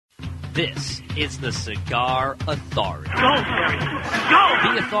This is the Cigar Authority. Go, Terry. Go!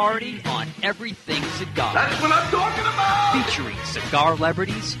 The authority on everything cigar. That's what I'm talking about! Featuring cigar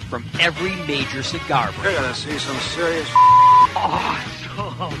celebrities from every major cigar brand. You're gonna see some serious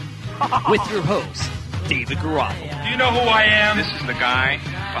Awesome! With your host, David Garofalo. Do you know who I am? This is the guy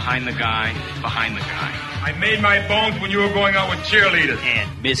behind the guy behind the guy. I made my bones when you were going out with cheerleaders. And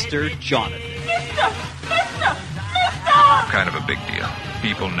Mr. Jonathan. Mister! Kind of a big deal.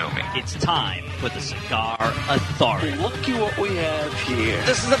 People know me. It's time for the Cigar Authority. Looky what we have here.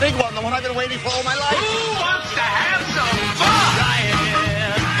 This is a big one, the one I've been waiting for all my life. Who wants to have some fun?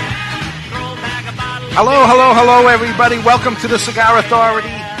 Hello, everybody. Welcome to the Cigar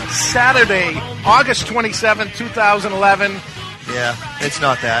Authority. Saturday, August 27, 2011. Yeah, it's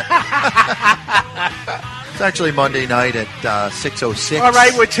not that. It's actually Monday night at 6:06. All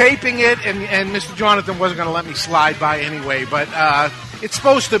right, we're taping it, and Mr. Jonathan wasn't going to let me slide by anyway, but it's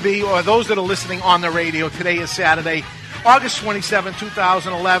supposed to be, or those that are listening on the radio, today is Saturday, August 27,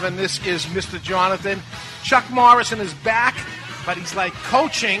 2011. This is Mr. Jonathan. Chuck Morrison is back, but he's like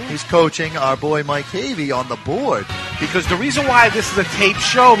coaching. He's coaching our boy Mike Havey on the board. Because the reason why this is a tape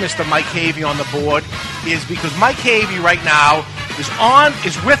show, Mr. Mike Havey on the board, is because Mike Havey right now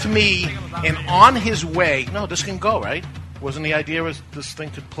is with me and on his way. No, this can go, right? Wasn't the idea was this thing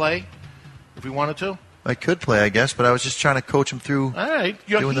could play if we wanted to? I could play, I guess, but I was just trying to coach him through All right.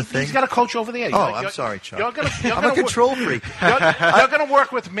 doing the thing. He's got a coach over there. I'm sorry, Chuck. You're I'm a control freak. You're going to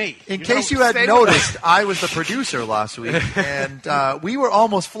work with me. In case you hadn't noticed, I was the producer last week, and we were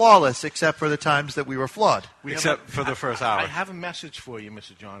almost flawless except for the times that we were flawed. Except for the first hour. I have a message for you,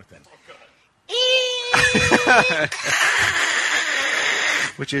 Mr. Jonathan.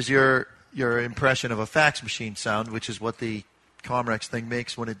 Which is your impression of a fax machine sound, which is what the Comrex thing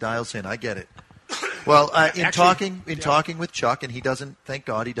makes when it dials in. I get it. Well, talking with Chuck, and he doesn't, thank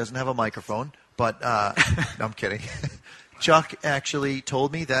God, he doesn't have a microphone, but no, I'm kidding. Chuck actually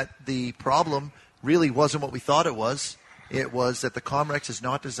told me that the problem really wasn't what we thought it was. It was that the Comrex is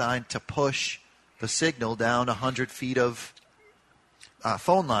not designed to push the signal down 100 feet of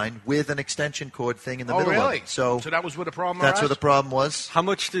phone line with an extension cord thing in the middle of it. So that was what the problem was? That's what the problem was. How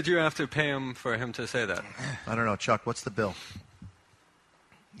much did you have to pay him for him to say that? I don't know, Chuck. What's the bill?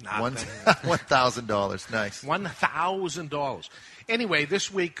 $1,000. Nice. $1,000. Anyway,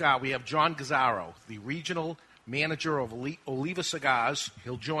 this week we have John Gazerro, the regional manager of Oliva Cigars.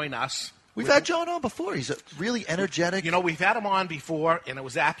 He'll join us. We've had John on before. He's a really energetic. You know, we've had him on before, and it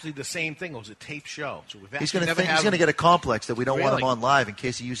was actually the same thing. It was a tape show. So he's going to get a complex that we don't want him on live in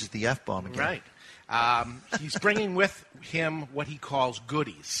case he uses the F-bomb again. Right. He's bringing with him what he calls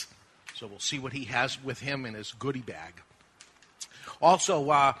goodies. So we'll see what he has with him in his goodie bag. Also,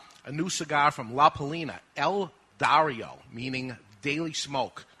 a new cigar from La Palina, El Dario, meaning daily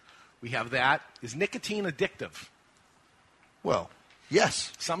smoke. We have that. Is nicotine addictive? Well,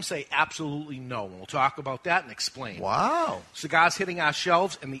 yes. Some say absolutely no, and we'll talk about that and explain. Wow. Cigars hitting our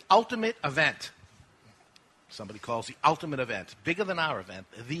shelves and the ultimate event. Somebody calls the ultimate event. Bigger than our event,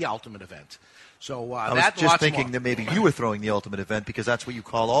 the ultimate event. So I was just thinking that maybe you were throwing the ultimate event because that's what you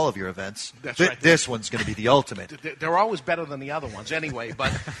call all of your events. That's right. This one's going to be the ultimate. They're always better than the other ones anyway.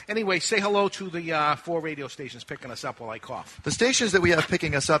 But anyway, say hello to the 4 radio stations picking us up while I cough. The stations that we have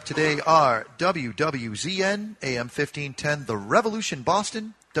picking us up today are WWZN, AM 1510, The Revolution,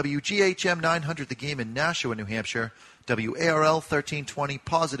 Boston, WGHM 900, The Game in Nashua, New Hampshire, WARL 1320,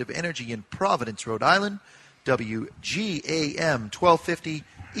 Positive Energy in Providence, Rhode Island, WGAM 1250,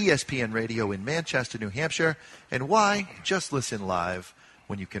 ESPN Radio in Manchester, New Hampshire. And why? Just listen live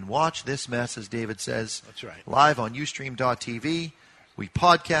when you can watch this mess, as David says. That's right. Live on Ustream.tv. We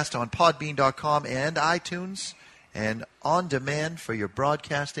podcast on Podbean.com and iTunes, and on demand for your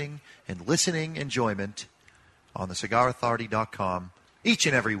broadcasting and listening enjoyment on the CigarAuthority.com. Each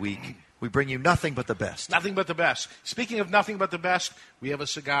and every week, we bring you nothing but the best. Nothing but the best. Speaking of nothing but the best, we have a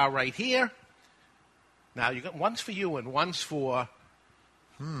cigar right here. Now, you got one's for you and one's for...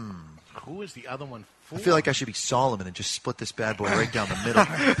 Who is the other one for? I feel like I should be Solomon and just split this bad boy right down the middle.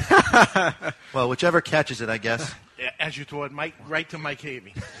 Well, whichever catches it, I guess. As you thought, right to Mike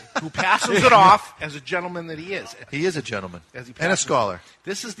Havey, who passes it off as a gentleman that he is. He is a gentleman and a scholar.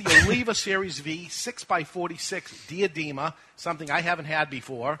 This is the Oliva Series V 6x46 Diadema, something I haven't had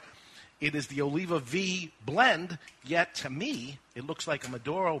before. It is the Oliva V blend, yet to me, it looks like a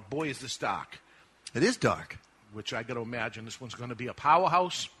Maduro. Boy, is this dark. It is dark. Which I got to imagine this one's going to be a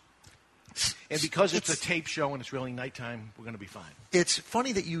powerhouse. And because it's a tape show and it's really nighttime, we're going to be fine. It's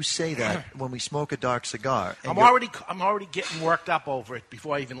funny that you say that when we smoke a dark cigar. I'm already getting worked up over it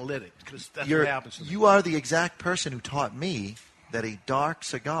before I even lit it, because that's what happens. You are the exact person who taught me that a dark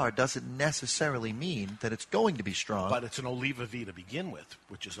cigar doesn't necessarily mean that it's going to be strong. But it's an Oliva V to begin with,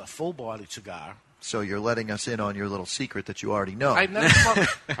 which is a full-bodied cigar. So you're letting us in on your little secret that you already know.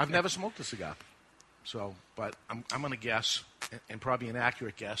 I've never smoked a cigar. So, but I'm going to guess, and probably an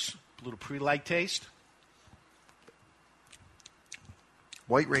accurate guess, a little pre-light taste.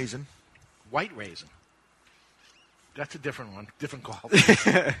 White raisin. White raisin. That's a different one. Different call.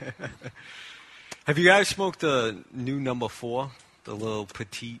 Have you guys smoked the new number 4, the little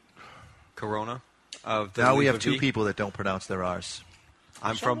petite Corona? Of the Now we have Oliva 2 V? people that don't pronounce their R's.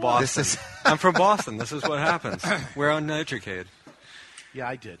 I'm from Boston. I'm from Boston. This is what happens. We're uneducated. Yeah,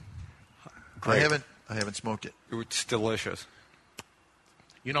 I did. I haven't smoked it. It's delicious.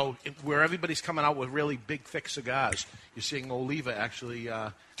 You know, where everybody's coming out with really big, thick cigars, you're seeing Oliva actually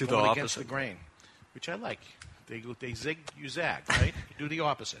Do the going against opposite. the grain, which I like. They zig, you zag, right? You do the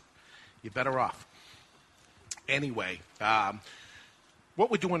opposite. You're better off. Anyway,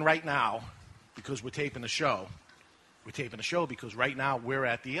 what we're doing right now, because we're taping the show because right now we're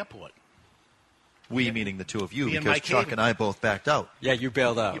at the airport. We, meaning the 2 of you, Me and because Mike Chuck Haven. and I both backed out. Yeah, you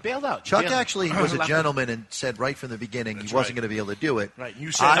bailed out. You bailed out. Chuck You bailed. actually was a Left- gentleman and said right from the beginning That's he wasn't right. going to be able to do it. Right.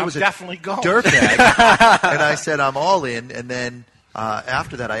 You said, I I'm was definitely a going. dirtbag, and I said, I'm all in. And then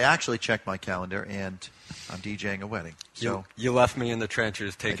after that, I actually checked my calendar, and I'm DJing a wedding. So You left me in the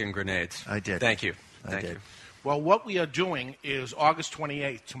trenches taking grenades. I did. Thank you. I Thank did. you. Well, what we are doing is August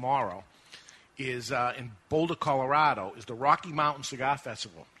 28th, tomorrow, is in Boulder, Colorado, is the Rocky Mountain Cigar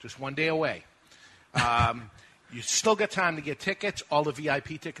Festival, just one day away. You still got time to get tickets. All the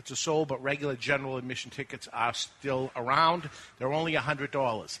VIP tickets are sold, but regular general admission tickets are still around. They're only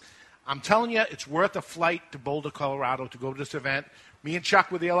 $100. I'm telling you, it's worth a flight to Boulder, Colorado to go to this event. Me and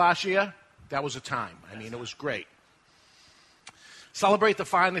Chuck were there last year. That was a time. I mean, it was great. Celebrate the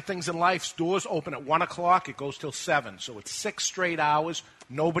finer things in life. Doors open at 1 o'clock. It goes till 7. So it's 6 straight hours.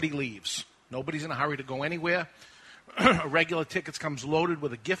 Nobody leaves. Nobody's in a hurry to go anywhere. Regular tickets comes loaded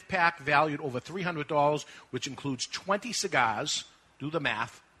with a gift pack valued over $300, which includes 20 cigars. Do the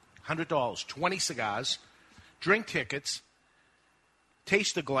math. $100, 20 cigars. Drink tickets.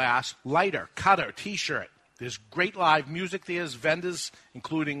 Taster glass. Lighter. Cutter. T-shirt. There's great live music. There's vendors,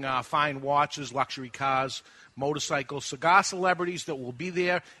 including fine watches, luxury cars, motorcycles. Cigar celebrities that will be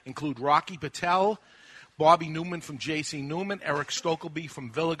there include Rocky Patel, Bobby Newman from J.C. Newman, Eric Stokely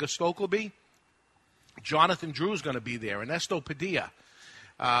from Villiger Stokely. Jonathan Drew's going to be there, Ernesto Padilla,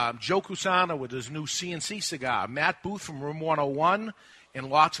 Joe Cusano with his new CNC cigar, Matt Booth from Room 101, and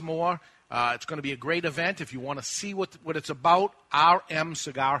lots more. It's going to be a great event. If you want to see what it's about,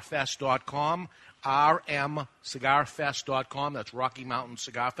 rmcigarfest.com, rmcigarfest.com. That's Rocky Mountain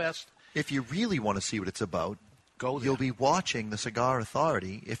Cigar Fest. If you really want to see what it's about, Go there. you'll be watching the Cigar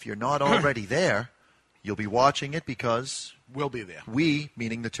Authority. If you're not already there, you'll be watching it because We'll be there. we,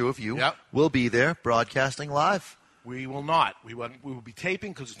 meaning the 2 of you, Yep. will be there broadcasting live. We will not. We will be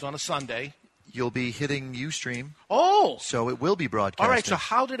taping because it's on a Sunday. You'll be hitting Ustream, Oh! so it will be broadcasting. All right, so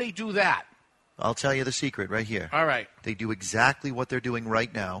how do they do that? I'll tell you the secret right here. All right. They do exactly what they're doing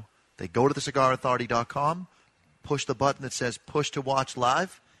right now. They go to the cigarauthority.com, push the button that says push to watch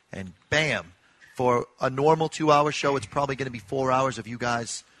live, and bam. For a normal 2-hour show, it's probably going to be 4 hours of you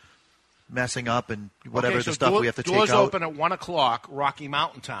guys messing up and whatever Okay, so the stuff we have to take doors out. open at 1 o'clock, Rocky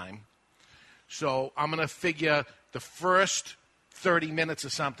Mountain time. So I'm going to figure the first 30 minutes or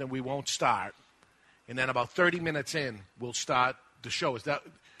something we won't start. And then about 30 minutes in, we'll start the show. Is that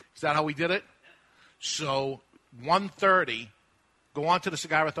how we did it? So 1:30, go on to the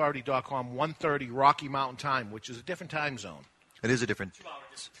cigarauthority.com, 1:30 Rocky Mountain time, which is a different time zone. It is a different. 2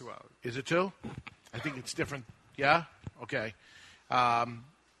 hours. Is it 2? I think it's different. Yeah? Okay.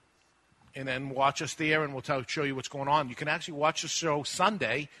 And then watch us there, and we'll show you what's going on. You can actually watch the show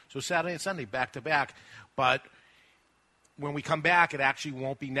Sunday, so Saturday and Sunday, back-to-back. But when we come back, it actually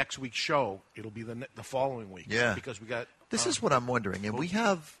won't be next week's show. It'll be the following week. Yeah. Because we got... This is what I'm wondering. And we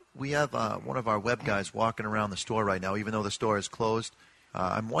have one of our web guys walking around the store right now, even though the store is closed.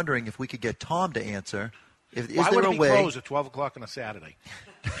 I'm wondering if we could get Tom to answer. Is Why there would a it be way? closed at 12 o'clock on a Saturday?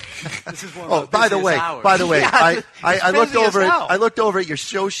 This is one Oh, of the by the busiest way, hours. I looked busy as over hell. I looked over at your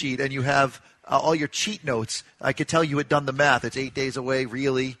show sheet, and you have all your cheat notes. I could tell you had done the math. It's 8 days away,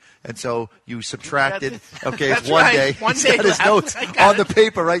 really, and so you subtracted. Okay, it's That's one right. day. One He's day got his left. notes I got on it. the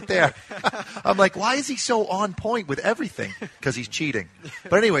paper right there. I'm like, why is he so on point with everything? Because he's cheating.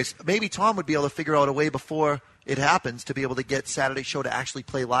 But anyways, maybe Tom would be able to figure out a way before it happens to be able to get Saturday show to actually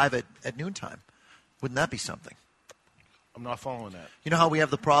play live at noontime. Wouldn't that be something? I'm not following that. You know how we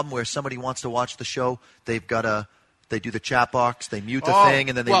have the problem where somebody wants to watch the show, they've got to They do the chat box, they mute the Oh, thing,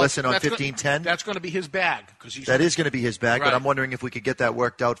 and then they well, listen on that's go- 1510. That's going to be his bag. That is going to be his bag, Right. but I'm wondering if we could get that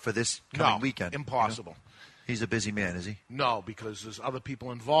worked out for this coming weekend. Impossible. You know? He's a busy man, is he? No, because there's other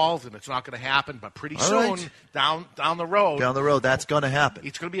people involved, and it's not going to happen. But pretty All soon, right. down the road, That's going to happen.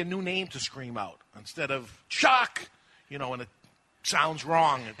 it's going to be a new name to scream out instead of Chuck. And it sounds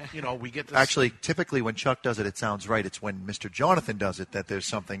wrong. We get this. Actually, typically when Chuck does it, it sounds right. It's when Mr. Jonathan does it that there's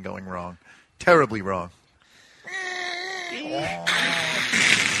something going wrong. Terribly wrong.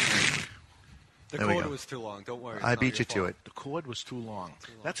 The There we cord go. was too long. Don't worry. I beat you to it. The cord was too long.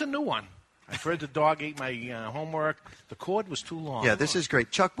 That's a new one. I've heard the dog ate my homework. The cord was too long. Yeah, this is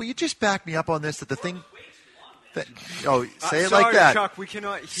great. Chuck, will you just back me up on this? That the thing. Say it sorry, like that. Chuck, we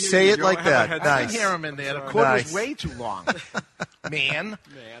cannot hear Say you. it You like don't have a that. headset. I Nice. can hear him in there. The Sorry. cord Nice. was way too long. Man.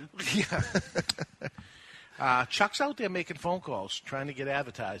 Yeah. Chuck's out there making phone calls, trying to get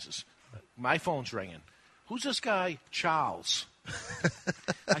advertisers. My phone's ringing. Who's this guy, Charles?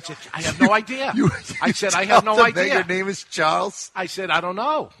 I said, I have no idea. I said, I have no Tell them that idea. Your name is Charles? I said, I don't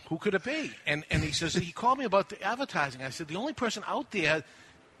know. Who could it be? And he says, he called me about the advertising. I said, the only person out there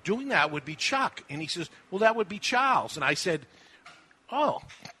doing that would be Chuck. And he says, well, that would be Charles. And I said, oh.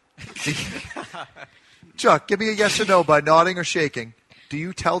 Chuck, give me a yes or no by nodding or shaking. Do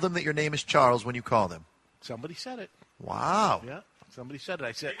you tell them that your name is Charles when you call them? Somebody said it. Wow. Yeah, somebody said it.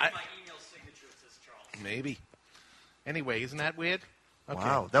 I said, My email signature says Charles. maybe. Anyway, isn't that weird? Okay.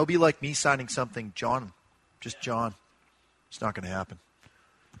 Wow. That would be like me signing something John. Just John. It's not going to happen.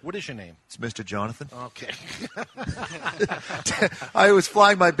 What is your name? It's Mr. Jonathan. Okay. I was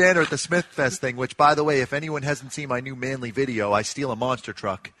flying my banner at the Smith Fest thing, which, by the way, if anyone hasn't seen my new Manly video, I steal a monster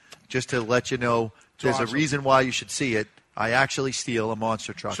truck. Just to let you know, there's awesome. a reason why you should see it. I actually steal a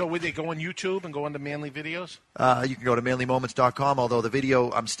monster truck. So would they go on YouTube and go into Manly videos? You can go to manlymoments.com, although the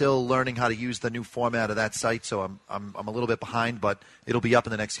video, I'm still learning how to use the new format of that site, so I'm a little bit behind, but it'll be up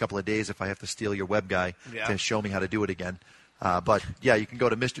in the next couple of days if I have to steal your web guy to show me how to do it again. But, yeah, you can go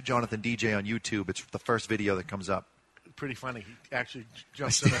to Mr. Jonathan DJ on YouTube. It's the first video that comes up. Pretty funny. He actually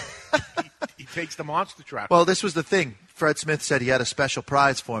jumps in he takes the monster truck. Well, this was the thing. Fred Smith said he had a special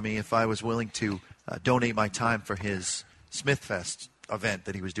prize for me if I was willing to donate my time for his Smith Fest event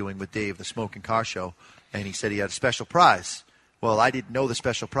that he was doing with Dave, the Smoke and Car Show, and he said he had a special prize. Well, I didn't know the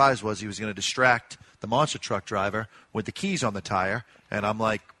special prize was he was going to distract the monster truck driver with the keys on the tire, and I'm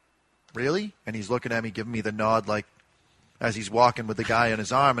like, really? And he's looking at me, giving me the nod like as he's walking with the guy on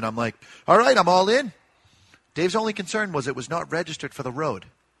his arm, and I'm like, all right, I'm all in. Dave's only concern was it was not registered for the road.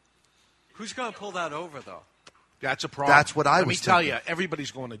 Who's going to pull that over, though? That's a problem. That's what I Let was me tell thinking. you,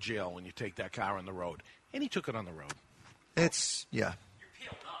 everybody's going to jail when you take that car on the road. And he took it on the road. It's, yeah.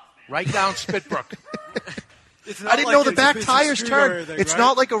 Right down Spitbrook. I didn't know the back tires turned. It's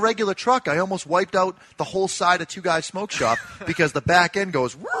not like a regular truck. I almost wiped out the whole side of Two Guys Smoke Shop because the back end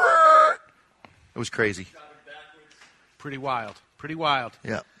goes, "Whirr." It was crazy. Pretty wild. Pretty wild.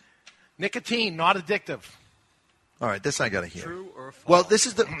 Yeah. Nicotine, not addictive. All right, this I got to hear. True or false? Well, this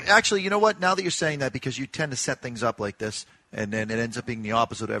is the actually. You know what? Now that you're saying that, because you tend to set things up like this, and then it ends up being the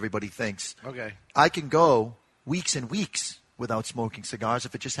opposite of what everybody thinks. Okay. I can go weeks and weeks without smoking cigars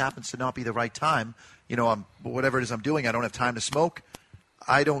if it just happens to not be the right time. You know, whatever it is I'm doing, I don't have time to smoke.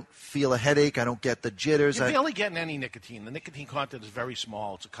 I don't feel a headache. I don't get the jitters. You're barely getting any nicotine. The nicotine content is very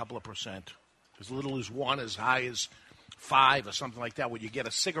small. It's a couple of percent. As little as 1, as high as 5 or something like that, where you get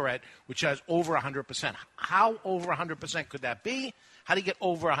a cigarette which has over 100%. How over 100% could that be? How do you get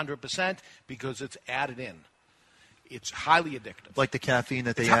over 100%? Because it's added in. It's highly addictive. Like the caffeine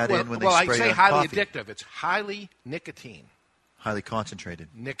that they add in when they well, spray I say on highly coffee. addictive. It's highly nicotine. Highly concentrated.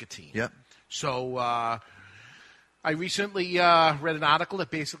 Nicotine. Yep. So I recently read an article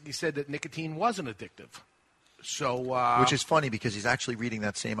that basically said that nicotine wasn't addictive. So, Which is funny because he's actually reading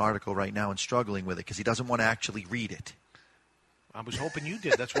that same article right now and struggling with it because he doesn't want to actually read it. I was hoping you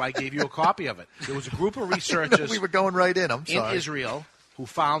did. That's why I gave you a copy of it. There was a group of researchers We were going right in. I'm in sorry. Israel who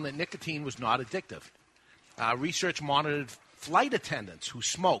found that nicotine was not addictive. Research monitored flight attendants who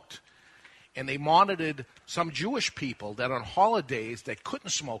smoked, and they monitored some Jewish people that on holidays that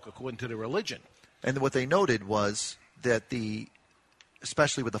couldn't smoke according to their religion. And what they noted was that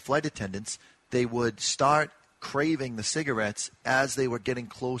especially with the flight attendants, they would start craving the cigarettes as they were getting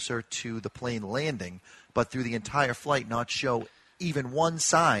closer to the plane landing, but through the entire flight not show even one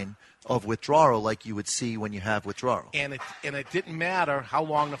sign of withdrawal like you would see when you have withdrawal. And it didn't matter how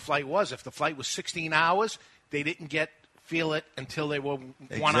long the flight was. If the flight was 16 hours, they didn't feel it until they were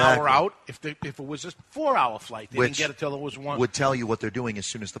 1 hour out. If it was a 4-hour flight, they didn't get it till it was 1. Would tell you what they're doing as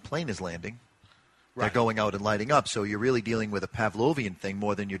soon as the plane is landing. Right. They're going out and lighting up. So you're really dealing with a Pavlovian thing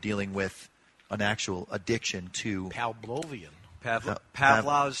more than you're dealing with an actual addiction to Pavlovian.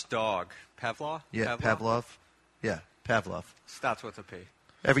 Pavlov's dog. Pavlov? Yeah, Pavlov. Yeah, Pavlov. Starts with a P.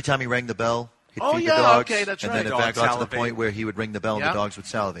 Every time he rang the bell, he'd Oh, feed yeah, the dogs, okay, that's and right. then it Dogs got to the salivate. point where he would ring the bell and Yeah. the dogs would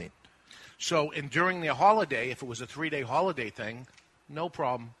salivate. So, and during their holiday, if it was a 3-day holiday thing, no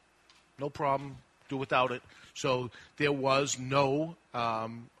problem. No problem. Do without it. So there was no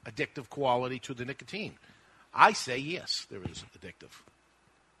addictive quality to the nicotine. I say yes, there is addictive.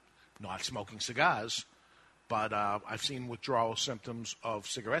 Not smoking cigars, but I've seen withdrawal symptoms of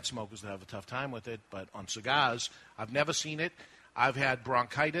cigarette smokers that have a tough time with it. But on cigars, I've never seen it. I've had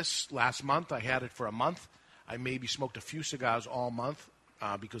bronchitis last month. I had it for a month. I maybe smoked a few cigars all month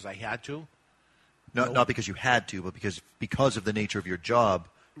because I had to. Not because you had to, but because of the nature of your job,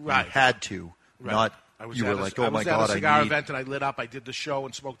 Right. you had to. Right. Not I was you were at a- like, I oh my was at God, a cigar I need. event and I lit up. I did the show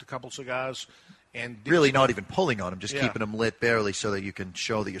and smoked a couple cigars, and did Really, smoke. not even pulling on them, just Yeah. keeping them lit barely so that you can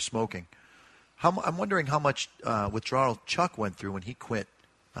show that you're smoking. I'm wondering how much withdrawal Chuck went through when he quit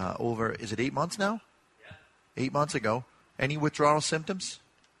over. Is it 8 months now? Yeah. 8 months ago. Any withdrawal symptoms?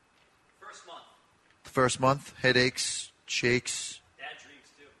 First month. First month, headaches, shakes. Bad dreams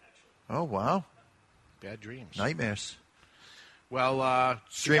too, actually. Oh wow, Bad dreams. nightmares. Well,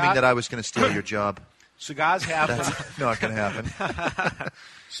 Dreaming that I was going to steal your job. cigars have That's not going to happen.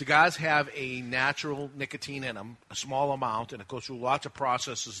 cigars have a natural nicotine in them, a small amount, and it goes through lots of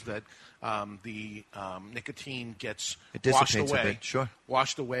processes that the nicotine gets It washed dissipates a away. bit, sure.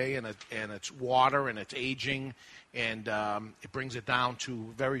 Washed away, and it's water and it's aging, and it brings it down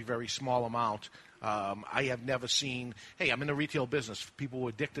to very, very small amount. I have never seen. Hey, I'm in the retail business. People were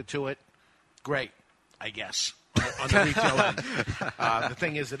addicted to it. Great, I guess. On the retail end. The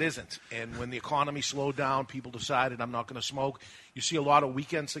thing is, it isn't. And when the economy slowed down, people decided, I'm not going to smoke. You see a lot of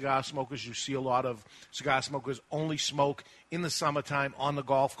weekend cigar smokers. You see a lot of cigar smokers only smoke in the summertime on the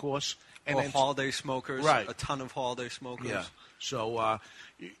golf course. And Or then, holiday smokers. Right. A ton of holiday smokers. yeah. So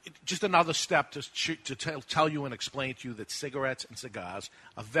just another step to tell you and explain to you that cigarettes and cigars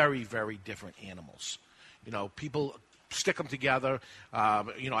are very, very different animals. You know, people stick them together.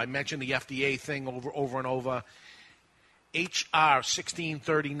 I mentioned the FDA thing over and over. HR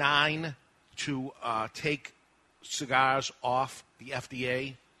 1639 to take cigars off the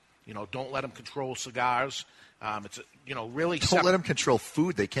FDA. You know, don't let them control cigars. It's really Don't let them control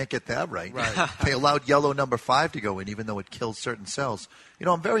food. They can't get that right. Right. They allowed yellow number 5 to go in, even though it kills certain cells. You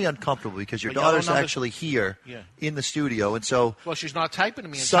know, I'm very uncomfortable because your But yellow daughter's number- actually here Yeah. in the studio, and so Well, she's not typing to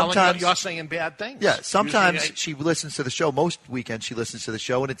me and telling Sometimes- you you're saying bad things. yeah, sometimes Usually she listens to the show. Most weekends she listens to the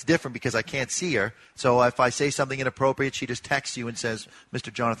show, and it's different because I can't see her. So if I say something inappropriate, she just texts you and says,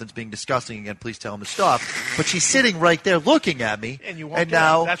 "Mr. Jonathan's being disgusting again. Please tell him to stop." But she's sitting right there looking at me, and you won't get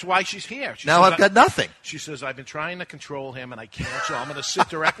now it. That's why she's here. She now says, I've got nothing. She says, I've been trying to control him, and I can't, so I'm going to sit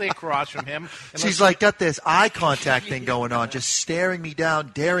directly across from him. and She's let's- like got this eye contact thing going on, just staring me down,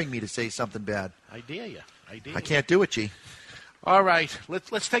 daring me to say something bad. I dare you. I can't do it, G. All right,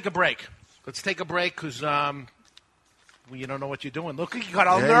 let's take a break. Let's take a break because you don't know what you're doing. Look, you got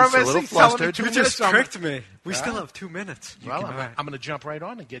all Yeah, nervous. he's a little He's telling me flustered. 2 You minutes. Just tricked me. We still have 2 minutes. Well, I'm going to jump right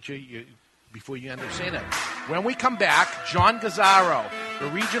on and get you before you end up saying that. When we come back, John Gazerro, the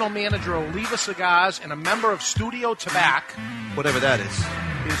regional manager of Oliva Cigars and a member of Studio Tabac, Whatever that is.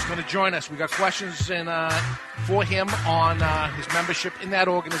 is going to join us. We got questions for him on his membership in that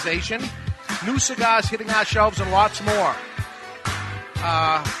organization. New cigars hitting our shelves and lots more.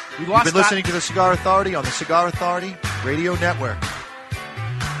 We You've lost been listening to the Cigar Authority on the Cigar Authority Radio Network.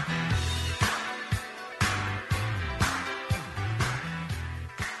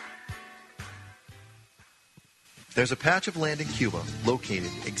 There's a patch of land in Cuba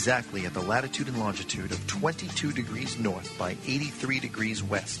located exactly at the latitude and longitude of 22 degrees north by 83 degrees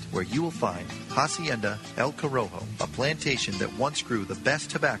west, where you will find Hacienda El Corojo, a plantation that once grew the best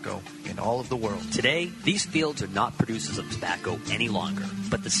tobacco in all of the world. Today, these fields are not producers of tobacco any longer,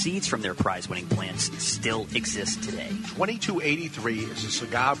 but the seeds from their prize-winning plants still exist today. 2283 is a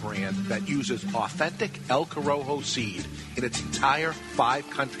cigar brand that uses authentic El Corojo seed in its entire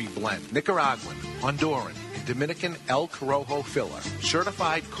 5-country blend. Nicaraguan, Honduran, and Dominican El Corojo filler,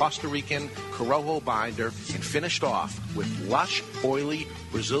 certified Costa Rican Corojo binder, and finished off with lush, oily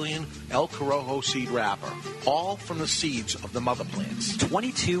Brazilian El Corojo seed wrapper, all from the seeds of the mother plants.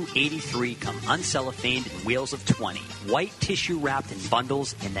 2283 come uncellophaned in wheels of 20, white tissue wrapped in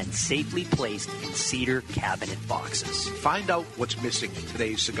bundles and then safely placed in cedar cabinet boxes. Find out what's missing in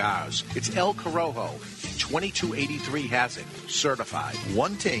today's cigars. It's El Corojo, and 2283 has it, certified.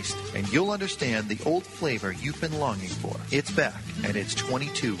 One taste, and you'll understand the old flavor you've been longing for. It's back, and it's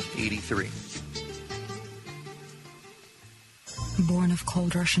 2283. Born of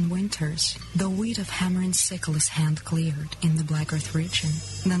cold Russian winters, the wheat of Hammer and Sickle is hand-cleared in the Black Earth region,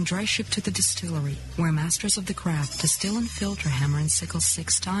 then dry-shipped to the distillery, where masters of the craft distill and filter Hammer and Sickle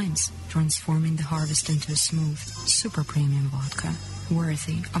 6 times, transforming the harvest into a smooth, super-premium vodka,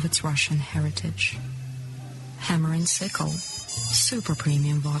 worthy of its Russian heritage. Hammer and Sickle,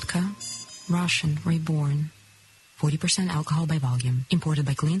 super-premium vodka, Russian reborn. 40% alcohol by volume, imported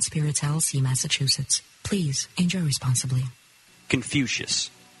by Clean Spirits LLC, Massachusetts. Please enjoy responsibly. Confucius.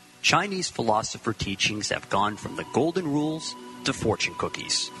 Chinese philosopher teachings have gone from the golden rules to fortune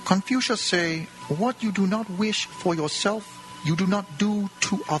cookies. Confucius say, what you do not wish for yourself, you do not do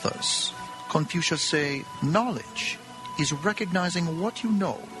to others. Confucius say, knowledge is recognizing what you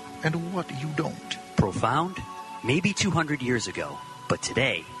know and what you don't. Profound? Maybe 200 years ago, but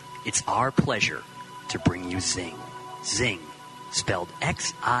today, it's our pleasure to bring you Zing. Zing, spelled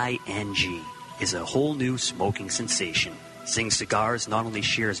X-I-N-G, is a whole new smoking sensation. Zing Cigars not only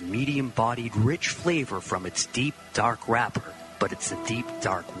shares medium-bodied, rich flavor from its deep, dark wrapper, but it's the deep,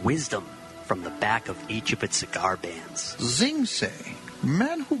 dark wisdom from the back of each of its cigar bands. Zing say,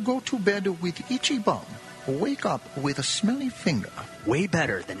 man who go to bed with itchy bum, wake up with a smelly finger. Way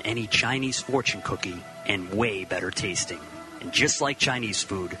better than any Chinese fortune cookie, and way better tasting. And just like Chinese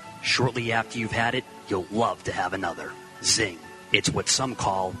food, shortly after you've had it, you'll love to have another. Zing. It's what some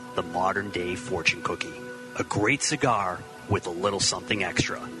call the modern-day fortune cookie. A great cigar with a little something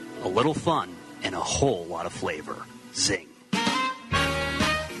extra. A little fun and a whole lot of flavor. Zing.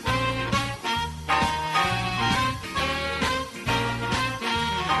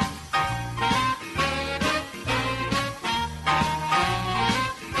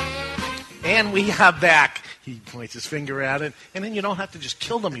 And we are back. He points his finger at it. And then you don't have to just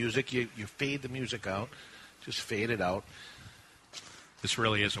kill the music. You fade the music out. Just fade it out. This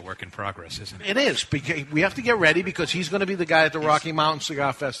really is a work in progress, isn't it? It is. Because we have to get ready because he's going to be the guy at the Rocky Mountain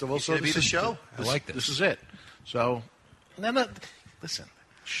Cigar Festival. He's going to be the show. I like this. This is it. So, listen.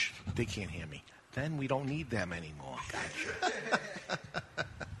 Shh, they can't hear me. Then we don't need them anymore. Gotcha.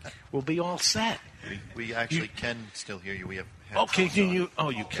 We'll be all set. We actually can still hear you. We have okay, headphones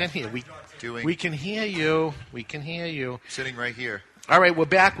on. you can hear. We can hear you. We can hear you. Sitting right here. All right, we're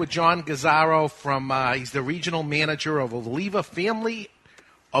back with John Gazerro from, he's the regional manager of Oliva family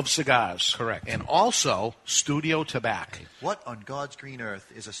of cigars. Correct. And also Studio Tabac. What on God's green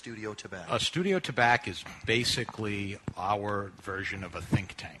earth is a Studio Tabac? A Studio Tabac is basically our version of a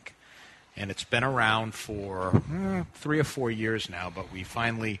think tank. And it's been around for 3 or 4 years now, but we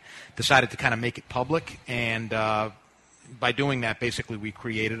finally decided to kind of make it public. And by doing that, basically we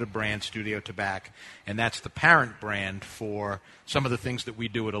created a brand, Studio Tabac, and that's the parent brand for some of the things that we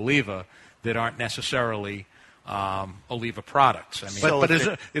do at Oliva that aren't necessarily Oliva products. I mean, but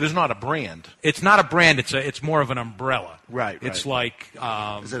it is not a brand. It's not a brand. It's more of an umbrella. Right. It's like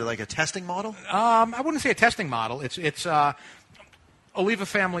is it like a testing model? I wouldn't say a testing model. It's Oliva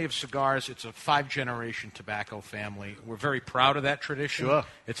family of cigars. It's a 5-generation tobacco family. We're very proud of that tradition. Sure.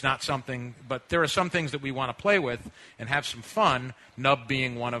 It's not something, but there are some things that we want to play with and have some fun, Nub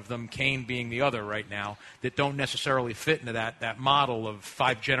being one of them, Cane being the other right now, that don't necessarily fit into that model of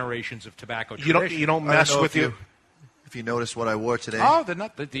 5 generations of tobacco tradition. You don't mess with you. If you notice what I wore today. Oh, the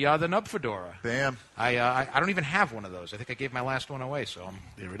Nub fedora. Bam. I don't even have one of those. I think I gave my last one away, so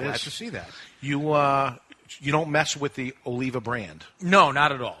I'm glad to see that. You don't mess with the Oliva brand? No,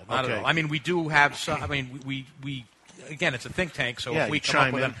 not at all. Not okay. at all. I mean, we do have some. I mean, we again, it's a think tank, so yeah, if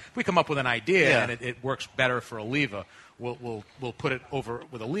we come up with an idea and it works better for Oliva, we'll put it over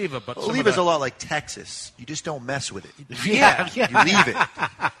with Oliva. But Oliva's a lot like Texas. You just don't mess with it. Yeah. You leave it.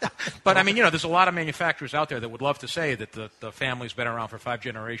 But I mean, there's a lot of manufacturers out there that would love to say that the family's been around for 5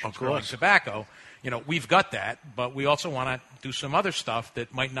 generations growing tobacco. We've got that, but we also want to do some other stuff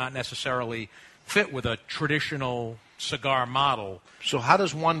that might not necessarily fit with a traditional cigar model. So how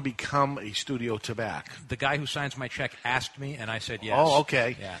does one become a Studio Tabac? The guy who signs my check asked me, and I said yes. Oh,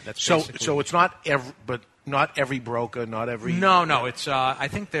 okay. Yeah, that's so it's not every broker, not every. No. It's I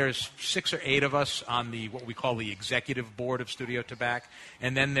think there's 6 or 8 of us on what we call the executive board of Studio Tabac,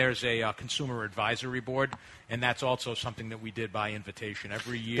 and then there's a consumer advisory board, and that's also something that we did by invitation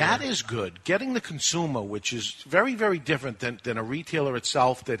every year. That is good. Getting the consumer, which is very, very different than a retailer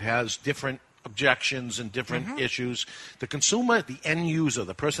itself that has different objections and different issues. The consumer, the end user,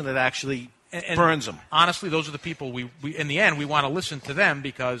 the person that actually burns them. Honestly, those are the people we in the end, we want to listen to them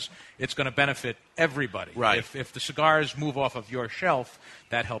because it's going to benefit everybody. Right. If the cigars move off of your shelf,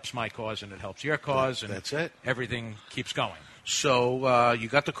 that helps my cause and it helps your cause. And that's it. Everything keeps going. So you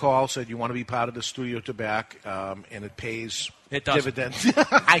got the call, said you want to be part of the Studio Tabac, and it pays It doesn't. dividends.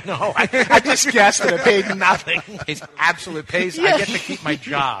 I know. I just guessed and it paid nothing. It's absolute pays. I get to keep my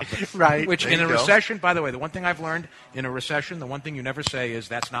job. Right. Which There in you a go. recession, by the way, the one thing I've learned in a recession, the one thing you never say is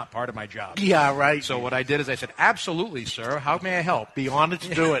that's not part of my job. Yeah, right. So what I did is I said, absolutely, sir. How may I help? Be honored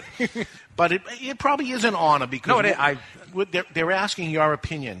to do it. But it probably is an honor because No, it is. they're asking your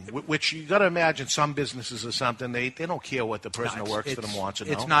opinion, which you got to imagine some businesses or something, they don't care what the person No, who works for it's- them wants to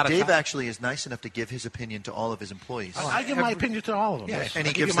know. it's not a Dave ti- actually is nice enough to give his opinion to all of his employees. I give my opinion to all of them. Yes. And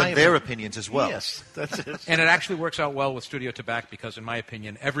he I give gives you them my their opinion. opinions as well. Yes, that's it. And it actually works out well with Studio Tabac because, in my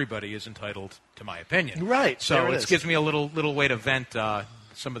opinion, everybody is entitled to my opinion. Right. So There it it is. gives me a little way to vent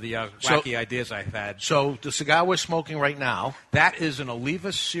some of the wacky ideas I've had. So the cigar we're smoking right now, That is an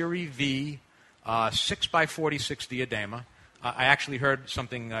Oliva Serie V 6x46 diadema. I actually heard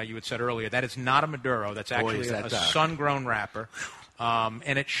something you had said earlier. That is not a Maduro. That's actually is that a dark. sun-grown wrapper.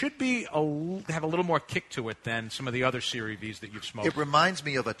 And it should be have a little more kick to it than some of the other Serie Vs that you've smoked. It reminds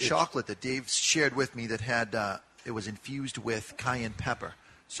me of a chocolate that Dave shared with me that had it was infused with cayenne pepper.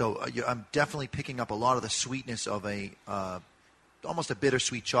 So I'm definitely picking up a lot of the sweetness of a almost a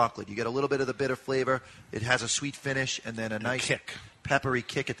bittersweet chocolate. You get a little bit of the bitter flavor. It has a sweet finish and then a nice kick. peppery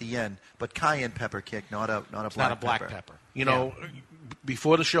kick at the end. But cayenne pepper kick, not a black pepper. you know,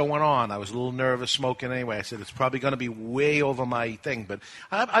 before the show went on, I was a little nervous smoking anyway. I said it's probably going to be way over my thing. But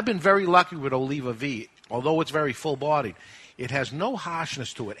I've been very lucky with Oliva V. Although it's very full-bodied, it has no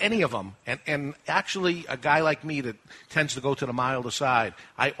harshness to it, any of them. And actually, a guy like me that tends to go to the milder side,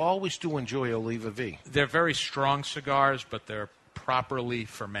 I always do enjoy Oliva V. They're very strong cigars, but they're properly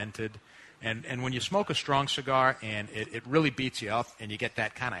fermented. And when you smoke a strong cigar and it really beats you up and you get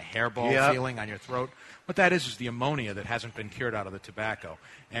that kind of hairball feeling on your throat, what that is the ammonia that hasn't been cured out of the tobacco.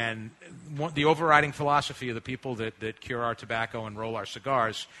 And the overriding philosophy of the people that cure our tobacco and roll our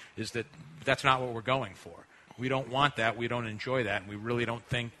cigars is that that's not what we're going for. We don't want that. We don't enjoy that. And we really don't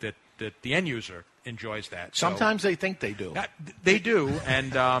think that the end user enjoys that. Sometimes they think they do. They do,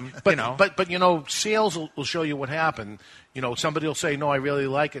 and but sales will show you what happened. You know, somebody will say, "No, I really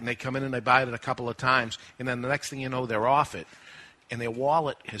like it," and they come in and they buy it a couple of times, and then the next thing you know, they're off it. And their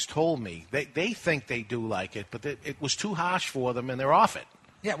wallet has told me they think they do like it, but it was too harsh for them, and they're off it.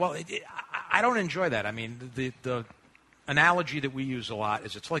 Yeah, well, I don't enjoy that. I mean, the analogy that we use a lot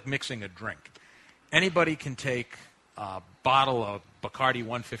is it's like mixing a drink. Anybody can take a bottle of Bacardi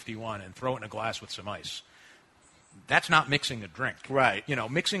 151 and throw it in a glass with some ice. That's not mixing a drink. Right. You know,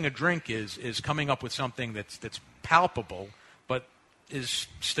 mixing a drink is coming up with something that's palpable, but is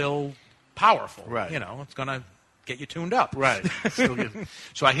still powerful. Right. You know, it's going to get you tuned up. Right.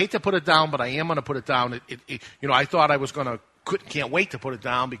 So I hate to put it down, but I am going to put it down. I thought I was going to can't wait to put it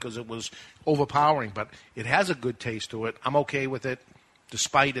down because it was overpowering, but it has a good taste to it. I'm okay with it,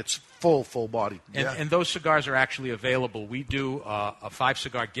 despite its full body. And those cigars are actually available. We do a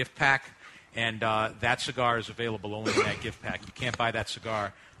 5-cigar gift pack, and that cigar is available only in that gift pack. You can't buy that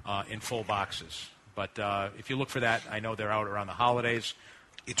cigar in full boxes. But if you look for that, I know they're out around the holidays.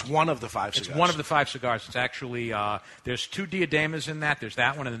 It's one of the 5 cigars. It's one of the 5 cigars. It's actually, there's 2 diademas in that. There's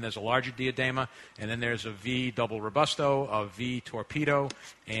that one, and then there's a larger diadema. And then there's a V Double Robusto, a V Torpedo,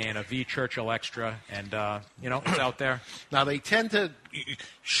 and a V Churchill Extra. And, it's out there. Now, they tend to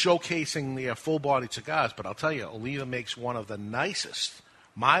showcasing their full-bodied cigars, but I'll tell you, Oliva makes one of the nicest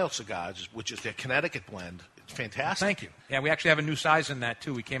mild cigars, which is their Connecticut blend. It's fantastic. Thank you. Yeah, we actually have a new size in that,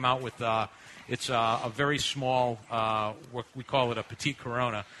 too. We came out with... It's a very small, we call it a Petite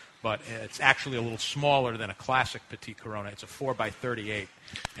Corona, but it's actually a little smaller than a classic Petite Corona. It's a 4x38.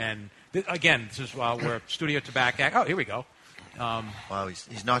 And, again, this is where Studio Tabac... Oh, here we go. Wow,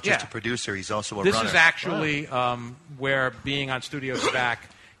 he's not just a producer, he's also a runner. This is actually where, being on Studio Tabac,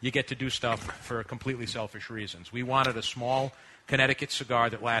 you get to do stuff for completely selfish reasons. We wanted a small Connecticut cigar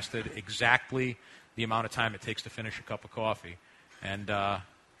that lasted exactly the amount of time it takes to finish a cup of coffee. And...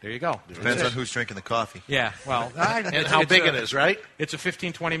 there you go. Depends on who's drinking the coffee. Yeah, well. And how big it is, right? It's a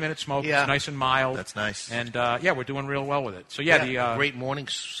 15, 20-minute smoke. Yeah. It's nice and mild. That's nice. And, we're doing real well with it. So, great morning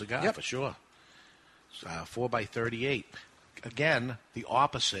cigar for sure. 4x38. Again, the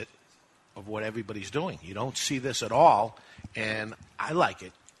opposite of what everybody's doing. You don't see this at all, and I like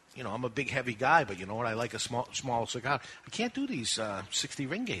it. You know, I'm a big, heavy guy, but you know what? I like a small cigar. I can't do these 60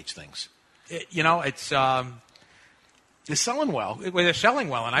 ring gauge things. It's... They're selling well. They're selling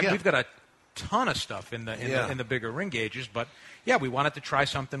well, and we've got a ton of stuff in the bigger ring gauges. But we wanted to try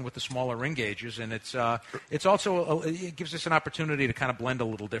something with the smaller ring gauges, and it's also it gives us an opportunity to kind of blend a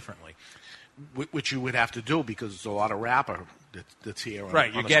little differently. Which you would have to do because there's a lot of wrapper that's here.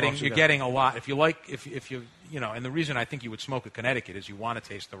 Right, you're getting a lot. If you and the reason I think you would smoke a Connecticut is you want to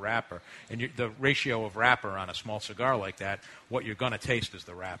taste the wrapper, and the ratio of wrapper on a small cigar like that, what you're going to taste is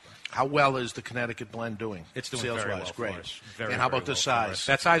the wrapper. How well is the Connecticut blend doing? It's doing sales very wise, well great. for us. Very, and how very about the well size?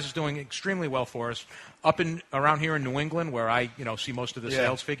 That size is doing extremely well for us. Around here in New England, where I see most of the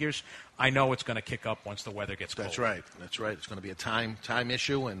sales figures, I know it's going to kick up once the weather gets cold. That's right. It's going to be a time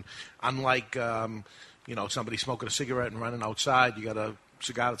issue, and unlike somebody smoking a cigarette and running outside, you got a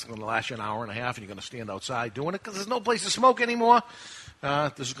cigar that's going to last you an hour and a half, and you're going to stand outside doing it because there's no place to smoke anymore.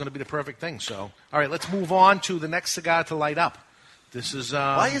 This is going to be the perfect thing. So, all right, let's move on to the next cigar to light up. This is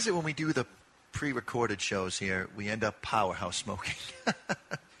why is it when we do the pre-recorded shows here, we end up powerhouse smoking?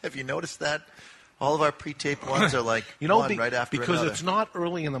 Have you noticed that? All of our pre-taped ones are like one right after because another. It's not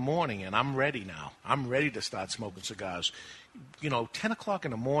early in the morning, and I'm ready now. I'm ready to start smoking cigars. 10 o'clock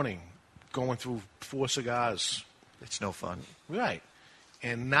in the morning, going through 4 cigars. It's no fun. Right.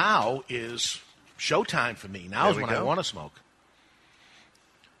 And now is showtime for me. Now is when I want to smoke.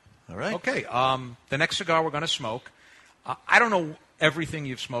 All right. Okay. The next cigar we're going to smoke, I don't know everything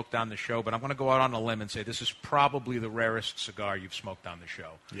you've smoked on the show, but I'm going to go out on a limb and say this is probably the rarest cigar you've smoked on the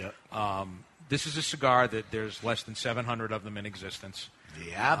show. Yeah. This is a cigar that there's less than 700 of them in existence.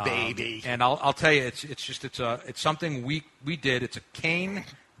 Yeah, baby. And I'll tell you, it's something we did. It's a Cane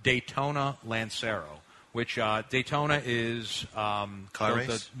Daytona Lancero, which Daytona is car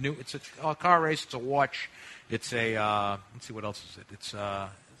race. It's a car race. It's a watch. It's a let's see what else is it. It's a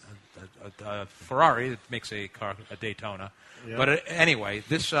Ferrari that makes a Daytona. Yep. But anyway,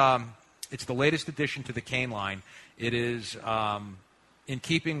 this it's the latest addition to the Cane line. It is in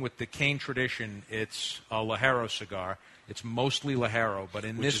keeping with the Cane tradition. It's a Ligero cigar. It's mostly Ligero, but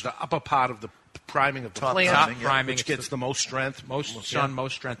which is the upper part of the priming of the plant, priming, which gets the most strength. Most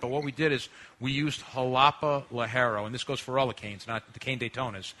strength. But what we did is we used Jalapa Ligero, and this goes for all the canes, not the Cane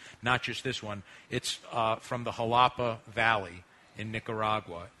Daytonas, not just this one. It's from the Jalapa Valley in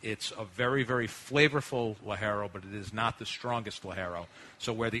Nicaragua. It's a very, very flavorful Ligero, but it is not the strongest Ligero.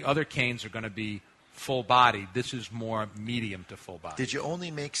 So where the other canes are going to be full body, this is more medium to full body. Did you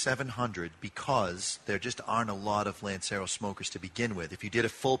only make 700 because there just aren't a lot of Lancero smokers to begin with? If you did a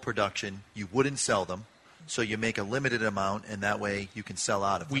full production, you wouldn't sell them, so you make a limited amount, and that way you can sell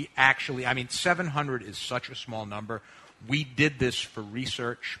out of them. 700 is such a small number. We did this for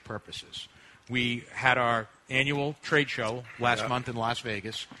research purposes. We had our annual trade show last month in Las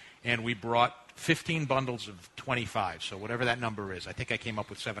Vegas, and we brought 15 bundles of 25, so whatever that number is. I think I came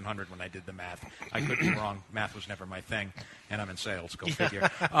up with 700 when I did the math. I could be wrong. Math was never my thing, and I'm in sales. Go figure.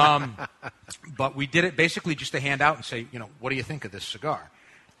 But we did it basically just to hand out and say, what do you think of this cigar?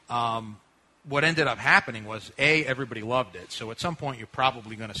 What ended up happening was, everybody loved it, so at some point you're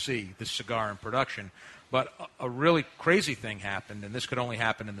probably going to see this cigar in production. But a really crazy thing happened, and this could only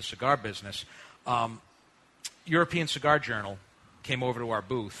happen in the cigar business. European Cigar Journal came over to our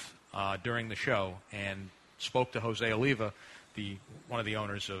booth during the show and spoke to Jose Oliva, one of the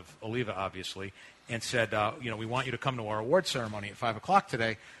owners of Oliva, obviously, and said, we want you to come to our award ceremony at 5 o'clock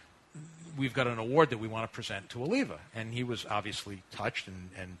today. We've got an award that we want to present to Oliva. And he was obviously touched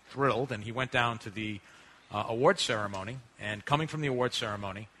and thrilled, and he went down to the award ceremony, and coming from the award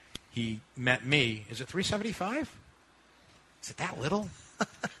ceremony, he met me. Is it $375? Is it that little?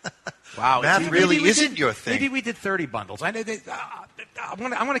 Wow, math really isn't your thing. Maybe we did 30 bundles. I'm going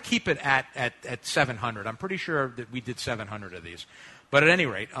to keep it at 700. I'm pretty sure that we did 700 of these. But at any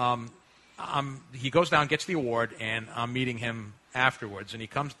rate, he goes down, gets the award, and I'm meeting him afterwards. And he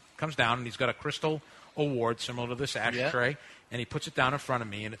comes down, and he's got a crystal award similar to this ashtray, and he puts it down in front of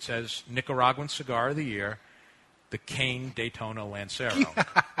me, and it says Nicaraguan Cigar of the Year, the Cane Daytona Lancero.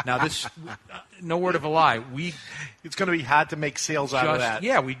 Now, this, no word of a lie, it's going to be hard to make sales out of that.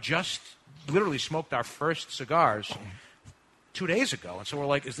 Yeah, we just literally smoked our first cigars 2 days ago. And so we're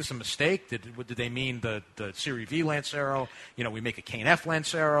like, is this a mistake? Did they mean the Serie V Lancero? We make a Cane F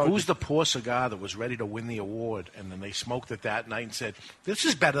Lancero. Who's the poor cigar that was ready to win the award, and then they smoked it that night and said, this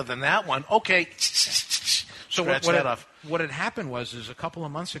is better than that one. Okay. So what had happened was a couple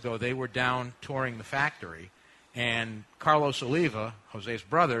of months ago, they were down touring the factory, and Carlos Oliva, Jose's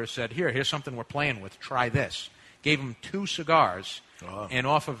brother, said, here's something we're playing with. Try this. Gave him 2 cigars, and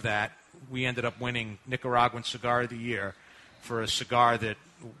off of that, we ended up winning Nicaraguan Cigar of the Year for a cigar that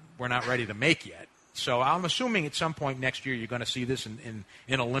we're not ready to make yet. So I'm assuming at some point next year you're going to see this in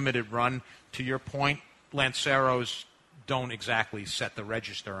a limited run. To your point, Lanceros don't exactly set the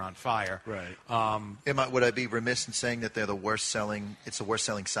register on fire. Right. Would I be remiss in saying that they're the worst selling? It's the worst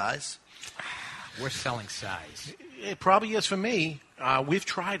selling size. Worst selling size. It probably is for me. We've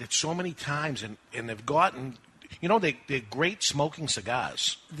tried it so many times, and they've gotten. You know, they're great smoking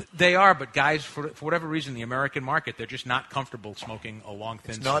cigars. They are, but guys, for whatever reason, the American market, they're just not comfortable smoking a long,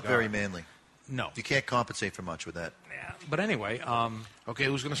 thin cigar. It's not very manly. No. You can't compensate for much with that. Yeah. But anyway. Okay,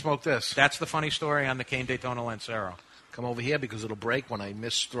 who's going to smoke this? That's the funny story on the Cane Daytona Lancero. Come over here because it'll break when I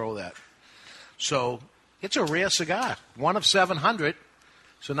misthrow that. So it's a rare cigar. 1 of 700.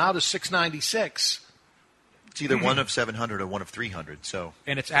 So now there's 696. It's either 1 of 700 or 1 of 300. So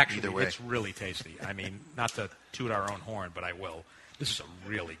and it's actually either way. It's really tasty. I mean, not to toot our own horn, but I will. This is a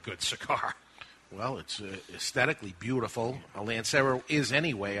really good cigar. Well, it's aesthetically beautiful. A Lancero is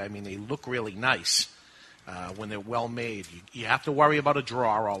anyway. I mean, they look really nice when they're well made. You have to worry about a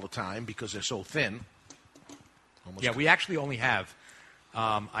draw all the time because they're so thin. Yeah, we actually only have,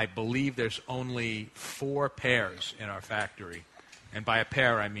 I believe there's only 4 pairs in our factory. And by a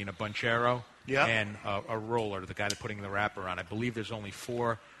pair, I mean a Bunchero and a roller, the guy that's putting the wrapper on. I believe there's only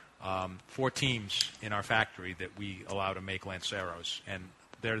 4 teams in our factory that we allow to make Lanceros. And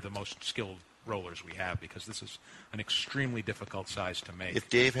they're the most skilled rollers we have because this is an extremely difficult size to make. If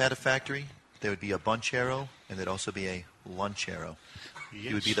Dave had a factory, there would be a Bunchero and there'd also be a Lunchero. Yes.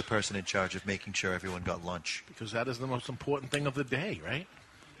 He would be the person in charge of making sure everyone got lunch. Because that is the most important thing of the day, right?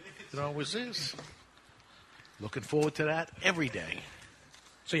 It always is. Looking forward to that every day.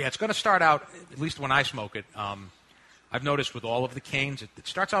 So, yeah, it's going to start out, at least when I smoke it, I've noticed with all of the canes, it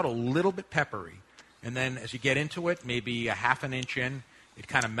starts out a little bit peppery. And then as you get into it, maybe a half an inch in, it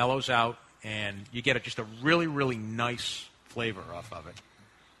kind of mellows out, and you get just a really, really nice flavor off of it.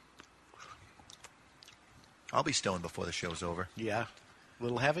 I'll be stoned before the show's over. Yeah. A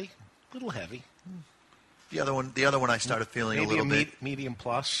little heavy? A little heavy. The other one I started feeling maybe a little bit. Medium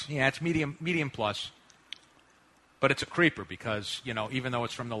plus? Yeah, it's medium plus. But it's a creeper because, you know, even though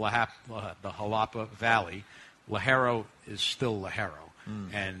it's from the Jalapa Valley, Ligero is still Ligero.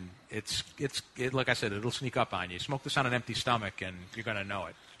 And it's like I said, it'll sneak up on you. Smoke this on an empty stomach, and you're going to know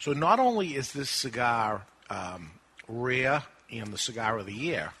it. So not only is this cigar rare and the cigar of the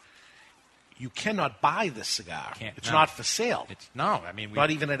year, you cannot buy this cigar. It's not for sale. Not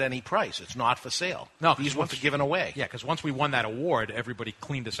even at any price. It's not for sale. No, these ones are given away. Yeah, because once we won that award, everybody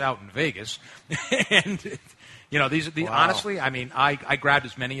cleaned us out in Vegas. And, you know, honestly, I mean, I grabbed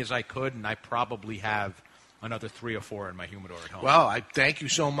as many as I could, and I probably have another 3 or 4 in my humidor at home. Well, I thank you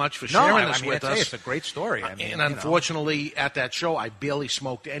so much for sharing this with us. It's a great story. I mean, and unfortunately, at that show, I barely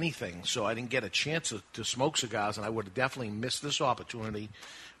smoked anything, so I didn't get a chance to smoke cigars, and I would have definitely missed this opportunity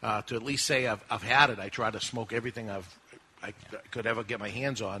to at least say I've had it. I tried to smoke everything I could ever get my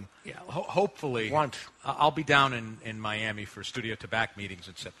hands on. Yeah, hopefully. I'll be down in Miami for Studio Tabac meetings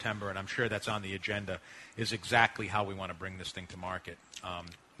in September, and I'm sure that's on the agenda, is exactly how we want to bring this thing to market.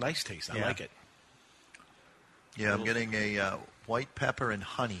 Nice taste. I like it. Yeah, I'm getting a white pepper and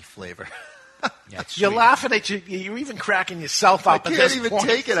honey flavor. Yeah, you're laughing at you. You're even cracking yourself up. I can't even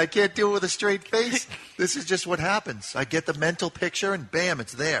take it. I can't do it with a straight face. This is just what happens. I get the mental picture, and bam,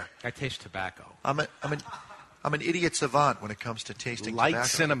 it's there. I taste tobacco. I'm an idiot savant when it comes to tasting light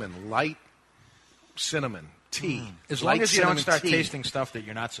tobacco. Light cinnamon tea. As long as you don't start tasting stuff that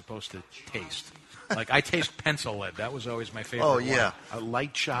you're not supposed to taste. Like, I taste pencil lead. That was always my favorite. Oh, yeah. A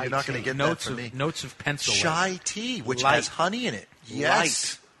light chai tea. You're not going to get that from me. Notes of pencil lead. Chai tea, which has honey in it. Yes.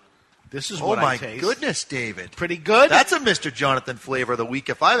 Light. This is what I taste. Oh, my goodness, David. Pretty good. That's a Mr. Jonathan flavor of the week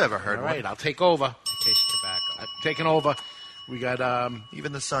if I've ever heard one. All right, I'll take over. I taste tobacco. I'm taking over. We got...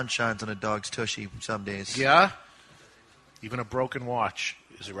 Even the sun shines on a dog's tushy some days. Yeah? Even a broken watch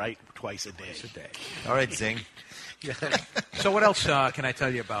is right twice a day. All right, Zing. So what else can I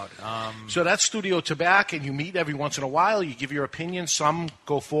tell you about? So that's Studio Tabac, and you meet every once in a while. You give your opinion. Some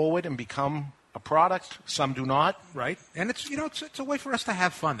go forward and become a product. Some do not. Right. And it's a way for us to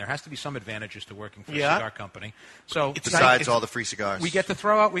have fun. There has to be some advantages to working for a cigar company. So besides all the free cigars, we get to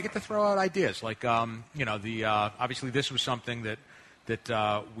throw out ideas. Like obviously this was something that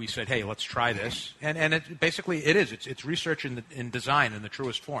we said, hey, let's try this, and it's research in design in the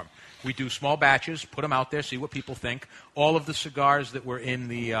truest form. We do small batches, put them out there, see what people think. All of the cigars that were in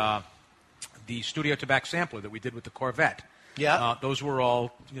the Studio Tabac sampler that we did with the Corvette, those were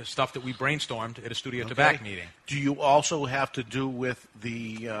all stuff that we brainstormed at a Studio Tabac meeting. Do you also have to do with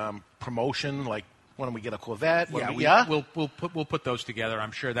the promotion, like when we get a Corvette? We'll put those together.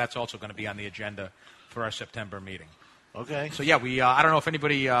 I'm sure that's also going to be on the agenda for our September meeting. Okay. So, I don't know if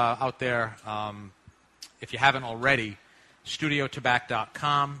anybody out there, if you haven't already,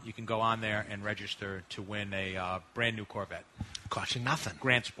 StudioTabac.com, you can go on there and register to win a brand new Corvette. Costs you nothing.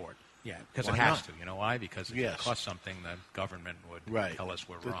 Grand Sport. Yeah, because it has to. You know why? Because if it costs something, the government would tell us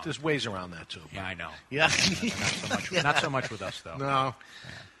we're wrong. There's ways around that, too. Yeah, I know. Yeah. Not so much with us, though. No.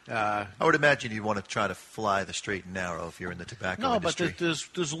 I would imagine you'd want to try to fly the straight and narrow if you're in the tobacco industry. No, but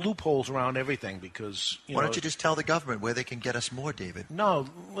there's loopholes around everything because why don't you just tell the government where they can get us more, David? No,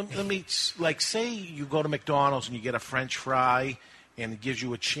 let me say you go to McDonald's and you get a French fry, and it gives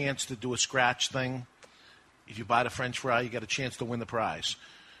you a chance to do a scratch thing. If you buy the French fry, you get a chance to win the prize.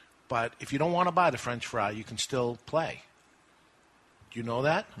 But if you don't want to buy the French fry, you can still play. Do you know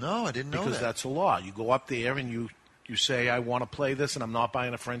that? No, I didn't know that. Because that's the law. You go up there and you say, I want to play this, and I'm not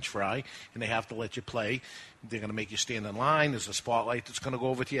buying a French fry, and they have to let you play. They're going to make you stand in line. There's a spotlight that's going to go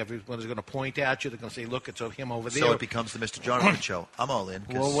over to you. Everyone's going to point at you. They're going to say, look, it's him over there. So it becomes the Mr. Jonathan show. I'm all in.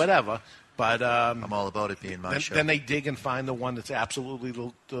 Well, whatever. But I'm all about it being my show. Then they dig and find the one that's absolutely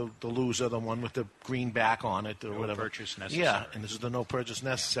the loser, the one with the green back on it or whatever. No purchase necessary. Yeah, and this is the no purchase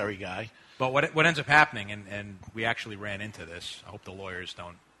necessary guy. But what ends up happening, and we actually ran into this. I hope the lawyers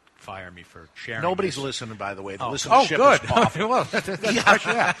don't fire me for sharing. Nobody's this. listening, by the way. The Oh, listenership good. is awful. Well,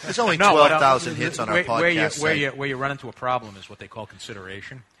 yeah. There's only 12,000 hits on our podcast. Where you run into a problem is what they call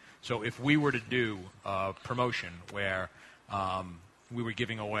consideration. So if we were to do a promotion where we were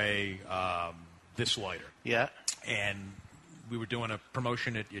giving away this lighter, and we were doing a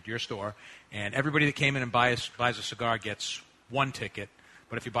promotion at your store, and everybody that came in and buys a cigar gets 1 ticket.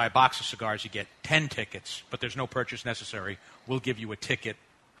 But if you buy a box of cigars, you get 10 tickets. But there's no purchase necessary. We'll give you a ticket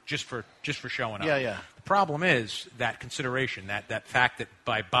just for showing up. Yeah. The problem is that consideration, that fact that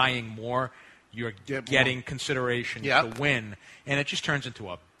by buying more, you're getting consideration to win, and it just turns into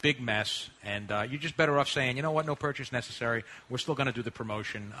a big mess. And you're just better off saying, you know what, no purchase necessary. We're still going to do the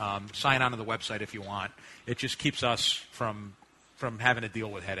promotion. Sign on to the website if you want. It just keeps us from having to deal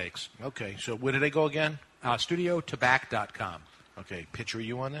with headaches. Okay, so where do they go again? StudioTabac.com. Okay, picture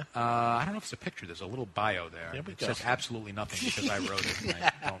you on there? I don't know if it's a picture. There's a little bio there. It says absolutely nothing because I wrote it.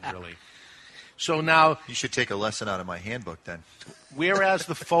 And I don't really. So now you should take a lesson out of my handbook then. Whereas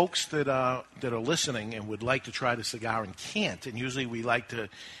the folks that are listening and would like to try the cigar and can't, and usually we like to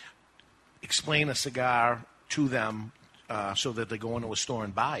explain a cigar to them so that they go into a store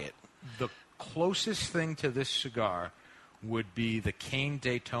and buy it. The closest thing to this cigar would be the Cane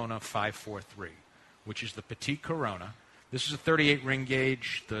Daytona 543, which is the Petite Corona. This is a 38 ring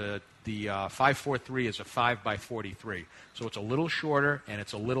gauge. The 543 is a 5x43, so it's a little shorter and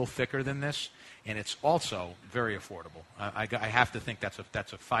it's a little thicker than this, and it's also very affordable. I have to think that's a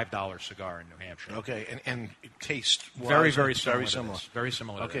 $5 cigar in New Hampshire. Okay, and it tastes very similar. Very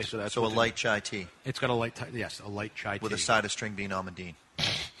similar. Okay, to this. so a light chai tea. It's got a light chai tea with a side of string bean almondine.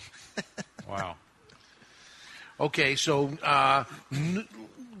 Wow. Okay, so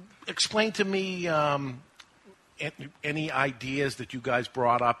explain to me any ideas that you guys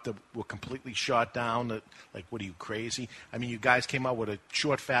brought up that were completely shot down. That, like, what are you, crazy? I mean, you guys came out with a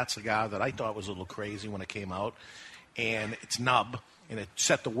short, fat cigar that I thought was a little crazy when it came out, and it's Nub, and it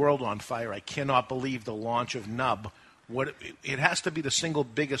set the world on fire. I cannot believe the launch of Nub. It has to be the single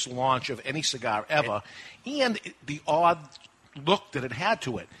biggest launch of any cigar ever, and the odd look that it had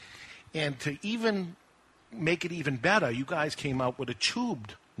to it. And to even make it even better, you guys came out with a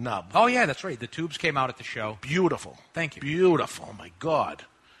tubed Nub. Oh, yeah, that's right. The tubes came out at the show. Beautiful. Thank you. Beautiful. Oh, my God.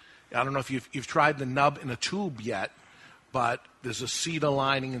 I don't know if you've tried the Nub in a tube yet, but there's a cedar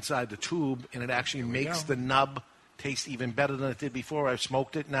lining inside the tube, and it actually makes the Nub taste even better than it did before. I've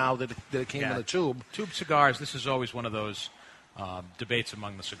smoked it now that it came in a tube. Tube cigars, this is always one of those debates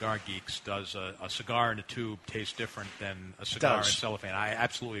among the cigar geeks. Does a cigar in a tube taste different than a cigar in cellophane? I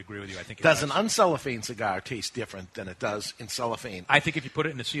absolutely agree with you. I think it does. Does an uncellophane cigar taste different than it does in cellophane? I think if you put it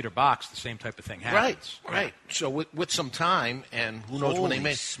in a cedar box, the same type of thing happens. Right. So with some time, and who knows when they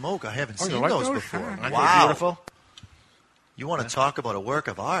make smoke? I haven't seen those before. Aren't they beautiful? You want to talk about a work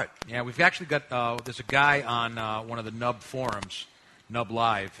of art? Yeah, we've actually got. There's a guy on one of the Nub forums, Nub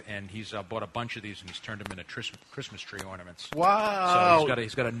Live, and he's bought a bunch of these and he's turned them into Christmas tree ornaments. Wow! So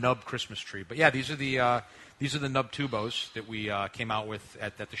he's got a Nub Christmas tree. But yeah, these are the Nub tubos that we came out with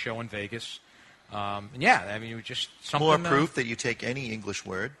at the show in Vegas. And yeah, I mean, just something more proof that you take any English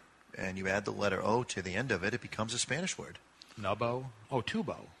word and you add the letter O to the end of it, it becomes a Spanish word. Nubbo. Oh,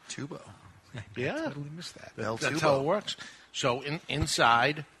 tubo. Tubo. Yeah, I totally missed that. That's how it works. So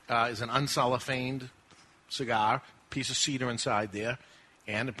inside is an uncellophaned cigar, piece of cedar inside there,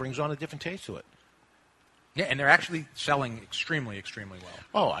 and it brings on a different taste to it. Yeah, and they're actually selling extremely, extremely well.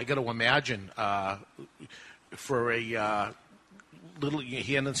 Oh, I got to imagine for a little, you're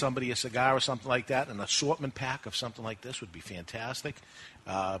handing somebody a cigar or something like that, an assortment pack of something like this would be fantastic.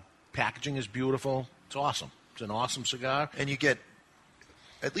 Packaging is beautiful. It's awesome. It's an awesome cigar. And you get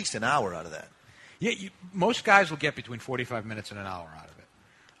at least an hour out of that. Yeah, most guys will get between 45 minutes and an hour out of it.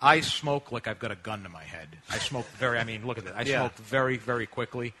 I smoke like I've got a gun to my head. I smoke look at that. I smoke very, very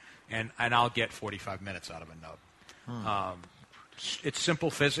quickly, and I'll get 45 minutes out of a nub. It's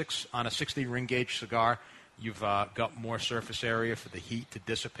simple physics. On a 60 ring gauge cigar, you've got more surface area for the heat to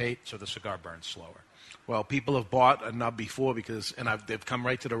dissipate, so the cigar burns slower. Well, people have bought a nub before they've come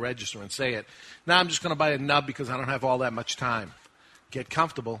right to the register and say it. Now I'm just going to buy a nub because I don't have all that much time. Get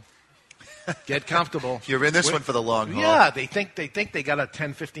comfortable. Get comfortable. You're in this one for the long haul. Yeah, they think they got a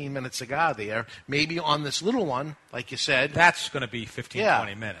 10, 15-minute cigar there. Maybe on this little one, like you said. That's going to be 15,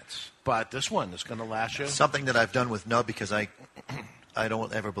 20 minutes. But this one is going to last you. Something that I've done with nub because I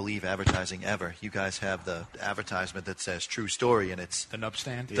don't ever believe advertising ever. You guys have the advertisement that says true story, and it's the nub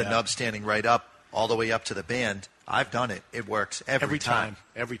stand? The nub standing right up, all the way up to the band. I've done it. It works every time.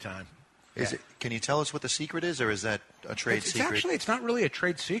 Every time. Is it? Can you tell us what the secret is, or is that a trade secret? It's not really a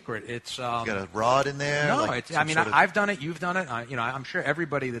trade secret. It's you got a rod in there. No, I've done it. You've done it. I'm sure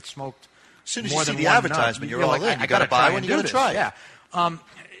everybody that smoked. As soon as more you see than the one advertisement, nub, you're all in. You got to buy one. You got to try it. Yeah.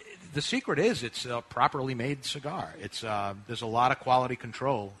 The secret is it's a properly made cigar. There's a lot of quality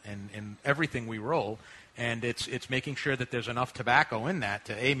control in everything we roll. And it's making sure that there's enough tobacco in that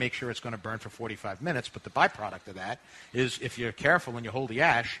to, make sure it's going to burn for 45 minutes. But the byproduct of that is if you're careful and you hold the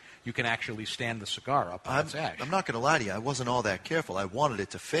ash, you can actually stand the cigar up on its ash. I'm not going to lie to you. I wasn't all that careful. I wanted it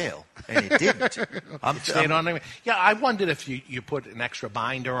to fail, and it didn't. I wondered if you put an extra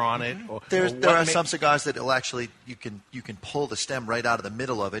binder on it. There are some cigars that will actually you can pull the stem right out of the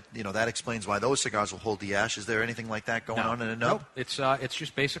middle of it. That explains why those cigars will hold the ash. Is there anything like that going on in a nub? No, it's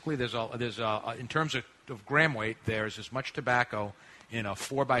just basically there's in terms of gram weight, there's as much tobacco in a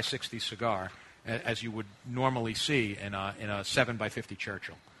 4x60 cigar as you would normally see in a 7x50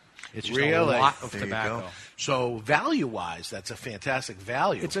 Churchill. It's just a lot of tobacco. So value-wise, that's a fantastic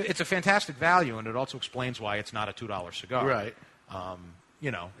value. It's a fantastic value, and it also explains why it's not a $2 cigar. Right.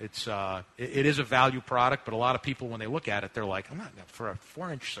 It is a value product, but a lot of people, when they look at it, they're like, I'm not for a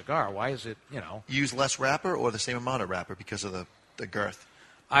 4-inch cigar. Why is it? Use less wrapper or the same amount of wrapper because of the girth.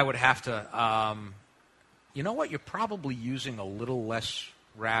 I would have to. You know what? You're probably using a little less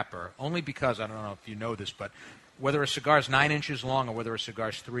wrapper, only because, I don't know if you know this, but whether a cigar is 9 inches long or whether a cigar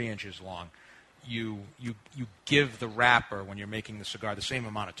is 3 inches long, you give the wrapper, when you're making the cigar, the same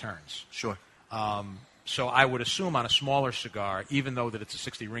amount of turns. Sure. So I would assume on a smaller cigar, even though that it's a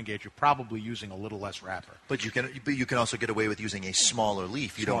 60 ring gauge, you're probably using a little less wrapper. But you can also get away with using a smaller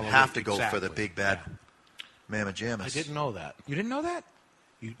leaf. You don't have to go for the big bad mamma jammas. I didn't know that. You didn't know that?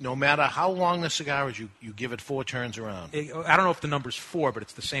 No matter how long the cigar is, you give it 4 turns around. I don't know if the number's 4, but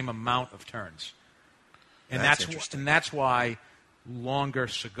it's the same amount of turns. And that's interesting. And that's why longer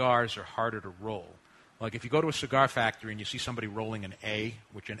cigars are harder to roll. Like if you go to a cigar factory and you see somebody rolling an A,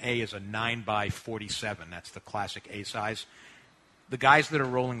 which an A is a 9x47, that's the classic A size. The guys that are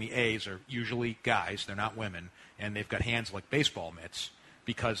rolling the A's are usually guys, they're not women, and they've got hands like baseball mitts,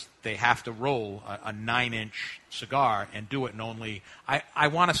 because they have to roll a 9-inch cigar and do it in only, I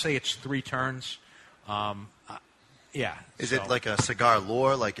want to say it's 3 turns. Is it like a cigar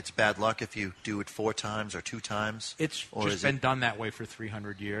lore, like it's bad luck if you do it 4 times or 2 times? It's just been done that way for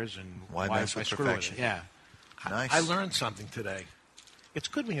 300 years, and why mess with perfection? Yeah. Nice. I learned something today. It's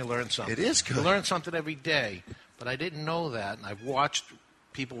good when you learn something. It is good. You learn something every day, but I didn't know that, and I've watched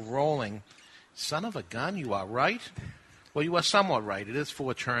people rolling. Son of a gun, you are right. Well, you are somewhat right. It is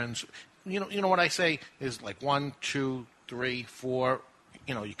 4 turns. You know what I say is like 1, 2, 3, 4.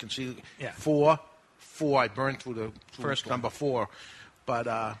 You can see 4. I burned through the first number 4, but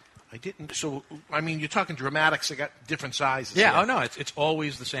I didn't. So you're talking dramatic cigar, different sizes. Yeah. Here. Oh no, it's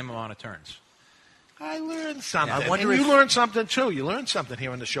always the same amount of turns. I learned something. I wonder and if you learned something too. You learn something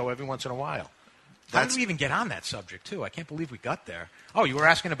here on the show every once in a while. How did we even get on that subject too? I can't believe we got there. Oh, you were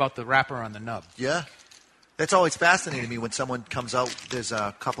asking about the wrapper on the nub. Yeah. That's always fascinating to me when someone comes out. There's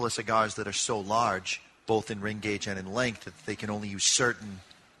a couple of cigars that are so large, both in ring gauge and in length, that they can only use certain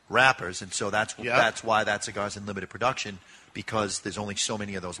wrappers, and so that's why that cigar's in limited production, because there's only so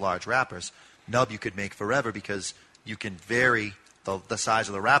many of those large wrappers. Nub you could make forever because you can vary the size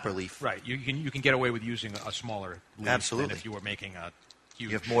of the wrapper leaf. Right. You can get away with using a smaller leaf than if you were making a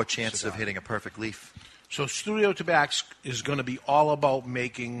huge You have more chances cigar. of hitting a perfect leaf. So Studio Tabac is going to be all about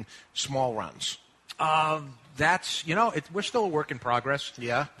making small runs. That's we're still a work in progress.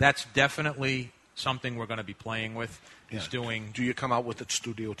 Yeah. That's definitely something we're going to be playing with. Is doing. Do you come out with a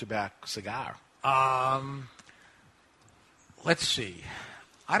Studio Tabac cigar? Let's see.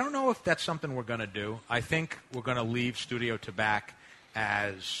 I don't know if that's something we're going to do. I think we're going to leave Studio Tabac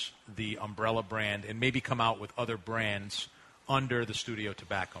as the umbrella brand and maybe come out with other brands under the Studio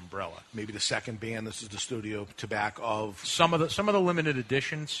Tabac umbrella. Maybe the second band. This is the Studio Tabac of some of the limited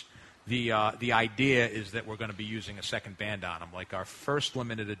editions. The idea is that we're going to be using a second band on them. Like our first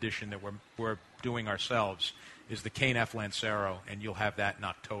limited edition that we're doing ourselves is the K&F Lancero, and you'll have that in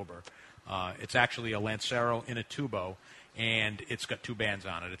October. It's actually a Lancero in a tubo, and it's got two bands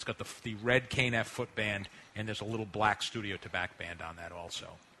on it. It's got the red K&F foot band, and there's a little black Studio Tabac band on that also.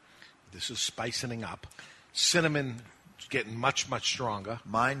 This is spicing up. Cinnamon is getting much, much stronger.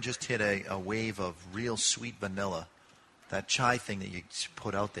 Mine just hit a wave of real sweet vanilla. That chai thing that you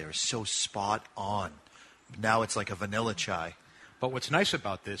put out there is so spot on. Now it's like a vanilla chai. But what's nice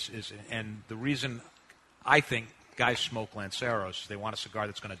about this is, and the reason I think guys smoke Lanceros is they want a cigar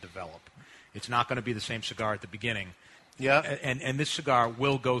that's going to develop. It's not going to be the same cigar at the beginning. Yeah. And this cigar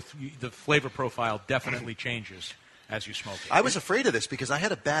will go through, the flavor profile definitely changes as you smoke it. I was afraid of this because I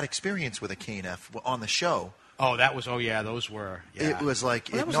had a bad experience with a K&F on the show. Oh, those were. Yeah. It was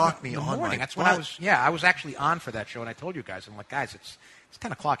like, it knocked me on my That's when I was actually on for that show, and I told you guys, I'm like, guys, it's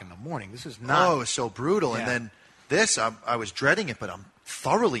 10 o'clock in the morning. This is not. Oh, it was so brutal. Yeah. And then this, I was dreading it, but I'm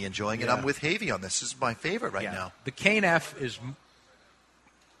thoroughly enjoying it. I'm with Havey on this. This is my favorite right now. The K&F is.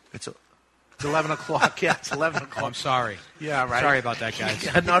 It's 11 o'clock. Yeah, it's 11 o'clock. Oh, I'm sorry. Yeah, right. Sorry about that,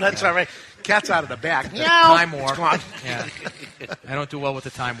 guys. No, that's all right. Cat's out of the bag. Time warp. Yeah. I don't do well with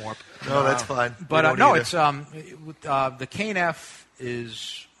the time warp. No, that's fine. But no, it's the K&F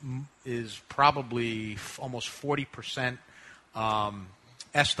is probably almost 40% Estolé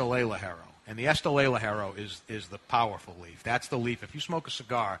Ligero. And the Estolé Ligero is the powerful leaf. That's the leaf. If you smoke a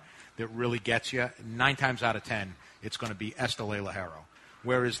cigar that really gets you, 9 times out of 10, it's going to be Estolé Ligero.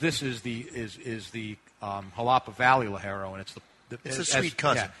 Whereas this is the Jalapa Valley Ligero, and it's a sweet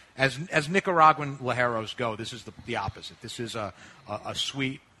cousin. Yeah, as Nicaraguan Ligeros go, this is the opposite. This is a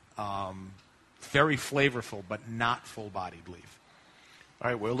sweet, very flavorful, but not full-bodied leaf. All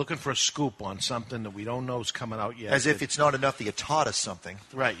right, we're looking for a scoop on something that we don't know is coming out yet. As if it's not enough that you taught us something.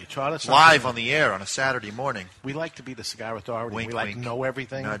 Right, you taught us something. Live on the air on a Saturday morning. We like to be the Cigar Authority. Wink, we like wink. to know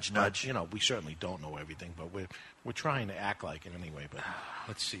everything. Nudge, nudge. But, we certainly don't know everything, but we're trying to act like it anyway. But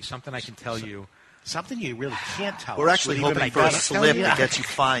let's see, something I can tell you. Something you really can't tell We're us. actually hoping for a slip that gets you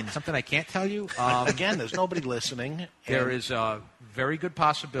fined. Something I can't tell you. Again, there's nobody listening. There is a very good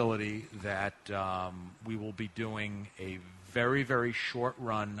possibility that we will be doing a very, very short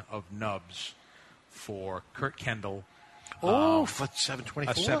run of nubs for Kurt Kendall. For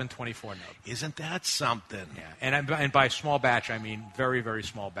 724? A 724 nub. Isn't that something? Yeah, and by small batch, I mean very, very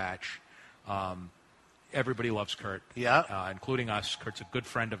small batch. Everybody loves Kurt, including us. Kurt's a good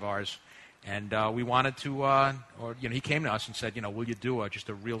friend of ours. And we wanted to, he came to us and said, will you do just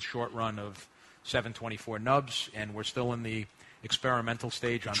a real short run of 724 nubs? And we're still in the experimental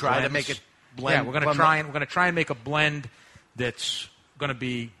stage on try blends. To make it blend. Yeah, we're going to try and make a blend that's going to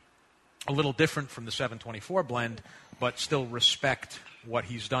be a little different from the 724 blend, but still respect what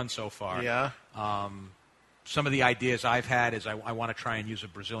he's done so far. Yeah. Some of the ideas I've had is I want to try and use a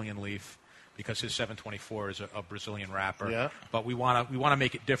Brazilian leaf, because his 724 is a Brazilian wrapper. Yeah. But we want to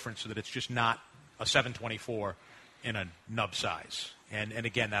make it different so that it's just not a 724 in a nub size. And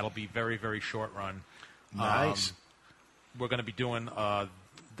again, that'll be very, very short run. Nice. We're going to be doing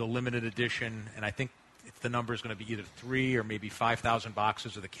the limited edition, and I think the number is going to be either 3 or maybe 5,000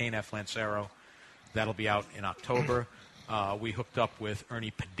 boxes of the K&F Lancero. That'll be out in October. We hooked up with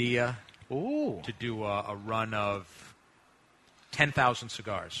Ernie Padilla to do a run of 10,000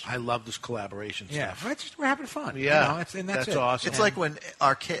 cigars. I love this collaboration stuff. Yeah, we're having fun. Yeah, that's it. Awesome. It's like when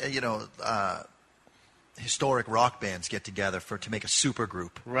our historic rock bands get together to make a super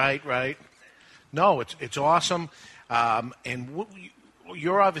group. Right. No, it's awesome. And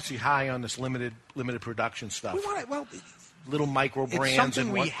you're obviously high on this limited production stuff. We want little micro brands. It's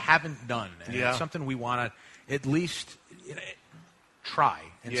something we haven't done. And it's something we want to at least try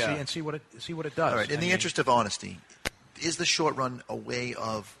and see what it does. All right. In the interest of honesty, is the short run a way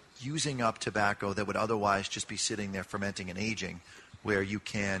of using up tobacco that would otherwise just be sitting there fermenting and aging, where you've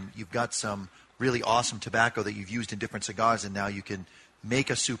got some really awesome tobacco that you've used in different cigars, and now you can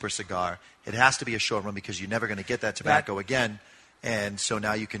make a super cigar? It has to be a short run because you're never going to get that tobacco again, and so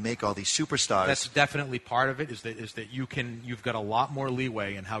now you can make all these superstars. That's definitely part of it. Is that you've got a lot more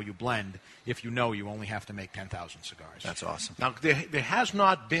leeway in how you blend if you know you only have to make 10,000 cigars. That's awesome. Now there has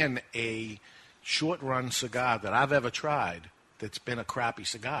not been a short-run cigar that I've ever tried that's been a crappy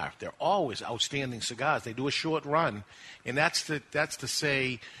cigar. They're always outstanding cigars. They do a short run, and that's to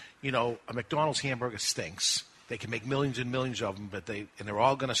say, a McDonald's hamburger stinks. They can make millions and millions of them, but they're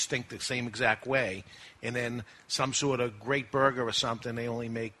all going to stink the same exact way. And then some sort of great burger or something, they only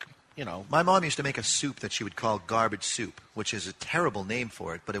make My mom used to make a soup that she would call garbage soup, which is a terrible name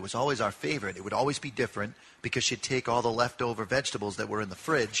for it, but it was always our favorite. It would always be different because she'd take all the leftover vegetables that were in the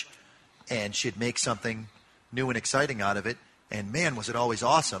fridge and she'd make something new and exciting out of it. And man, was it always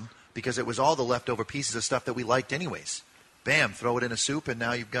awesome because it was all the leftover pieces of stuff that we liked anyways. Bam, throw it in a soup and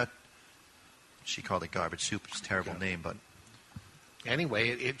now you've got, she called it garbage soup. It's a terrible name, but... Anyway,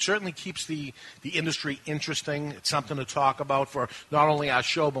 it certainly keeps the industry interesting. It's something to talk about for not only our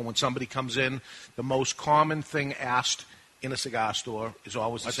show, but when somebody comes in, the most common thing asked in a cigar store is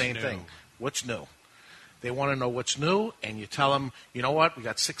always the same thing. What's new? They want to know what's new, and you tell them, you know what, we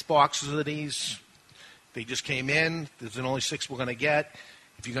got 6 boxes of these. They just came in. There's only 6 we're going to get.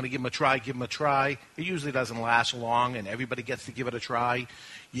 If you're going to give them a try, give them a try. It usually doesn't last long, and everybody gets to give it a try.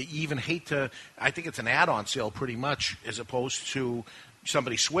 You even hate to – I think it's an add-on sale pretty much as opposed to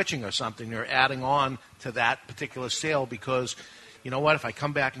somebody switching or something. They're adding on to that particular sale because, you know what, if I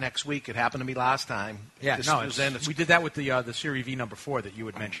come back next week, it happened to me last time. Yeah, we did that with the Series V number 4 that you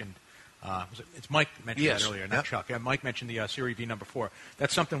had mentioned. It's Mike mentioned it earlier, not Chuck. Yeah, Mike mentioned the Series V number 4.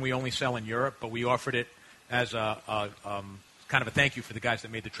 That's something we only sell in Europe, but we offered it as kind of a thank you for the guys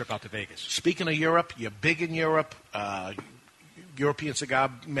that made the trip out to Vegas. Speaking of Europe, you're big in Europe. European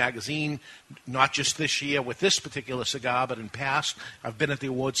Cigar Magazine, not just this year with this particular cigar, but in past. I've been at the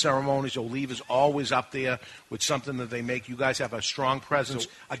award ceremonies. Oliva's always up there with something that they make. You guys have a strong presence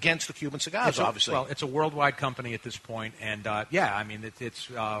against the Cuban cigars, obviously. Well, it's a worldwide company at this point, and it's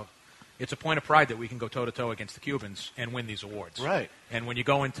a point of pride that we can go toe-to-toe against the Cubans and win these awards. Right. And when you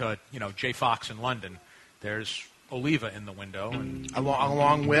go into, J. Fox in London, there's Oliva in the window. And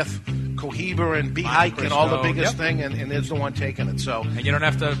along with Cohiba and B-Hike and all the biggest thing, and there's the one taking it. So, and you don't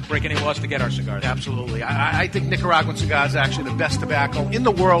have to break any laws to get our cigars. Absolutely. I think Nicaraguan cigars is actually the best tobacco in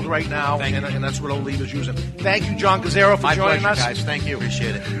the world right now, and that's what Oliva's using. Thank you, John Gazerro, for joining us. Guys. Thank you.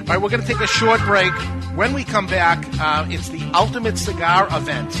 Appreciate it. All right, we're going to take a short break. When we come back, it's the Ultimate Cigar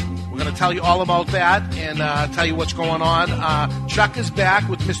event. We're going to tell you all about that and tell you what's going on. Chuck is back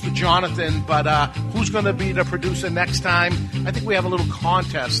with Mr. Jonathan, but who's going to be the producer next time? I think we have a little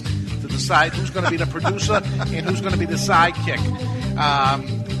contest to decide who's going to be the producer and who's going to be the sidekick.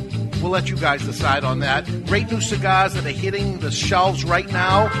 We'll let you guys decide on that. Great new cigars that are hitting the shelves right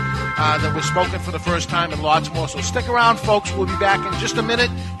now that we're smoking for the first time and lots more. So stick around, folks. We'll be back in just a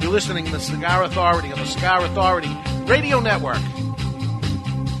minute. You're listening to the Cigar Authority on the Cigar Authority Radio Network.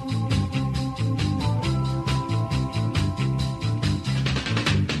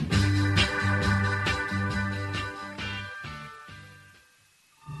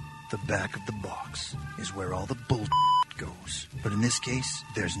 The back of the box is where all the bull goes. But in this case,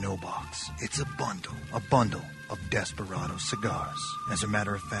 there's no box. It's a bundle of Desperado cigars. As a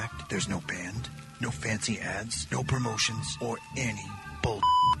matter of fact, there's no band, no fancy ads, no promotions, or any bull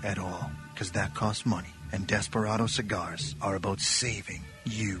at all. Because that costs money. And Desperado cigars are about saving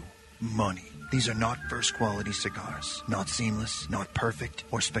you money. These are not first-quality cigars. Not seamless, not perfect,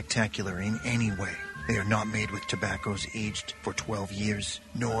 or spectacular in any way. They are not made with tobaccos aged for 12 years,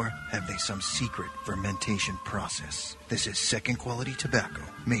 nor have they some secret fermentation process. This is second-quality tobacco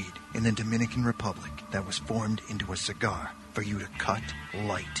made in the Dominican Republic that was formed into a cigar for you to cut,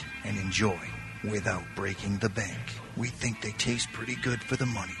 light, and enjoy without breaking the bank. We think they taste pretty good for the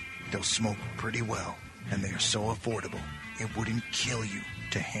money. They'll smoke pretty well, and they are so affordable, it wouldn't kill you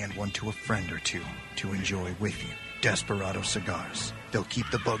to hand one to a friend or two to enjoy with you. Desperado cigars. They'll keep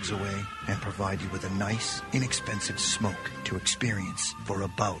the bugs away and provide you with a nice, inexpensive smoke to experience for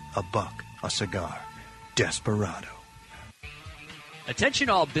about $1 a cigar. Desperado. Attention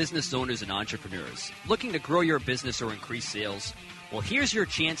all business owners and entrepreneurs. Looking to grow your business or increase sales? Well, here's your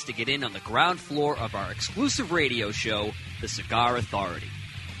chance to get in on the ground floor of our exclusive radio show, The Cigar Authority.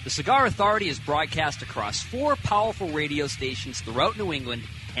 The Cigar Authority is broadcast across 4 powerful radio stations throughout New England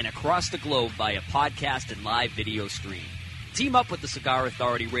and across the globe via podcast and live video stream. Team up with the Cigar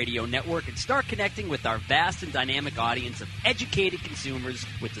Authority Radio Network and start connecting with our vast and dynamic audience of educated consumers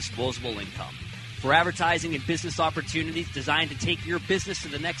with disposable income. For advertising and business opportunities designed to take your business to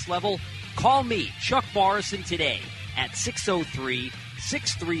the next level, call me, Chuck Morrison, today at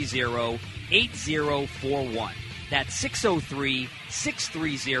 603-630-8041. That's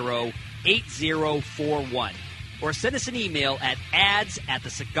 603-630-8041. Or send us an email at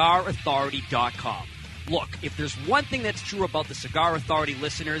ads@thecigarauthority.com. Look, if there's one thing that's true about the Cigar Authority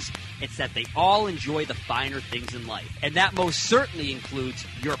listeners, it's that they all enjoy the finer things in life. And that most certainly includes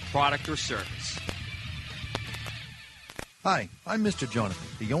your product or service. Hi, I'm Mr. Jonathan,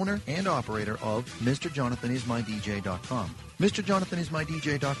 the owner and operator of MrJonathanIsMyDJ.com.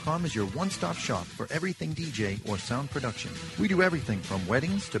 MrJonathanIsMyDJ.com is your one-stop shop for everything DJ or sound production. We do everything from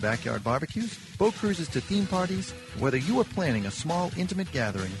weddings to backyard barbecues, boat cruises to theme parties. Whether you are planning a small, intimate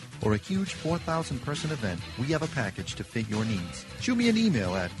gathering or a huge 4,000-person event, we have a package to fit your needs. Shoot me an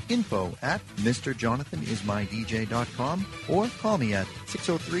email at info@MrJonathanIsMyDJ.com or call me at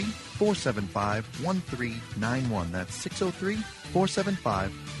 603-475-1391. That's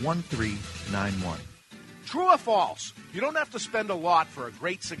 603-475-1391. True or false? You don't have to spend a lot for a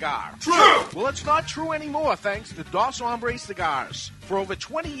great cigar. True! Well, it's not true anymore, thanks to Dos Hombre Cigars. For over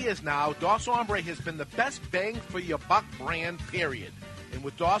 20 years now, Dos Hombre has been the best bang for your buck brand, period. And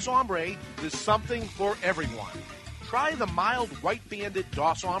with Dos Hombre, there's something for everyone. Try the mild white-banded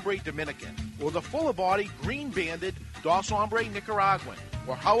Dos Hombre Dominican, or the fuller-bodied green-banded Dos Hombre Nicaraguan,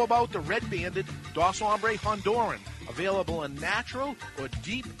 or how about the red-banded Dos Hombre Honduran, available in natural or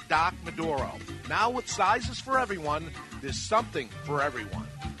deep dark Maduro. Now with sizes for everyone, there's something for everyone.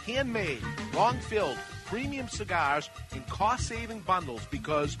 Handmade, long-filled, premium cigars in cost-saving bundles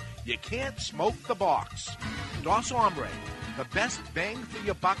because you can't smoke the box. Dos Hombre, the best bang for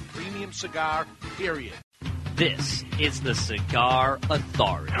your buck premium cigar, period. This is the Cigar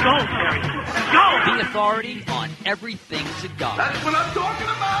Authority. Go, Terry. Go! The authority on everything cigar. That's what I'm talking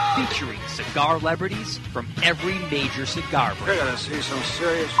about! Featuring cigar celebrities from every major cigar brand. We're gonna see some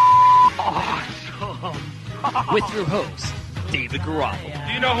serious Awesome! With your host, David Garofalo.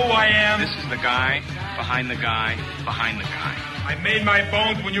 Do you know who I am? This is the guy behind the guy behind the guy. I made my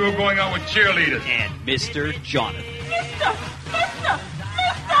bones when you were going out with cheerleaders. And Mr. Jonathan. Mister!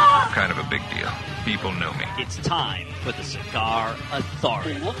 Kind of a big deal. People know me. It's time for the Cigar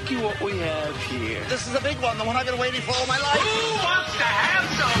Authority. Looky what we have here. This is a big one, the one I've been waiting for all my life. Who wants to have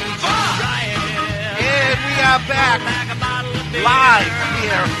some fun? And we are back live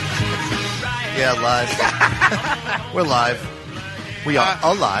here. Yeah, live. We're live. We are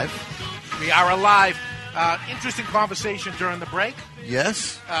alive. We are alive. Interesting conversation during the break.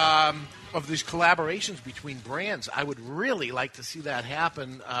 Yes. Of these collaborations between brands. I would really like to see that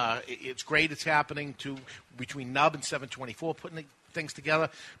happen. It's great it's happening between Nub and 724, putting things together.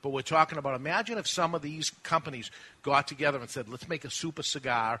 But we're talking about, imagine if some of these companies got together and said, let's make a super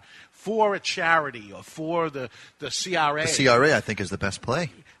cigar for a charity or for the CRA. The CRA, I think, is the best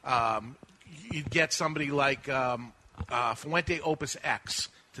play. You'd get somebody like Fuente Opus X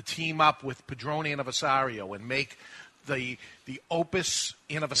to team up with Padron Anniversario and make the Opus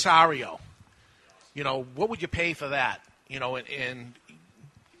Anniversario. You know, what would you pay for that? You know, and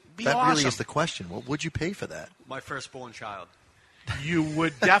be that awesome. Really is the question. What would you pay for that? My firstborn child. You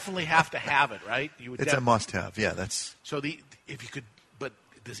would definitely have to have it, right? You would. It's a must-have. Yeah, that's. So if you could, but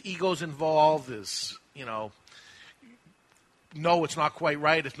there's egos involved. There's no, it's not quite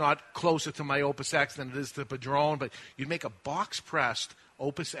right. It's not closer to my Opus X than it is to Padron. But you'd make a box-pressed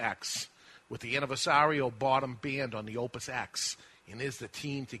Opus X with the Anniversario bottom band on the Opus X. And there's the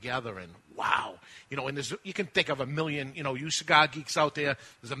team together, and wow. And you can think of a million, you cigar geeks out there,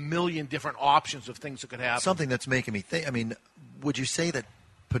 there's a million different options of things that could happen. Something that's making me think, would you say that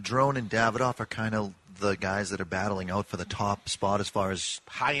Padron and Davidoff are kind of the guys that are battling out for the top spot as far as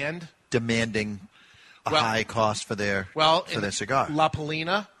high-end? Demanding a high cost for their cigar. La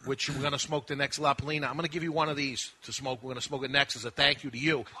Palina, which we're going to smoke the next La Palina. I'm going to give you one of these to smoke. We're going to smoke it next as a thank you to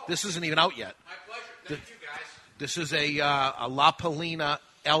you. This isn't even out yet. My pleasure. Thank you, guys. This is a La Palina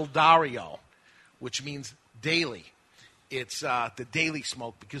El Dario, which means daily. It's the daily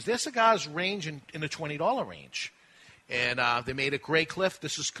smoke because their cigars range in the $20 range. And they made at Grey Cliff.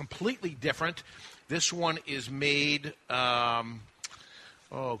 This is completely different. This one is made, having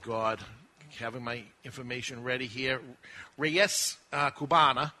my information ready here. Reyes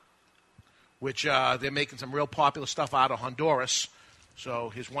Cubana, which they're making some real popular stuff out of Honduras. So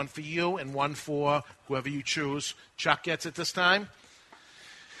here's one for you and one for whoever you choose. Chuck gets it this time.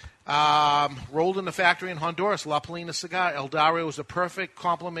 Rolled in the factory in Honduras, La Palina cigar. El Dario is a perfect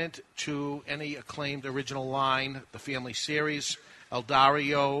complement to any acclaimed original line, the family series. El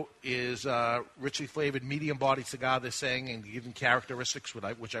Dario is a richly flavored, medium-bodied cigar, they're saying, and given characteristics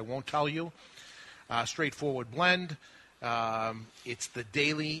which I won't tell you. Straightforward blend. It's the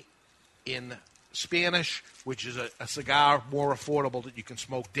daily in Spanish, which is a cigar more affordable that you can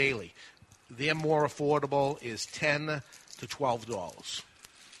smoke daily. Their more affordable is $10 to $12.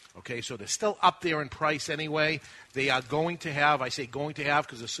 Okay, so they're still up there in price anyway. They are going to have, I say going to have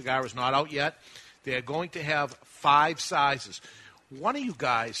because the cigar is not out yet, they are going to have 5 sizes. One of you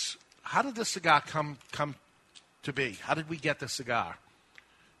guys, how did this cigar come to be? How did we get this cigar?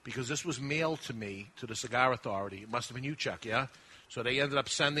 Because this was mailed to me, to the Cigar Authority. It must have been you, Chuck, yeah? So they ended up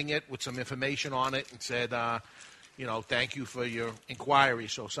sending it with some information on it and said, thank you for your inquiry.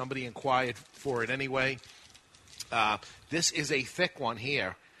 So somebody inquired for it anyway. This is a thick one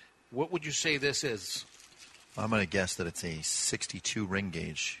here. What would you say this is? I'm going to guess that it's a 62 ring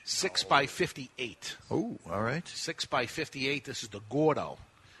gauge. 6 by 58. Oh, all right. 6 by 58. This is the Gordo.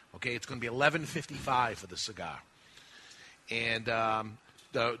 Okay, it's going to be $11.55 for the cigar. And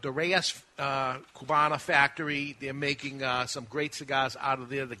the Reyes Cubana factory, they're making some great cigars out of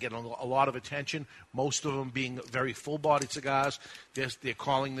there. They're getting a lot of attention, most of them being very full-bodied cigars. They're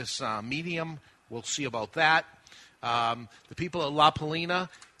calling this medium. We'll see about that. The people at La Palina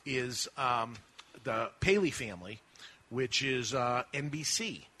is the Paley family, which is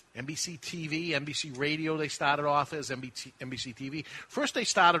NBC. NBC TV, NBC Radio, they started off as NBC TV. First, they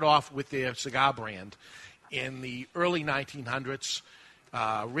started off with their cigar brand in the early 1900s.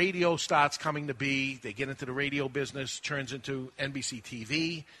 Radio starts coming to be. They get into the radio business, turns into NBC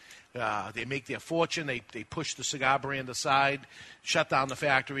TV. They make their fortune. They push the cigar brand aside, shut down the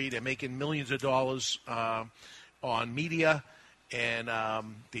factory. They're making millions of dollars on media. And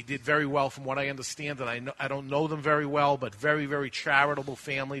they did very well from what I understand. And I don't know them very well, but very, very charitable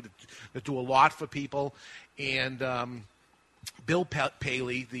family that do a lot for people. And Bill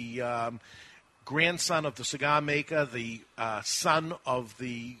Paley, the grandson of the cigar maker, the son of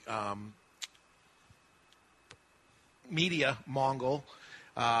the media Mongol,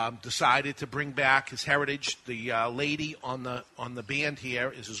 decided to bring back his heritage. The lady on the band here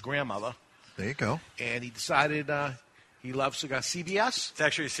is his grandmother. There you go. And he decided he loves cigars. CBS? It's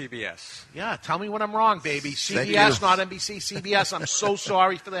actually CBS. Yeah, tell me when I'm wrong, baby. CBS, not NBC. CBS, I'm so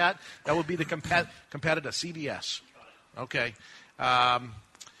sorry for that. That would be the competitor, CBS. Okay.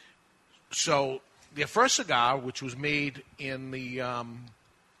 So their first cigar, which was made in the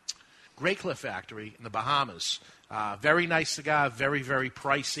Grey Cliff factory in the Bahamas, very nice cigar, very, very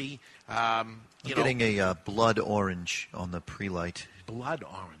pricey. I'm getting a blood orange on the pre-light. Blood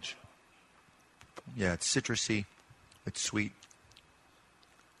orange. Yeah, it's citrusy. It's sweet.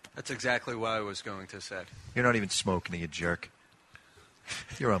 That's exactly what I was going to say. You're not even smoking, you jerk.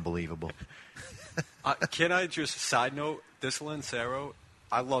 You're unbelievable. Can I just side note, this Lancero,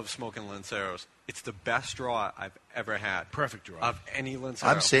 I love smoking Lanceros. It's the best draw I've ever had. Perfect draw. Of any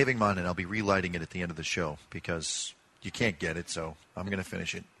Lancero. I'm saving mine, and I'll be relighting it at the end of the show because you can't get it, so I'm going to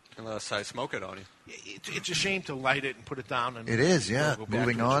finish it. Unless I smoke it on you. It's a shame to light it and put it down. And it is, yeah. We'll go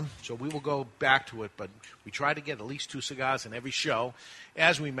Moving on. So we will go back to it, but we try to get at least 2 cigars in every show.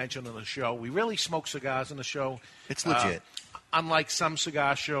 As we mentioned on the show, we really smoke cigars in the show. It's legit. Unlike some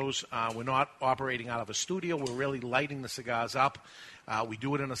cigar shows, we're not operating out of a studio. We're really lighting the cigars up. We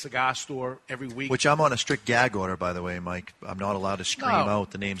do it in a cigar store every week. Which I'm on a strict gag order, by the way, Mike. I'm not allowed to scream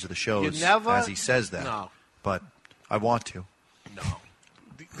out the names of the shows as he says that. No. But I want to. No.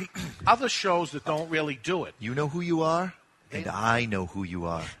 The other shows that don't really do it. You know who you are, and I know who you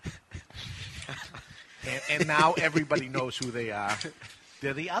are. and now everybody knows who they are.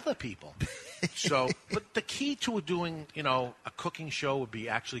 They're the other people. So, but the key to doing, a cooking show would be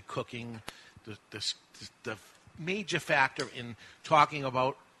actually cooking. The major factor in talking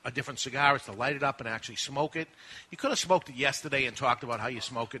about a different cigar is to light it up and actually smoke it. You could have smoked it yesterday and talked about how you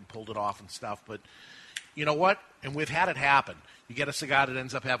smoke it and pulled it off and stuff, but you know what? And we've had it happen. You get a cigar that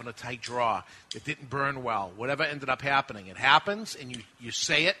ends up having a tight draw. It didn't burn well. Whatever ended up happening, it happens, and you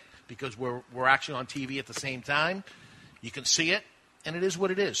say it because we're actually on TV at the same time. You can see it, and it is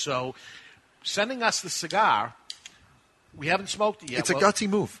what it is. So sending us the cigar, we haven't smoked it yet. It's a gutsy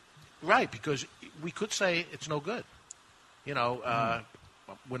move. Right, because we could say it's no good. We're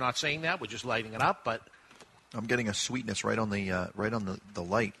not saying that. We're just lighting it up, but I'm getting a sweetness right on the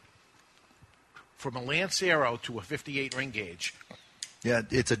light. From a Lancero to a 58 ring gauge. Yeah,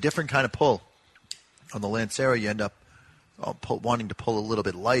 it's a different kind of pull. On the Lancero, you end up wanting to pull a little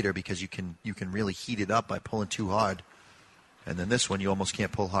bit lighter because you can really heat it up by pulling too hard. And then this one, you almost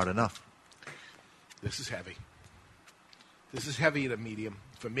can't pull hard enough. This is heavy. This is heavy at a medium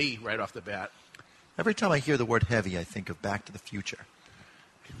for me right off the bat. Every time I hear the word heavy, I think of Back to the Future.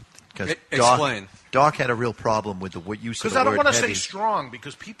 Because Explain. Doc had a real problem with the use of the word heavy. Because I don't want to say strong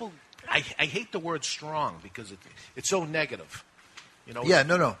because people... I hate the word strong because it's so negative. Yeah,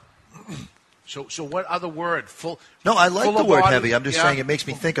 no. So what other word? No, I like the word body, heavy. I'm just saying it makes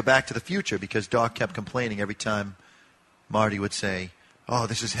me think of Back to the Future because Doc kept complaining every time Marty would say, "Oh,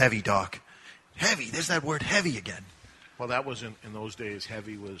 this is heavy, Doc. Heavy. There's that word heavy again." Well, that was in those days.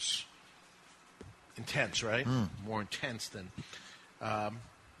 Heavy was intense, right? More intense than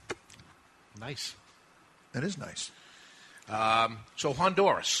nice. That is nice. So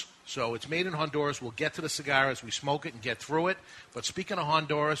Honduras. So it's made in Honduras. We'll get to the cigar as we smoke it and get through it. But speaking of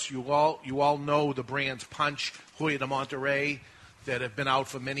Honduras, you all know the brands Punch, Hoya de Monterrey, that have been out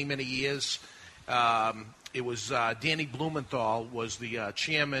for many, many years. It was Danny Blumenthal was the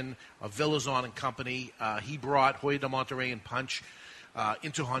chairman of Villazon and Company. He brought Hoya de Monterrey and Punch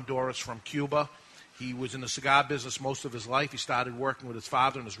into Honduras from Cuba. He was in the cigar business most of his life. He started working with his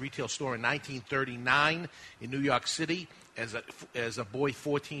father in his retail store in 1939 in New York City as a boy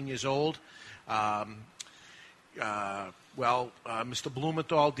 14 years old. Mr.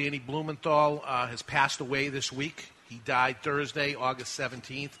 Blumenthal, Danny Blumenthal, has passed away this week. He died Thursday, August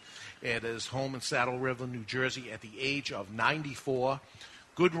 17th, at his home in Saddle River, New Jersey, at the age of 94.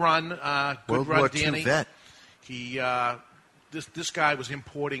 Good run, World War Danny. II vet. He this guy was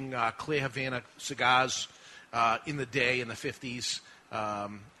importing Clear Havana cigars in the day in the 50s.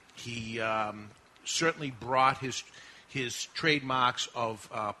 He certainly brought his trademarks of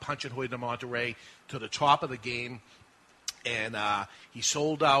Punch and Hoya de Monterrey to the top of the game, and he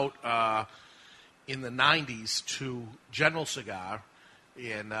sold out in the 90s to General Cigar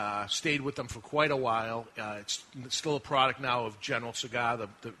and stayed with them for quite a while. It's still a product now of General Cigar,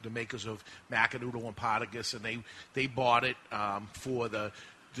 the makers of Macanudo and Partagas, and they bought it for the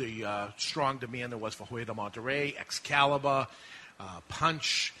strong demand there was for Hoya de Monterrey, Excalibur,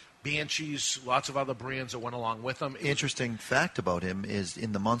 Punch, Banshees, lots of other brands that went along with them. Interesting fact about him is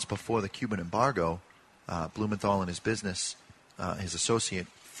in the months before the Cuban embargo, Blumenthal and his business, his associate,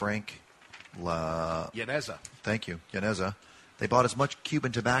 Frank Yaneza. Thank you, Yaneza. They bought as much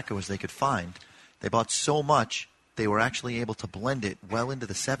Cuban tobacco as they could find. They bought so much, they were actually able to blend it well into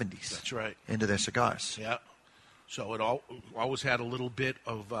the 70s. That's right. Into their cigars. Yeah. So it always had a little bit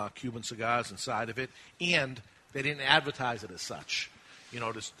of Cuban cigars inside of it, and they didn't advertise it as such. You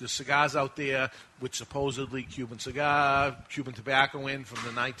know, the cigars out there with supposedly Cuban tobacco in from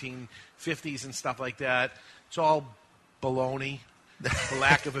the 1950s and stuff like that, it's all baloney, for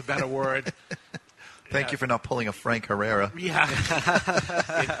lack of a better word. Thank you for not pulling a Frank Herrera. Yeah.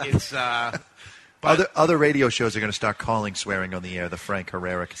 Other radio shows are going to start calling swearing on the air the Frank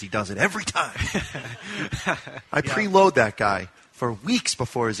Herrera because he does it every time. I preload that guy for weeks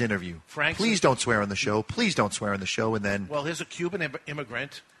before his interview. Please don't swear on the show. Please don't swear on the show. And then, well, here's a Cuban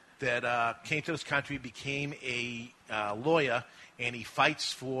immigrant that came to this country, became a lawyer, and he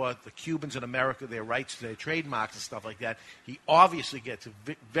fights for the Cubans in America, their rights to their trademarks and stuff like that. He obviously gets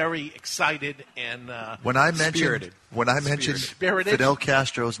very excited and when I mentioned spirited. Fidel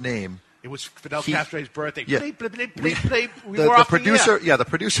Castro's name, it was Fidel Castro's birthday. Yeah. The producer, the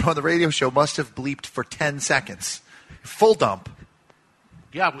producer on the radio show must have bleeped for 10 seconds. Full dump.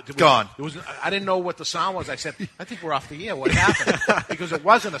 Yeah, gone. I didn't know what the sound was. I said, I think we're off the air. What happened? Because it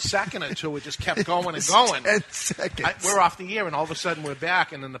wasn't a second or two. It just kept going and going. 10 seconds. We're off the air, and all of a sudden we're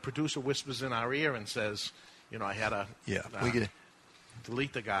back, and then the producer whispers in our ear and says, I had to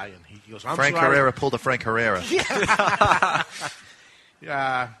delete the guy. And he goes, I'm Frank sorry. Herrera pulled a Frank Herrera.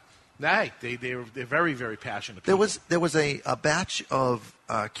 Yeah. They're very, very passionate people. people. There was a batch of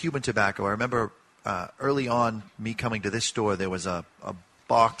Cuban tobacco. I remember early on me coming to this store, there was a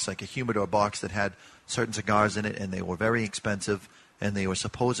box, like a humidor box that had certain cigars in it, and they were very expensive, and they were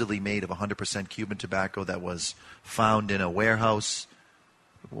supposedly made of 100% Cuban tobacco that was found in a warehouse.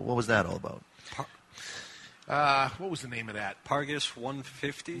 What was that all about? What was the name of that? Partagas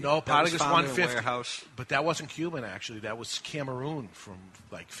 150? No, Partagas 150. Warehouse. But that wasn't Cuban, actually. That was Cameroon from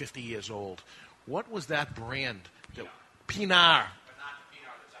like 50 years old. What was that brand? Pinar.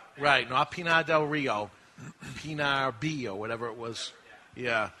 Right, not Pinar del Rio. Pinar B or whatever it was.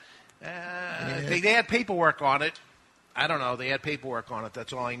 Yeah. They had paperwork on it. I don't know. They had paperwork on it.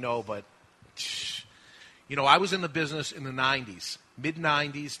 That's all I know. But, I was in the business in the 90s,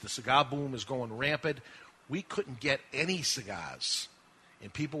 mid-90s. The cigar boom is going rampant. We couldn't get any cigars.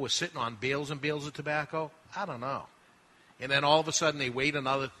 And people were sitting on bales and bales of tobacco. I don't know. And then all of a sudden they wait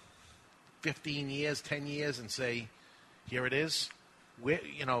another 15 years, 10 years and say, here it is.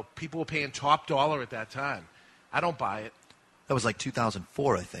 People were paying top dollar at that time. I don't buy it. That was like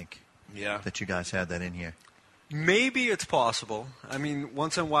 2004, I think. Yeah. That you guys had that in here. Maybe it's possible. I mean,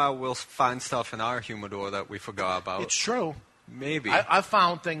 once in a while we'll find stuff in our humidor that we forgot about. It's true. Maybe. I've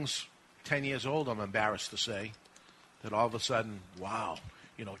found things 10 years old, I'm embarrassed to say, that all of a sudden, wow,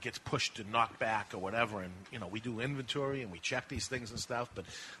 it gets pushed and knocked back or whatever. And, we do inventory and we check these things and stuff. But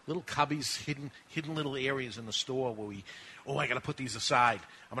little cubbies, hidden little areas in the store where I got to put these aside.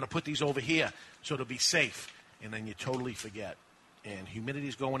 I'm going to put these over here so it'll be safe. And then you totally forget. and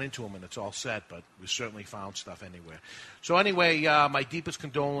humidity's going into them, and it's all set, but we certainly found stuff anywhere. So anyway, my deepest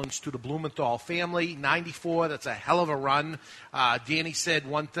condolence to the Blumenthal family. 94, that's a hell of a run. Danny said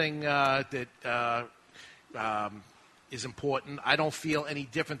one thing that is important. I don't feel any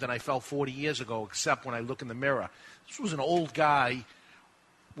different than I felt 40 years ago, except when I look in the mirror. This was an old guy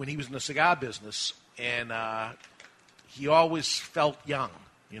when he was in the cigar business, and he always felt young.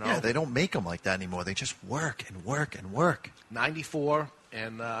 You know? Yeah, they don't make them like that anymore. They just work and work and work. 94,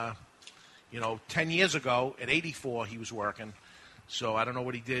 and, 10 years ago, at 84, he was working. So I don't know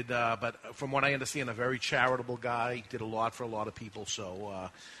what he did, but from what I understand, a very charitable guy, did a lot for a lot of people. So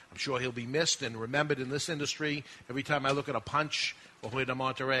I'm sure he'll be missed and remembered in this industry. Every time I look at a Punch or Hoy de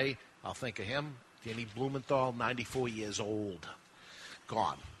Monterey, I'll think of him. Danny Blumenthal, 94 years old.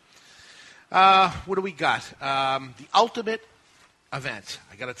 Gone. What do we got? The ultimate event.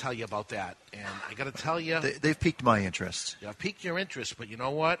 I got to tell you about that. And I got to tell you... They've piqued my interest. Yeah, piqued your interest, but you know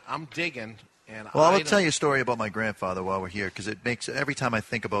what? I'm digging. And I'll tell you a story about my grandfather while we're here, because it makes... Every time I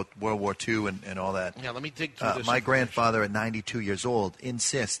think about World War II and all that... Yeah, let me dig through this. My grandfather, at 92 years old,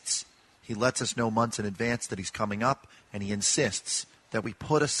 insists... He lets us know months in advance that he's coming up, and he insists that we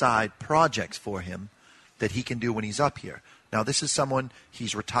put aside projects for him that he can do when he's up here. Now, this is someone...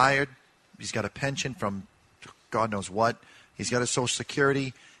 He's retired. He's got a pension from God knows what... He's got his Social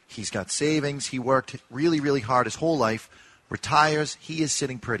Security. He's got savings. He worked really, really hard his whole life. Retires. He is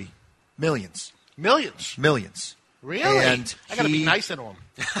sitting pretty. Millions. Millions? Millions. Really? And I got to be nice to him.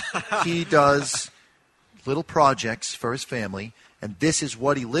 He does little projects for his family, and this is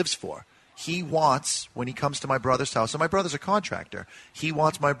what he lives for. He wants, when he comes to my brother's house, and my brother's a contractor, he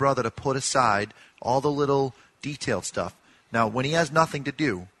wants my brother to put aside all the little detailed stuff. Now, when he has nothing to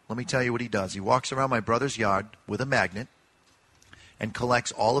do, let me tell you what he does. He walks around my brother's yard with a magnet and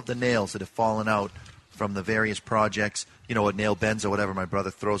collects all of the nails that have fallen out from the various projects. You know, a nail bends or whatever, my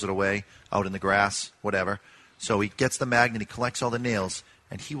brother throws it away out in the grass, whatever. So he gets the magnet, he collects all the nails,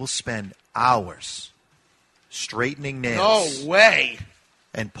 and he will spend hours straightening nails. No way!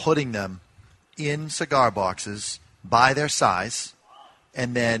 And putting them in cigar boxes by their size,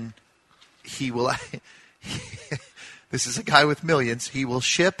 and then he will... This is a guy with millions. He will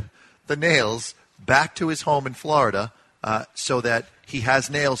ship the nails back to his home in Florida so that he has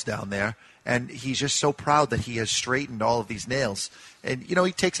nails down there, and he's just so proud that he has straightened all of these nails. And, you know,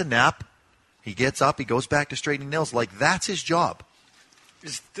 he takes a nap, he gets up, he goes back to straightening nails. Like, that's his job.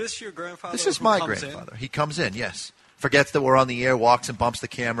 Is this your grandfather? This is my grandfather. He comes in, yes. Forgets that we're on the air, walks and bumps the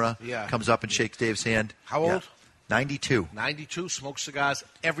camera, comes up and shakes Dave's hand. How old? 92. 92, smokes cigars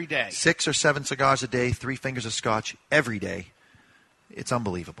every day. 6 or 7 cigars a day, 3 fingers of scotch every day. It's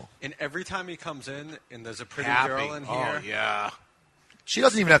unbelievable. And every time he comes in and there's a pretty Happy. girl in here. Oh, yeah. She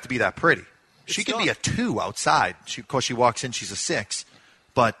doesn't even have to be that pretty. She could be a 2 outside. Of course, she walks in, she's a 6.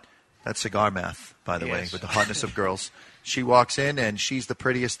 But that's cigar math, by the way, with the hotness of girls. She walks in, and she's the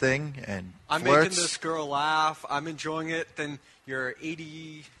prettiest thing, and I'm flirts. making this girl laugh. I'm enjoying it. Then your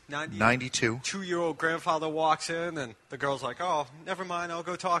 92 2-year-old grandfather walks in, and the girl's like, oh, never mind, I'll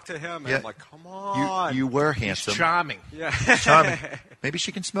go talk to him. And I'm like, come on. You were handsome. He's charming. Yeah. Charming. Maybe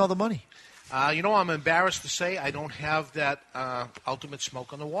she can smell the money. I'm embarrassed to say I don't have that Ultimate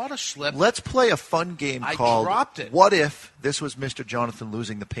Smoke on the Water slip. Let's play a fun game called dropped it. What If This Was Mr. Jonathan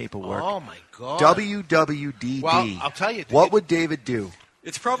Losing the Paperwork? Oh, my God. WWDD. Well, I'll tell you. What would David do?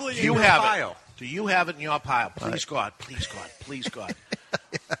 It's probably in you your have pile. It. Do you have it in your pile? Please, God. Please, God. Please, God.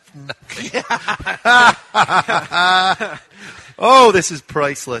 Oh, this is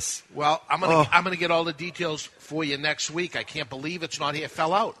priceless. Well, I'm gonna get all the details for you next week. I can't believe it's not here. It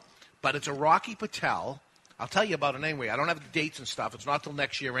fell out. But it's a Rocky Patel. I'll tell you about it anyway. I don't have the dates and stuff. It's not till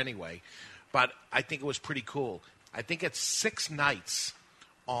next year anyway. But I think it was pretty cool. I think it's 6 nights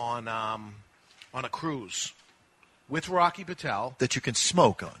on a cruise with Rocky Patel. That you can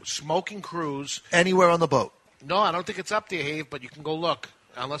smoke on. Smoking cruise. Anywhere on the boat. No, I don't think it's up there, Have, but you can go look.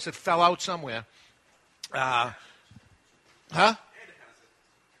 Unless it fell out somewhere. Huh?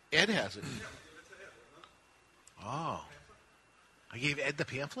 Ed has it. Oh. I gave Ed the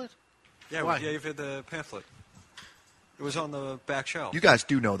pamphlet? Yeah, Why? we gave you the pamphlet. It was on the back shelf. You guys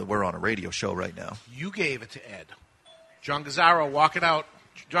do know that we're on a radio show right now. You gave it to Ed. John Gazerro, walk it out.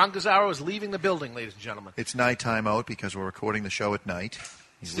 John Gazerro is leaving the building, ladies and gentlemen. It's nighttime out because we're recording the show at night.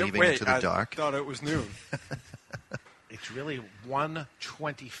 He's leaving into the dark. I thought it was noon. It's really 1:25.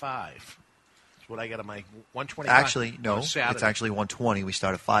 That's what I got on my 1:25. Actually, no. It's actually 1:20. We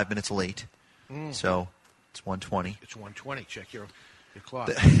started 5 minutes late. So it's 1:20. It's 1:20. Check your clock.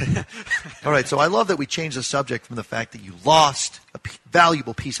 All right, so I love that we changed the subject from the fact that you lost a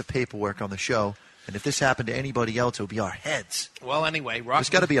valuable piece of paperwork on the show And if this happened to anybody else, it would be our heads. Well, anyway, There's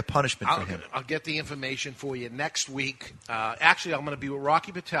got to be a punishment for him. I'll get the information for you next week. Actually, I'm going to be with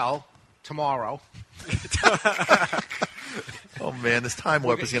Rocky Patel tomorrow. Oh, man, this time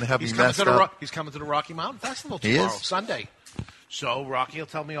warp is going to have me messed up. He's coming to the Rocky Mountain Festival tomorrow, Sunday. So Rocky will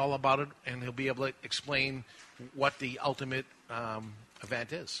tell me all about it, and he'll be able to explain what the ultimate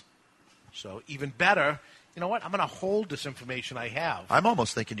event is. So even better, you know what? I'm going to hold this information I have. I'm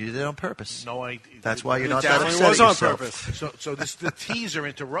almost thinking you did it on purpose. No, That's why you're not that upset was at on yourself. purpose. So this is the teaser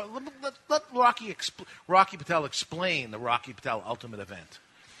into let Rocky Patel explain the Rocky Patel Ultimate Event.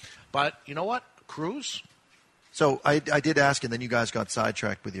 But you know what? Cruise? So I did ask, and then you guys got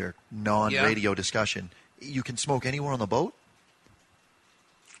sidetracked with your non-radio discussion. You can smoke anywhere on the boat?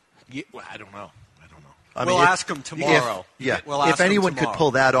 Yeah, well, I don't know. We'll ask him tomorrow. If anyone could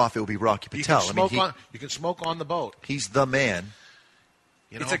pull that off, it would be Rocky Patel. You can smoke on the boat. He's the man.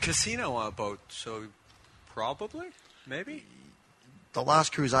 It's a casino on a boat, so probably, maybe. The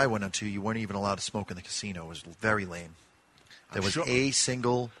last cruise I went on to, you weren't even allowed to smoke in the casino. It was very lame. There was a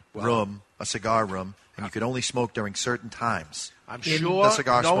single room, a cigar room, and you could only smoke during certain times. I'm in sure, the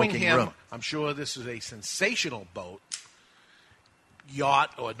cigar knowing smoking him, room. I'm sure this is a sensational boat.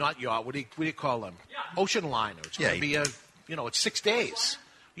 Yacht or not yacht? What do you call them? Ocean liner. It's going to be it's 6 days.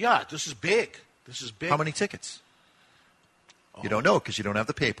 Yeah, this is big. How many tickets? You don't know because you don't have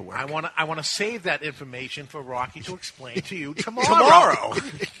the paperwork. I want to save that information for Rocky to explain to you tomorrow.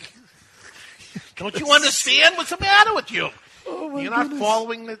 Don't you understand? What's the matter with you? Oh You're not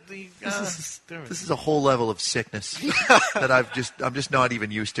following the this is a whole level of sickness that I'm just not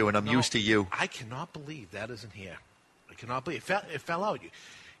even used to, and I'm used to you. I cannot believe that isn't here. I cannot believe it fell out.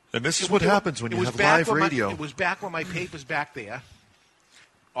 And this is what happens when you have live radio. It was back when my paper's back there,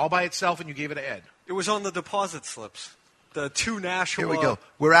 all by itself, and you gave it to Ed. It was on the deposit slips. The two national. Here we go.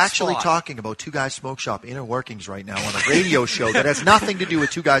 We're actually talking about Two Guys Smoke Shop inner workings right now on a radio show that has nothing to do with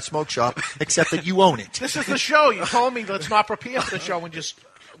Two Guys Smoke Shop except that you own it. This is the show. You told me let's not prepare for the show and just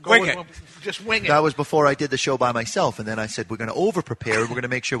wing it. Just wing it. That was before I did the show by myself, and then I said we're going to over-prepare and we're going to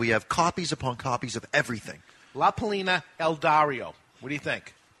make sure we have copies upon copies of everything. La Palina, El Dario. What do you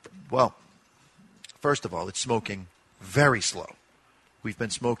think? Well, first of all, it's smoking very slow. We've been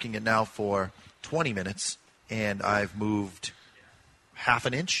smoking it now for 20 minutes, and I've moved half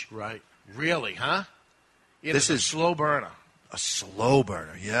an inch. Right. Really, huh? This is a slow burner. A slow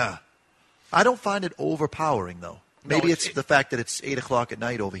burner, yeah. I don't find it overpowering, though. Maybe it's the fact that it's 8 o'clock at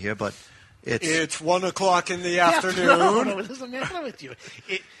night over here, but It's 1 o'clock in the afternoon. No, it doesn't matter with you.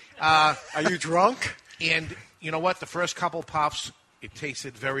 Are you drunk? And you know what? The first couple puffs, it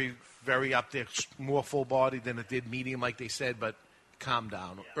tasted very, very up there, more full-bodied than it did medium, like they said, but calm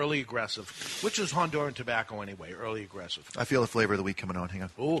down. Early aggressive, which is Honduran tobacco anyway, early aggressive. I feel the flavor of the week coming on. Hang on.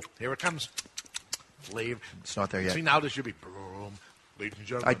 Oh, here it comes. Flavor. It's not there yet. See, now there should be, ladies and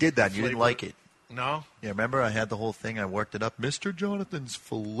gentlemen. I did that, and you didn't like it. No? Yeah, remember I had the whole thing. I worked it up. Mr. Jonathan's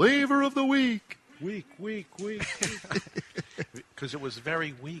flavor of the week. Weak. Because it was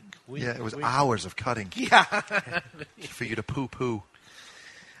very weak. Yeah, it was hours of cutting. Yeah. For you to poo-poo.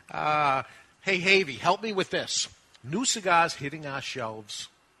 Hey, Havy, help me with this. New cigars hitting our shelves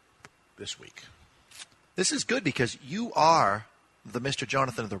this week. This is good because you are the Mr.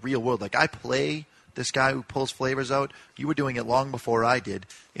 Jonathan of the real world. Like, I play this guy who pulls flavors out. You were doing it long before I did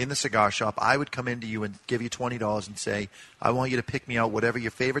in the cigar shop. I would come into you and give you $20 and say, I want you to pick me out whatever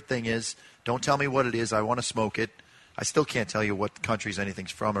your favorite thing is. Don't tell me what it is. I want to smoke it. I still can't tell you what countries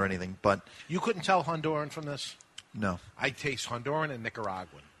anything's from or anything, but... You couldn't tell Honduran from this? No. I taste Honduran and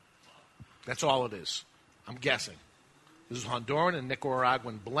Nicaraguan. That's all it is. I'm guessing. This is Honduran and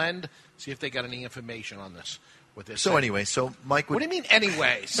Nicaraguan blend. See if they got any information on this. So anyway, Mike would... What do you mean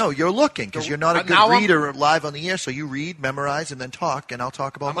anyways? No, you're looking because you're not a good reader live on the air, so you read, memorize, and then talk, and I'll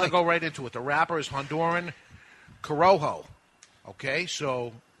talk about I'm going to go right into it. The wrapper is Honduran Corojo. Okay,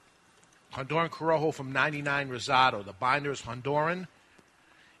 so Honduran Corojo from 99 Rosado. The binder is Honduran,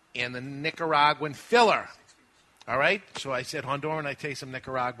 and the Nicaraguan filler. All right? So I said Honduran. I taste some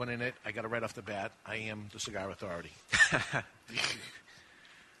Nicaraguan in it. I got it right off the bat. I am the Cigar Authority.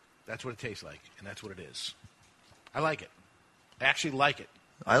 That's what it tastes like, and that's what it is. I like it. I actually like it.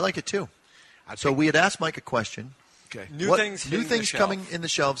 I like it, too. So we had asked Mike a question. Okay. New things coming in the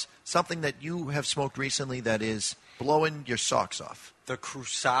shelves, something that you have smoked recently that is blowing your socks off. The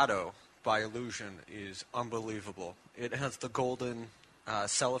Cruzado by Illusion is unbelievable. It has the golden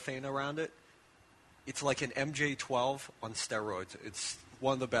cellophane around it. It's like an MJ-12 on steroids. It's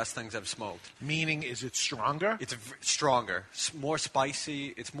one of the best things I've smoked. Meaning, is it stronger? It's stronger. More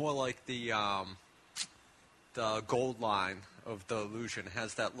spicy. It's more like the gold line of the Illusion. It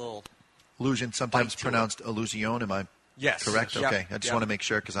has that little Illusion, sometimes pronounced illusion. Am I correct? Yep. Okay. I just want to make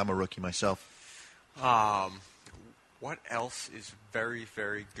sure because I'm a rookie myself. What else is very,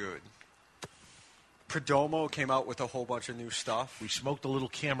 very good? Perdomo came out with a whole bunch of new stuff. We smoked a little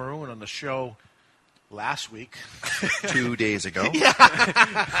Cameroon on the show last week. 2 days ago.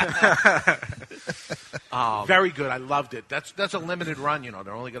 Very good. I loved it. That's a limited run. You know,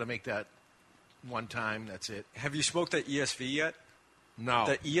 they're only going to make that one time. That's it. Have you smoked that ESV yet? No.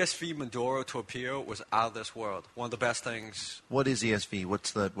 The ESV Maduro Torpedo was out of this world. One of the best things. What is ESV?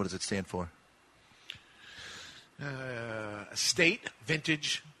 What does it stand for? Estate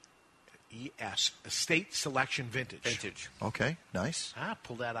Vintage. Estate Selection Vintage. Okay, nice.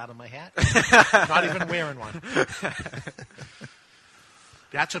 Pull that out of my hat. Not even wearing one.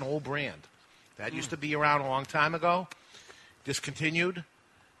 That's an old brand. That used to be around a long time ago. Discontinued.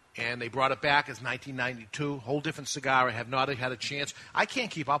 And they brought it back as 1992. Whole different cigar. I have not had a chance. I can't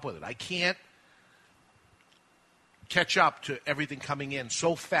keep up with it. I can't catch up to everything coming in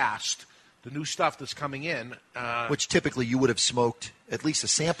so fast. The new stuff that's coming in. Which typically you would have smoked at least a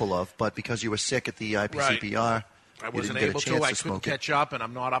sample of, but because you were sick at the IPCPR, I wasn't able to. I couldn't catch up, and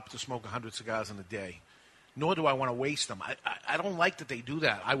I'm not up to smoke 100 cigars in a day. Nor do I want to waste them. I don't like that they do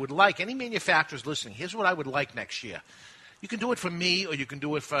that. I would like, any manufacturers listening, here's what I would like next year. You can do it for me, or you can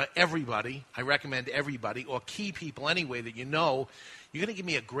do it for everybody. I recommend everybody, or key people anyway that you know. You're going to give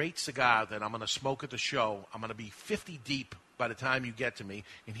me a great cigar that I'm going to smoke at the show. I'm going to be 50 deep by the time you get to me,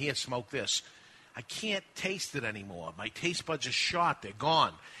 and here, smoke this. I can't taste it anymore. My taste buds are shot. They're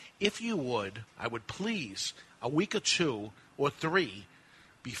gone. If you would, I would please, a week or 2 or 3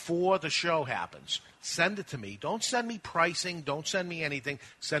 before the show happens, send it to me. Don't send me pricing. Don't send me anything.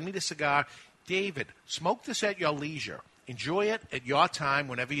 Send me the cigar. David, smoke this at your leisure. Enjoy it at your time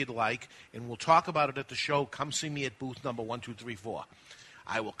whenever you'd like, and we'll talk about it at the show. Come see me at booth number 1234.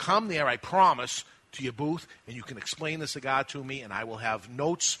 I will come there, I promise, to your booth, and you can explain the cigar to me, and I will have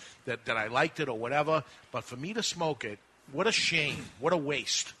notes that I liked it or whatever. But for me to smoke it, what a shame. What a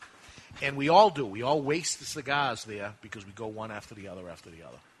waste. And we all do. We all waste the cigars there because we go one after the other after the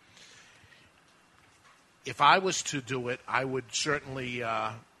other. If I was to do it, I would certainly...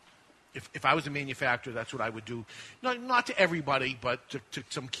 If I was a manufacturer, that's what I would do. Not to everybody, but to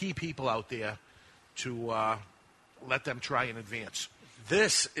some key people out there to let them try in advance.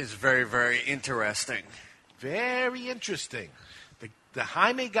 This is very, very interesting. Very interesting. The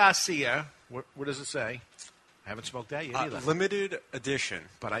Jaime Garcia, what does it say? I haven't smoked that yet either. Limited edition.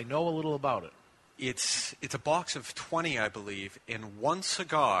 But I know a little about it. It's a box of 20, I believe, and one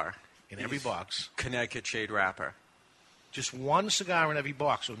cigar in every box. Connecticut shade wrapper. Just one cigar in every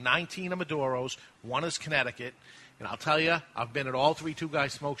box. So 19 are Maduros, 1 is Connecticut. And I'll tell you, I've been at all 3 Two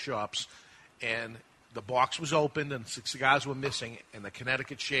Guys smoke shops, and the box was opened and cigars were missing, and the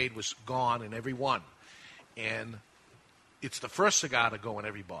Connecticut shade was gone in every one. And it's the first cigar to go in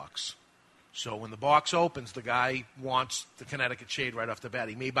every box. So when the box opens, the guy wants the Connecticut shade right off the bat.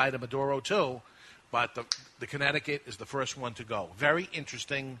 He may buy the Maduro too, but the Connecticut is the first one to go. Very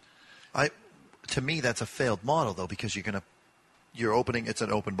interesting. To me, that's a failed model, though, because you're opening, it's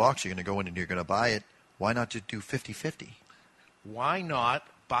an open box, you're going to go in and you're going to buy it. Why not just do 50-50? Why not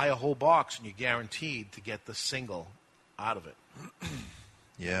buy a whole box and you're guaranteed to get the single out of it?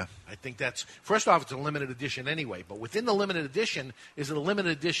 Yeah. I think that's, first off, it's a limited edition anyway, but within the limited edition, is it a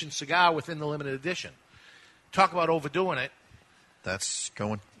limited edition cigar within the limited edition? Talk about overdoing it. That's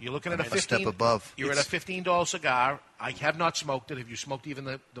going You're looking at a step above. You're at a $15 cigar. I have not smoked it. Have you smoked even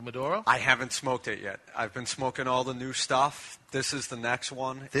the Maduro? I haven't smoked it yet. I've been smoking all the new stuff. This is the next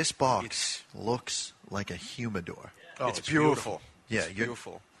one. This box looks like a humidor. Oh, it's beautiful. Yeah, it's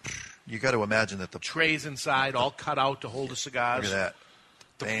beautiful. You got to imagine that the trays inside all cut out to hold the cigars. Look at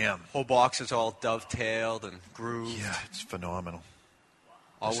that. Bam. Whole box is all dovetailed and grooved. Yeah, it's phenomenal.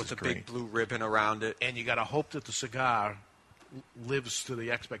 All with a big blue ribbon around it. And you got to hope that the cigar lives to the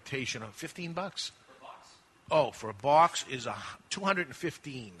expectation of $15. Oh, for a box is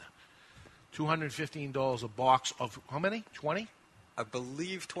 $215. $215 a box of how many? 20? I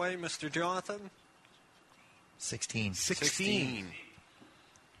believe 20, Mr. Jonathan. 16.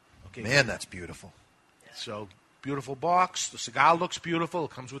 Okay, man, that's beautiful. So beautiful box. The cigar looks beautiful.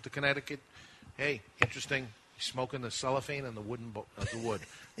 It comes with the Connecticut. Hey, interesting. Smoking the cellophane and the the wood.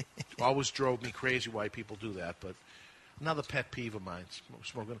 It always drove me crazy why people do that, but. Another pet peeve of mine,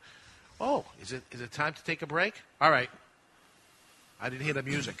 smoking. Oh, is it time to take a break? All right. I didn't hear the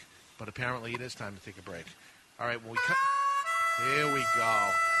music, but apparently it is time to take a break. All right, here we go.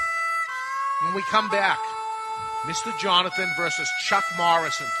 When we come back, Mr. Jonathan versus Chuck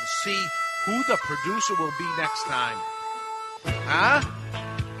Morrison to see who the producer will be next time. Huh?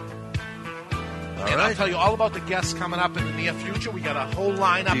 And I'll tell you all about the guests coming up in the near future. We got a whole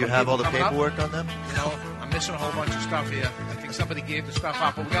lineup. Do you of have all people the coming paperwork up. on them? You know, I'm missing a whole bunch of stuff here. I think somebody gave the stuff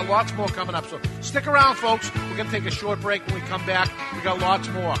up, but we got lots more coming up. So stick around, folks. We're going to take a short break. When we come back, we got lots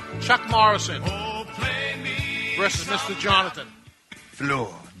more. Chuck Morrison versus Mr. Jonathan. Fleur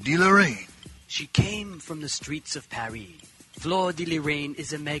de Lorraine. She came from the streets of Paris. Fleur de Lorraine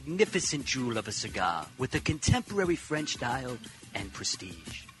is a magnificent jewel of a cigar with a contemporary French style and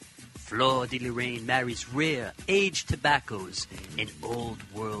prestige. Fleur de Lorraine marries rare, aged tobaccos and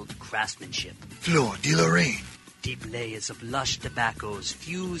old-world craftsmanship. Fleur de Lorraine. Deep layers of lush tobaccos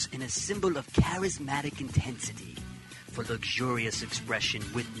fuse in a symbol of charismatic intensity for luxurious expression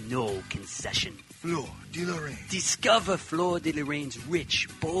with no concession. Fleur de Lorraine. Discover Fleur de Lorraine's rich,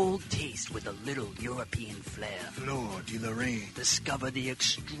 bold taste with a little European flair. Fleur de Lorraine. Discover the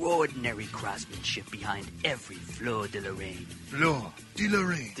extraordinary craftsmanship behind every Fleur de Lorraine. Fleur de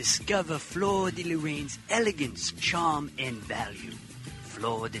Lorraine. Discover Fleur de Lorraine's elegance, charm, and value.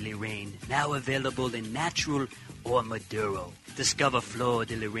 Fleur de Lorraine, now available in natural or Maduro. Discover Fleur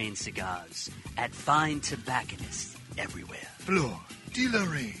de Lorraine cigars at fine tobacconists everywhere. Fleur de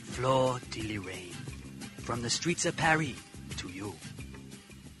Lorraine. Fleur de Lorraine. From the streets of Paris to you.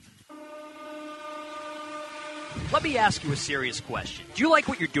 Let me ask you a serious question. Do you like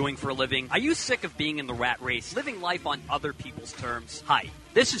what you're doing for a living? Are you sick of being in the rat race, living life on other people's terms? Hi,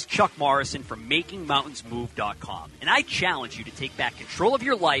 this is Chuck Morrison from MakingMountainsMove.com, and I challenge you to take back control of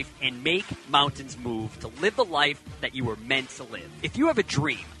your life and make mountains move to live the life that you were meant to live. If you have a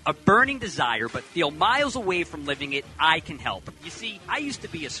dream, a burning desire, but feel miles away from living it, I can help. You see, I used to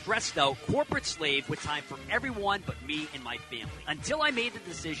be a stressed-out corporate slave with time for everyone but me and my family, until I made the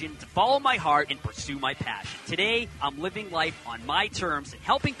decision to follow my heart and pursue my passion. Today, I'm living life on my terms and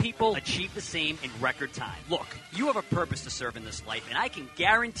helping people achieve the same in record time. Look, you have a purpose to serve in this life, and I can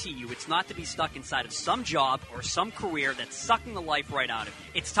guarantee you it's not to be stuck inside of some job or some career that's sucking the life right out of you.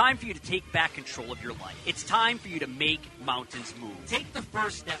 It's time for you to take back control of your life. It's time for you to make mountains move. Take the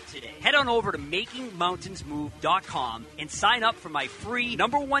first step today. Head on over to MakingMountainsMove.com and sign up for my free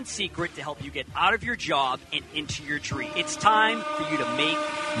 #1 secret to help you get out of your job and into your dream. It's time for you to make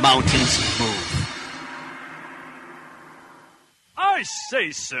mountains move. I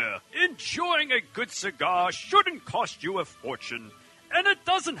say, sir, enjoying a good cigar shouldn't cost you a fortune. And it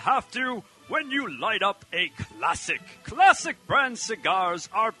doesn't have to when you light up a classic. Classic brand cigars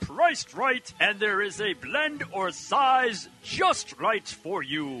are priced right, and there is a blend or size just right for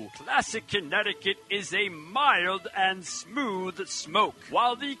you. Classic Connecticut is a mild and smooth smoke,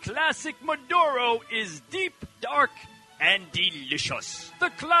 while the Classic Maduro is deep, dark, and delicious. The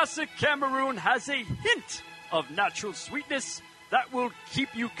Classic Cameroon has a hint of natural sweetness that will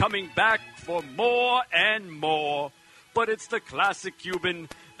keep you coming back for more and more. But it's the Classic Cuban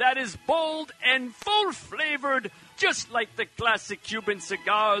that is bold and full-flavored, just like the Classic Cuban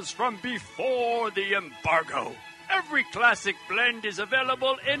cigars from before the embargo. Every Classic blend is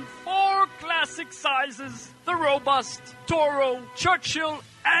available in 4 classic sizes: the Robust, Toro, Churchill,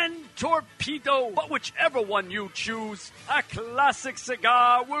 and Torpedo. But whichever one you choose, a Classic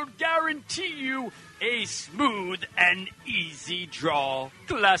cigar will guarantee you a smooth and easy draw.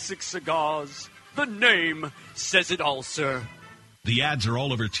 Classic Cigars. The name says it all, sir. The ads are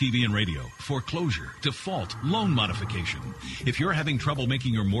all over TV and radio. Foreclosure, default, loan modification. If you're having trouble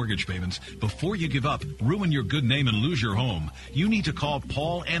making your mortgage payments, before you give up, ruin your good name and lose your home, you need to call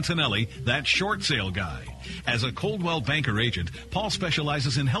Paul Antonelli, that short sale guy. As a Coldwell Banker agent, Paul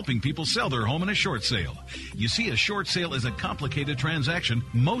specializes in helping people sell their home in a short sale. You see, a short sale is a complicated transaction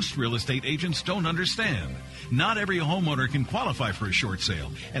most real estate agents don't understand. Not every homeowner can qualify for a short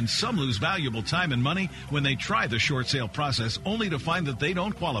sale, and some lose valuable time and money when they try the short sale process only to find that they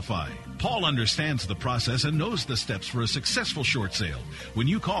don't qualify. Paul understands the process and knows the steps for a successful short sale. When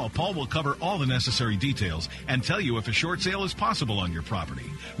you call, Paul will cover all the necessary details and tell you if a short sale is possible on your property.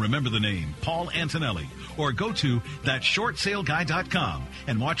 Remember the name, Paul Antonelli, or go to thatshortsaleguy.com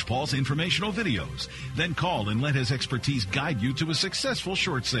and watch Paul's informational videos. Then call and let his expertise guide you to a successful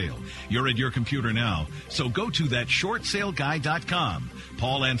short sale. You're at your computer now, so go to thatshortsaleguy.com.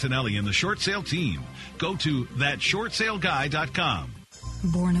 Paul Antonelli and the short sale team. Go to thatshortsaleguy.com.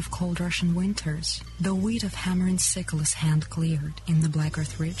 Born of cold Russian winters, the wheat of hammer and sickle is hand-cleared in the Black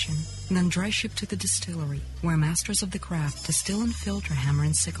Earth region, then dry shipped to the distillery, where masters of the craft distill and filter hammer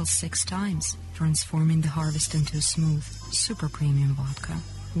and sickle 6 times, transforming the harvest into a smooth, super premium vodka,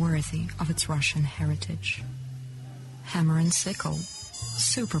 worthy of its Russian heritage. Hammer and sickle,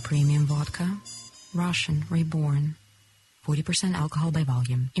 super premium vodka, Russian reborn. 40% alcohol by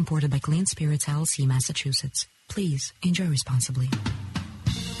volume, imported by Clean Spirits LLC, Massachusetts. Please enjoy responsibly.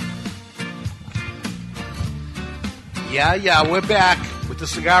 Yeah, we're back with the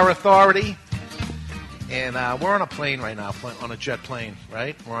Cigar Authority. And we're on a plane right now, on a jet plane,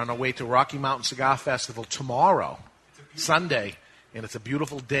 right? We're on our way to Rocky Mountain Cigar Festival tomorrow, Sunday. And it's a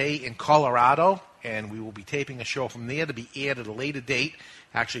beautiful day in Colorado. And we will be taping a show from there to be aired at a later date,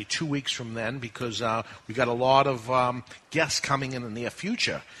 actually 2 weeks from then, because we got a lot of guests coming in the near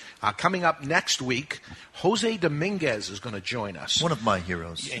future. Coming up next week, Jose Dominguez is going to join us. One of my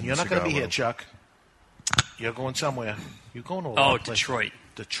heroes. And you're not going to be here, Chuck. You're going somewhere. You're going to a lot of places. Detroit.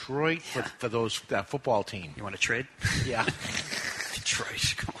 Detroit for that football team. You want to trade? Yeah.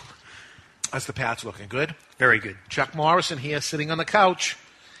 Detroit. Come on. How's the Pats looking? Good? Very good. Chuck Morrison here sitting on the couch.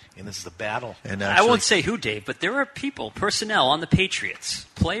 And this is a battle. And I won't say who, Dave, but there are people, personnel on the Patriots,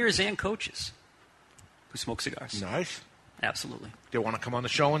 players and coaches, who smoke cigars. Nice. Absolutely. They want to come on the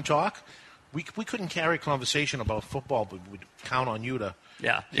show and talk? We couldn't carry a conversation about football, but we'd count on you to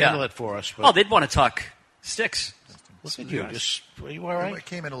handle it for us. But Oh, they'd want to talk sticks. Look at you. Are you all right? It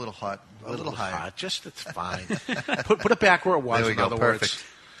came in a little hot. A little high. It's fine. Put it back where it was, there we in go. other Perfect.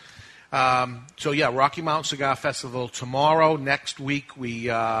 words. Rocky Mountain Cigar Festival tomorrow. Next week, we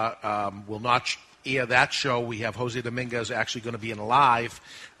will not air that show. We have Jose Dominguez actually going to be in live,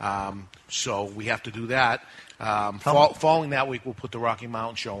 so we have to do that. Following that week, we'll put the Rocky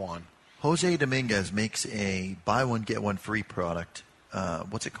Mountain show on. Jose Dominguez makes a buy one, get one free product.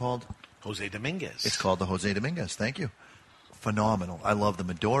 What's it called? Jose Dominguez. It's called the Jose Dominguez. Thank you. Phenomenal. I love the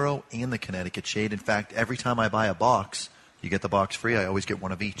Maduro and the Connecticut shade. In fact, every time I buy a box, you get the box free. I always get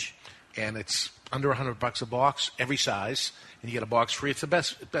one of each. And it's under $100 a box, every size, and you get a box free. It's the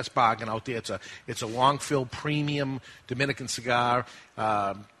best bargain out there. It's a long fill premium Dominican cigar,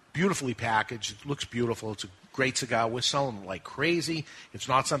 beautifully packaged. It looks beautiful. It's a great cigar. We're selling them like crazy. It's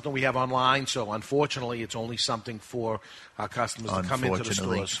not something we have online, so unfortunately, it's only something for our customers to come into the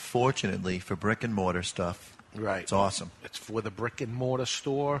stores. Fortunately, for brick and mortar stuff, right? It's awesome. It's for the brick and mortar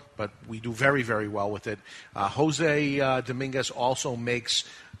store, but we do very, very well with it. Jose Dominguez also makes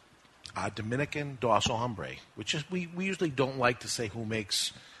Dominican Dos Hombre, which is we usually don't like to say who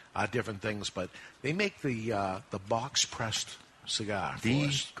makes different things, but they make the box pressed cigar. The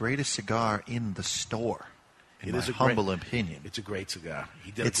greatest cigar in the store. In my humble opinion. It's a great cigar.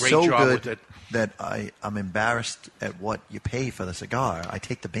 He did it's a great so job good with it. That I'm embarrassed at what you pay for the cigar. I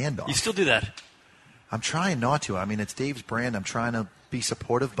take the band off. You still do that? I'm trying not to. I mean, it's Dave's brand. I'm trying to be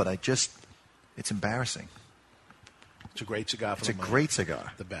supportive, but it's embarrassing. It's a great cigar. It's a great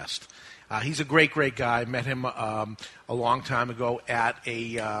cigar. The best. He's a great, great guy. I met him a long time ago at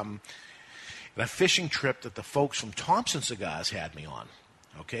a fishing trip that the folks from Thompson Cigars had me on.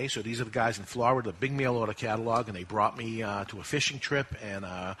 Okay, so these are the guys in Florida, the big mail order catalog, and they brought me to a fishing trip, and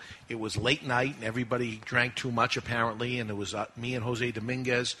it was late night, and everybody drank too much apparently, and it was me and Jose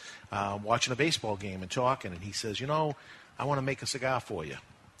Dominguez watching a baseball game and talking, and he says, I want to make a cigar for you.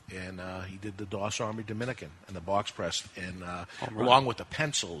 And he did the Dos Hombre Dominican and the box press, and along with the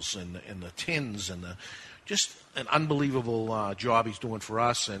pencils and the tins and just an unbelievable job he's doing for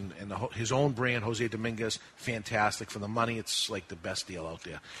us, and his own brand, Jose Dominguez, fantastic. For the money, it's like the best deal out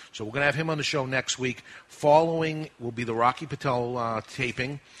there. So we're going to have him on the show next week. Following will be the Rocky Patel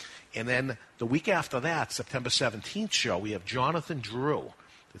taping, and then the week after that, September 17th show, we have Jonathan Drew.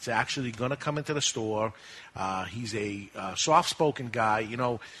 It's actually going to come into the store. He's a soft-spoken guy.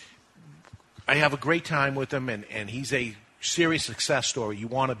 I have a great time with him, and he's a serious success story. You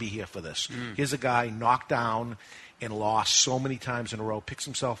want to be here for this. Here's a guy knocked down and lost so many times in a row, picks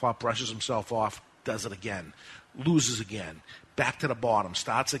himself up, brushes himself off, does it again, loses again, back to the bottom,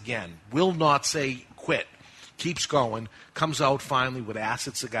 starts again, will not say quit, keeps going, comes out finally with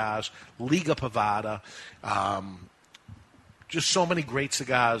Acid Cigars, Liga Privada, just so many great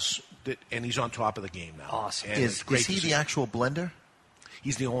cigars, and he's on top of the game now. Awesome. Is he the actual blender?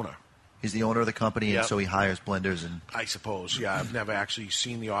 He's the owner. He's the owner of the company, and so he hires blenders. And I suppose, yeah. I've never actually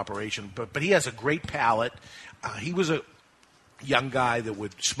seen the operation, but he has a great palate. He was a young guy that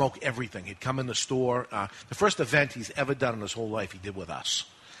would smoke everything. He'd come in the store. The first event he's ever done in his whole life, he did with us.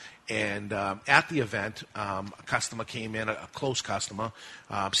 And at the event, a customer came in, a close customer,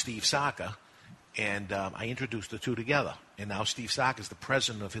 Steve Saka, and I introduced the two together. And now Steve Saka is the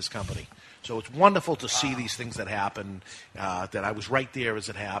president of his company. So it's wonderful to see these things that happen, that I was right there as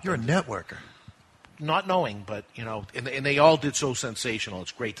it happened. You're a networker. Not knowing, but, and they all did so sensational.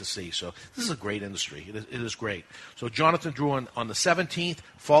 It's great to see. So this is a great industry. It is great. So Jonathan Drew on the 17th,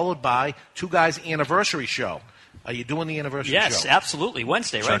 followed by Two Guys' anniversary show. Are you doing the anniversary show? Yes, absolutely.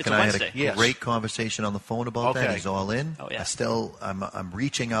 Wednesday, right? Chuck It's and a I Wednesday. had a great conversation on the phone about that. Okay. He's all in. Oh, yeah. I'm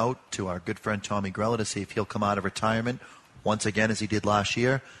reaching out to our good friend Tommy Grella to see if he'll come out of retirement once again as he did last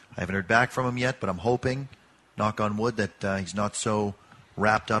year. I haven't heard back from him yet, but I'm hoping, knock on wood, that he's not so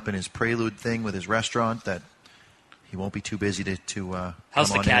wrapped up in his prelude thing with his restaurant that he won't be too busy to How's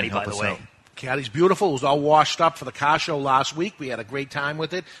come the on caddy, in and help by the us way? out. Caddy's beautiful. It was all washed up for the car show last week. We had a great time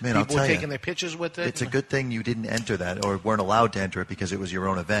with it. Man, I'll People were tell taking you, their pictures with it. It's a good thing you didn't enter that or weren't allowed to enter it because it was your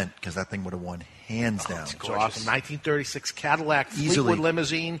own event, because that thing would have won hands down. It's awesome. 1936 Cadillac Easily. Fleetwood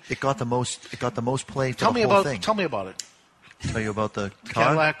limousine. It got the most play for Tell the me whole about thing. Tell me about it. Tell you about the car?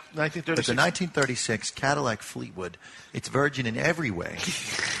 Cadillac It's 1936. a 1936 Cadillac Fleetwood. It's virgin in every way.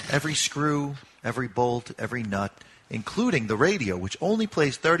 Every screw, every bolt, every nut, including the radio, which only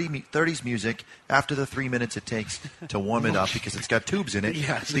plays 30s music after the 3 minutes it takes to warm it up because it's got tubes in it.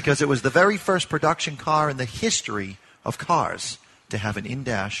 Yes. Because it was the very first production car in the history of cars to have an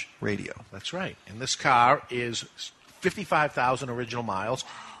in-dash radio. That's right. And this car is 55,000 original miles,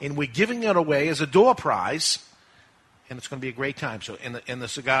 and we're giving it away as a door prize. And it's going to be a great time. So, and the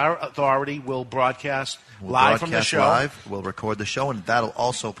Cigar Authority will broadcast live from the show. Live. We'll record the show, and that'll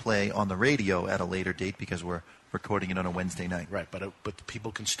also play on the radio at a later date because we're recording it on a Wednesday night. Right, but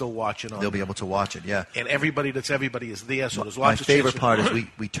people can still watch it on. They'll be able to watch it, yeah. And everybody is there, so there's My lots of favorite chances. part is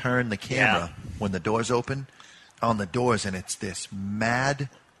we turn the camera when the doors open on the doors, and it's this mad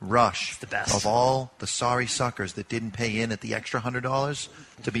rush of all the sorry suckers that didn't pay in at the extra $100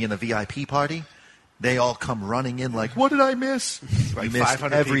 to be in the VIP party. They all come running in like, what did I miss? Right, You missed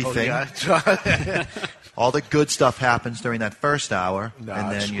 500 everything. people, yeah. All the good stuff happens during that first hour, No,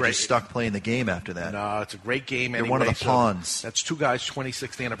 and it's then you're great. just stuck playing the game after that. No, it's a great game. You're anyway, one of the so pawns. That's Two Guys'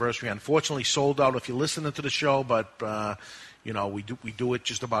 26th anniversary. Unfortunately, sold out. If you're listening to the show, but we do it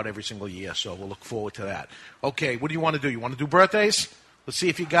just about every single year. So we'll look forward to that. Okay, what do you want to do? You want to do birthdays? Let's see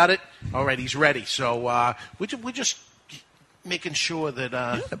if you got it. All right, he's ready. So we're just making sure that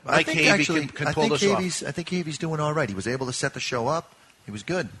Mike Havey can pull this off. I think Havey's doing all right. He was able to set the show up. He was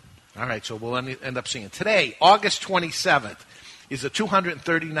good. All right, so we'll end up seeing. Today, August 27th, is the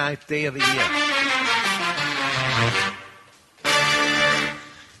 239th day of the year.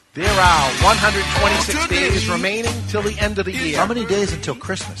 There are 126 days remaining till the end of the year. How many days until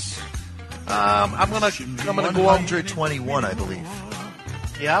Christmas? I'm gonna go out. 121, I believe.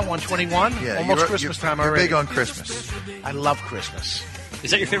 Yeah, 121. Yeah, Almost Christmas time you're already. big on Christmas. I love Christmas.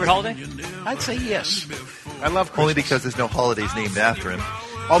 Is that your favorite holiday? I'd say yes. I love Christmas. Only because there's no holidays named after him.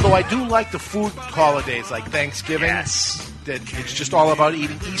 Although I do like the food holidays like Thanksgiving. Yes. That it's just all about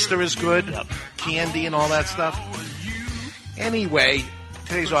eating. Easter is good. Yep. Candy and all that stuff. Anyway,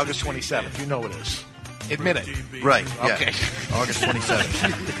 today's August 27th. You know it is. Admit it. Right. Yeah. Okay. August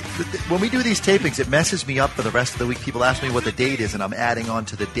 27th. When we do these tapings, it messes me up for the rest of the week. People ask me what the date is, and I'm adding on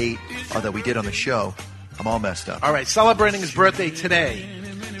to the date that we did on the show. I'm all messed up. All right. Celebrating his birthday today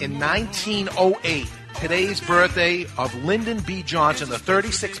in 1908. Today's birthday of Lyndon B. Johnson, the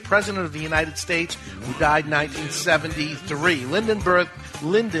 36th President of the United States, who died in 1973.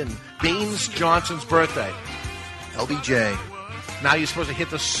 Lyndon Baines Johnson's birthday. LBJ. Now you're supposed to hit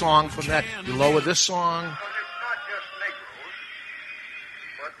the song from that. You lower this song. But it's not just Negroes,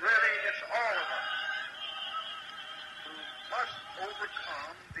 but really it's all of us who must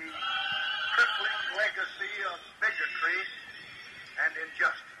overcome the crippling legacy of bigotry and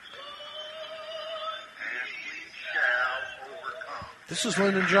injustice. And we shall overcome. This is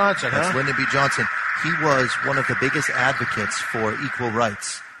Lyndon Johnson, That's huh? Lyndon B. Johnson. He was one of the biggest advocates for equal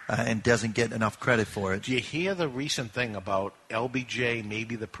rights and doesn't get enough credit for it. Do you hear the recent thing about LBJ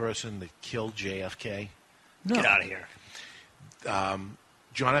maybe the person that killed JFK? No. Get out of here.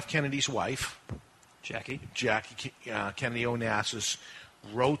 John F. Kennedy's wife, Jackie Kennedy Onassis,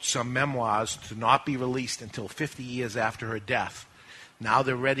 wrote some memoirs to not be released until 50 years after her death. Now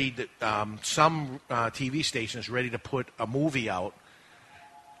they're ready to, some TV station is ready to put a movie out,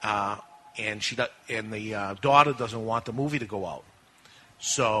 and the daughter doesn't want the movie to go out.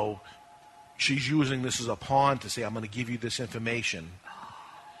 So she's using this as a pawn to say, I'm going to give you this information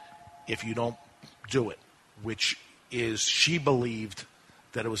if you don't do it, which is she believed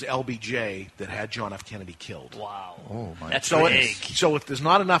that it was LBJ that had John F. Kennedy killed. Wow. Oh, my That's So, big. so if there's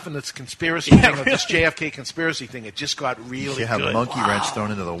not enough in this conspiracy thing, or this JFK conspiracy thing, it just got really You have good. a monkey wrench thrown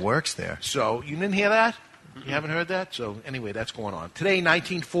into the works there. So you didn't hear that? You haven't heard that? So anyway, that's going on. Today,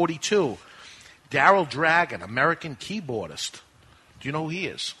 1942, Daryl Dragon, American keyboardist. Do you know who he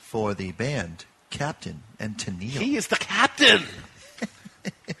is? For the band, Captain and Tennille. He is the captain.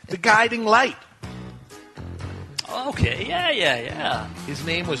 The guiding light. Okay, yeah. His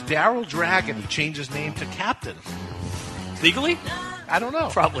name was Daryl Dragon. He changed his name to Captain. Legally? I don't know.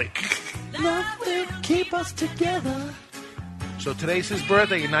 Probably. Love will keep us together. So today's his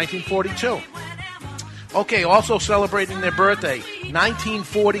birthday in 1942. Okay, also celebrating their birthday,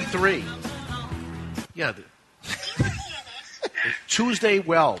 1943. Yeah, Tuesday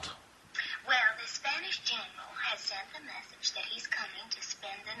Weld. Well, the Spanish general has sent the message that he's coming to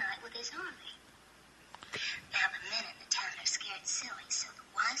spend the night with his army. Now, the men in the town are scared silly, so the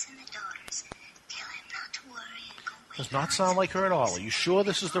wives and the daughters tell him not to worry and go wait. Does not sound like her at all. Are you sure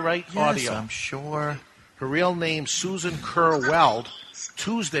this is the right Yes, audio? I'm sure. Her real name, Susan Kerr Weld.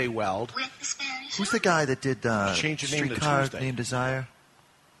 Tuesday Weld. Who's the guy that did Change your name to Streetcar Tuesday. Named Desire?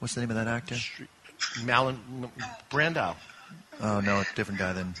 What's the name of that actor? Brandau. Oh, no, different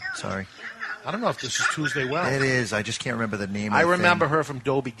guy then. Sorry. I don't know if this is Tuesday Weld. It is. I just can't remember the name of I the remember thing. her from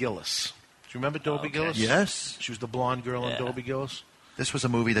Dobie Gillis. Do you remember Dobie Gillis? Yes. She was the blonde girl in Dobie Gillis. This was a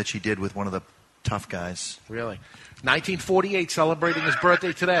movie that she did with one of the tough guys. Really? 1948, celebrating his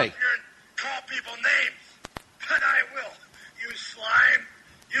birthday today. Call people names. And I will. You slime.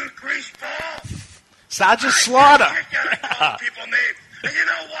 You greaseball. Sergeant Slaughter. You gotta call people names. And you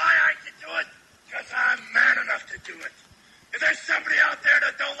know why I can do it? Because I'm man enough to do it. If there's somebody out there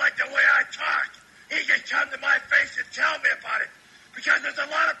that don't like the way I talk, he can come to my face and tell me about it. Because there's a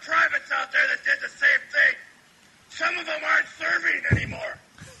lot of privates out there that did the same thing. Some of them aren't serving anymore.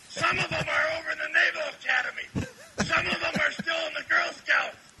 Some of them are over in the Naval Academy. Some of them are still in the Girl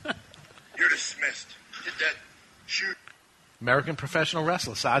Scouts. You're dismissed. You're dead. Shoot. American professional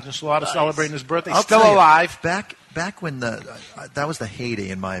wrestler, Sergeant Slaughter, celebrating his birthday. I'll Still tell you, alive. Back when that was the heyday,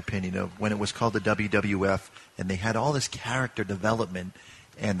 in my opinion, of when it was called the WWF, and they had all this character development,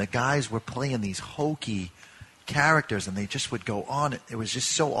 and the guys were playing these hokey characters, and they just would go on. It was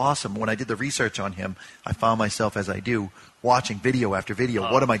just so awesome. When I did the research on him, I found myself, as I do, watching video after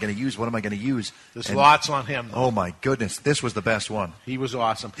video. What am I going to use? What am I going to use? There's lots on him. Oh, my goodness. This was the best one. He was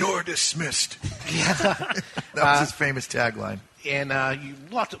awesome. You're dismissed. That was his famous tagline. And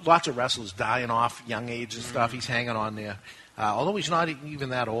lots of wrestlers dying off young age and stuff. He's hanging on there. Although he's not even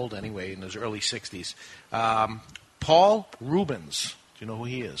that old anyway, in his early 60s. Paul Rubens. Do you know who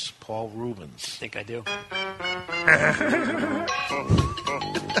he is? Paul Rubens. I think I do.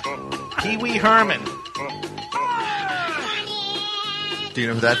 Pee Wee Herman. Do you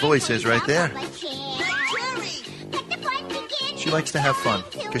know who that voice is right there? She likes to have fun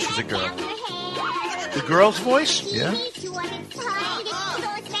because she's a girl. The girl's voice? Yeah.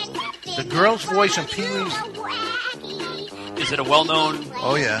 The girl's voice in Pee Wee's. Is it a well-known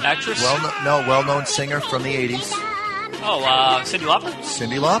actress? Well-known singer from the 80s. Oh, Cyndi Lauper?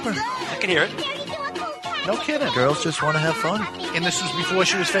 Cyndi Lauper. I can hear it. No kidding. Girls just want to have fun. And this was before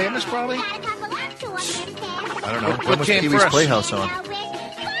she was famous, probably? I don't know. What When was came Pee-wee's first? Playhouse on?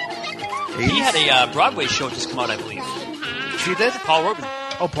 He had a Broadway show just come out, I believe. She did? Paul Rubin.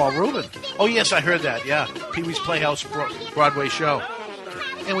 Oh, Paul Rubin. Oh, yes, I heard that, yeah. Pee-wee's Playhouse Broadway show.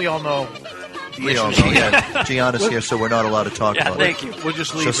 And we all know the We all issues. know, yeah. Gianna's here, so we're not allowed to talk about thank it. you. We'll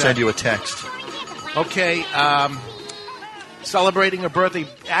just leave She'll that. send you a text. Okay, celebrating her birthday,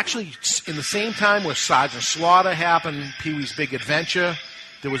 actually in the same time where Sergeant Slaughter happened, Pee-wee's Big Adventure,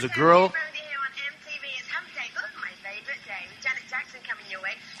 there was a girl.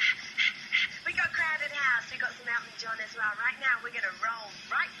 We got Crowded House. We got some Elton John as well. Right now, we're going to roll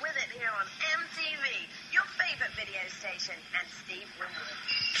right with it here on MTV, your favorite video station, and Steve Winwood.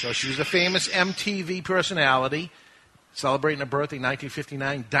 So she was a famous MTV personality, celebrating her birthday in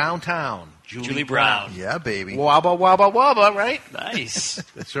 1959, downtown. Julie Brown. Yeah, baby. Wabba, wabba, wabba, right? Nice.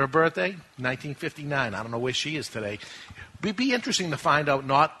 It's her birthday, 1959. I don't know where she is today. It'd be interesting to find out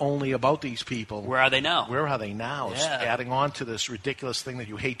not only about these people. Where are they now? Where are they now? Yeah. Adding on to this ridiculous thing that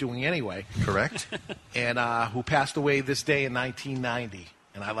you hate doing anyway. Correct. And who passed away this day in 1990.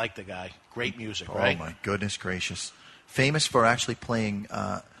 And I like the guy. Great music, right? Oh, my goodness gracious. Famous for actually playing,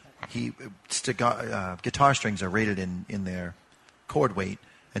 guitar strings are rated in their chord weight,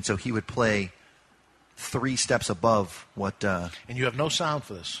 and so he would play 3 steps above what... And you have no sound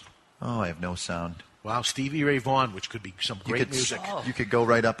for this. Oh, I have no sound. Wow, Stevie Ray Vaughan, which could be some great music. You could go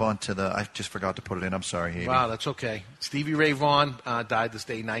right up onto the... I just forgot to put it in. I'm sorry, Amy. Wow, that's okay. Stevie Ray Vaughan died this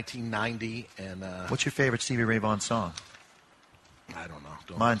day, 1990. And what's your favorite Stevie Ray Vaughan song? I don't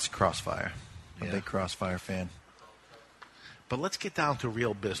know. Mine's Crossfire. I'm Yeah. a big Crossfire fan. But let's get down to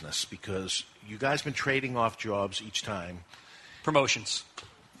real business because you guys been trading off jobs each time. Promotions.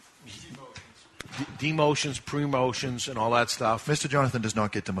 Demotions, promotions, and all that stuff. Mr. Jonathan does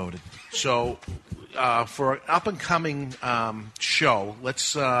not get demoted. So for an up-and-coming show,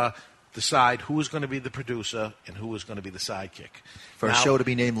 let's decide who is going to be the producer and who is going to be the sidekick. For a show to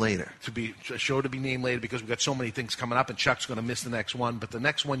be named later. A show to be named later because we've got so many things coming up, and Chuck's going to miss the next one. But the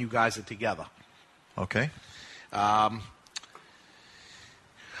next one, you guys are together. Okay.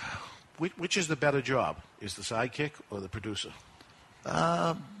 Which is the better job? Is the sidekick or the producer?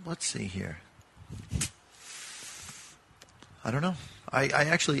 Let's see here. I don't know. I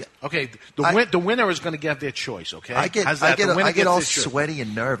actually... Okay, the winner is going to get their choice, okay? I get all sweaty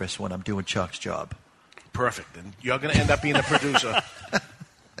and nervous when I'm doing Chuck's job. Perfect. And you're going to end up being the producer.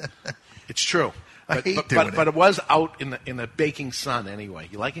 It's true. I hate doing it. But it was out in the baking sun anyway.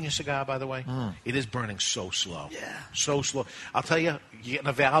 You liking your cigar, by the way? It is burning so slow. Yeah. So slow. I'll tell you, you're getting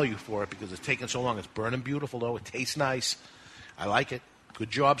a value for it because it's taking so long. It's burning beautiful, though. It tastes nice. I like it. Good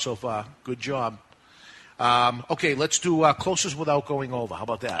job so far. Good job. Okay, let's do closest without going over. How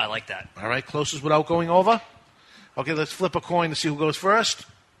about that? I like that. All right, closest without going over. Okay, let's flip a coin to see who goes first.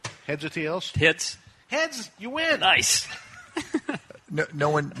 Heads or tails? Heads. Heads, you win. Nice. No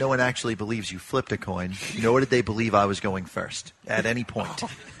one actually believes you flipped a coin, nor did they believe I was going first at any point.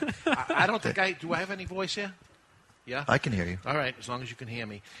 I don't think do I have any voice here? Yeah? I can hear you. All right, as long as you can hear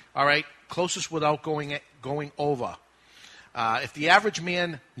me. All right, closest without going over. If the average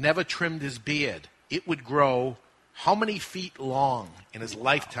man never trimmed his beard, it would grow how many feet long in his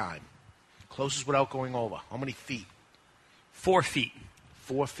lifetime? Closest without going over. How many feet? 4 feet.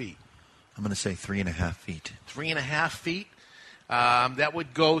 4 feet. I'm going to say 3.5 feet. 3.5 feet. That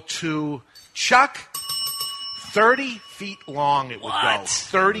would go to Chuck. 30 feet long it would go.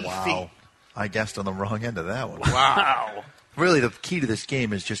 30 feet. I guessed on the wrong end of that one. Wow. Really, the key to this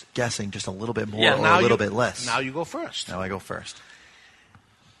game is just guessing just a little bit more or now a little bit less. Now you go first. Now I go first.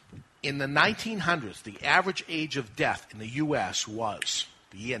 In the 1900s, the average age of death in the U.S. was,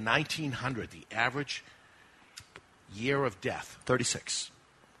 the year 1900, the average year of death. 36.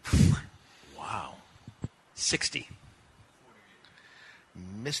 Wow. 60.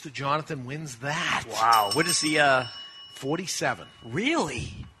 Mr. Jonathan wins that. Wow. What is the... 47.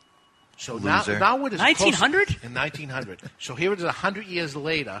 Really? So Loser. now it is 1900? In 1900. So here it is 100 years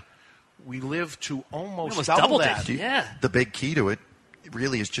later. We live to almost double that. it. Yeah. The big key to it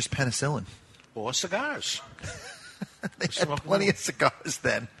really is just penicillin. Or cigars. They had plenty of cigars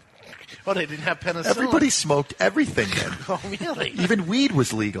then. Oh, they didn't have penicillin. Everybody smoked everything then. Oh, really? Even weed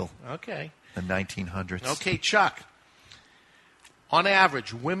was legal. Okay. In the 1900s. Okay, Chuck. On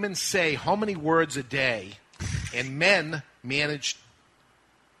average, women say how many words a day, and men manage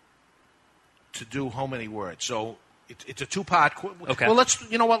to do how many words? So it's a two-part. Okay. Well,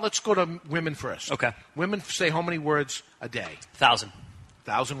 let's go to women first. Okay. Women say how many words a day? 1,000.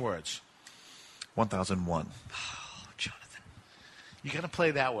 1,000 words. 1001. Oh, Jonathan. You got to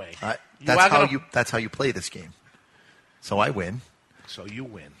play that way. That's how you play this game. So I win. So you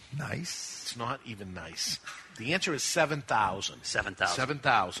win. Nice. It's not even nice. The answer is 7,000. 7,000.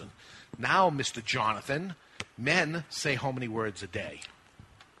 7,000. Now, Mr. Jonathan, men say how many words a day?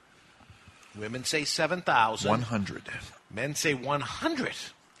 Women say 7,000. 100. Men say 100.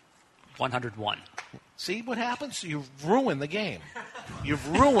 101. See what happens? You've ruined the game. You've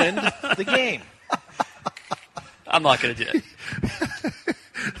ruined the game. I'm not going to do it.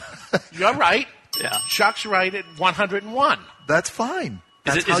 You're right. Yeah. Chuck's right at 101. That's fine.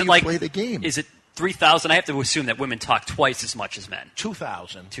 That's how you play the game. Is it 3,000? I have to assume that women talk twice as much as men.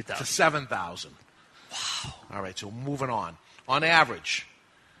 2,000 to 2,000. 7,000. Wow. All right, so moving on. On average,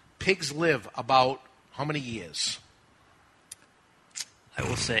 pigs live about how many years? I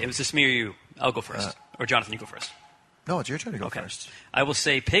will say, it was just me or you. I'll go first. Or Jonathan, you go first. No, it's your turn to go first. I will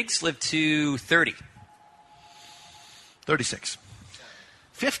say pigs live to 30. 36.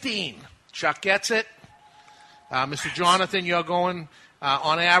 15. Chuck gets it. Mr. Jonathan, you're going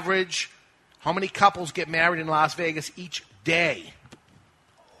on average. How many couples get married in Las Vegas each day?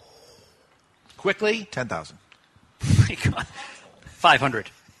 Quickly. 10,000. My God. 500.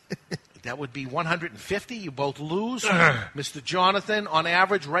 That would be 150. You both lose. Mr. Jonathan, on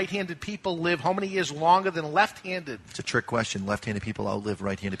average, right-handed people live how many years longer than left-handed? It's a trick question. Left-handed people outlive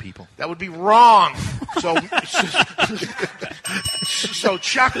right-handed people. That would be wrong. So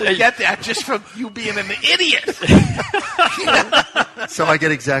Chuck would get that just from you being an idiot. So I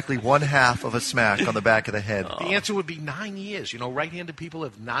get exactly one half of a smack on the back of the head. The answer would be 9 years. You know, right-handed people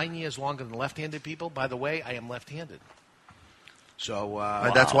live 9 years longer than left-handed people. By the way, I am left-handed. So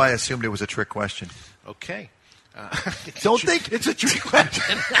that's why I assumed it was a trick question. Okay. Don't think it's a trick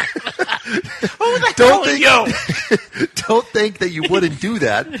question. Don't think that you wouldn't do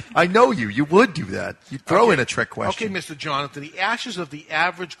that. I know you. You would do that. You'd throw in a trick question. Okay, Mr. Jonathan, the ashes of the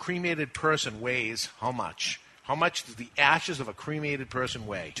average cremated person weighs how much? How much does the ashes of a cremated person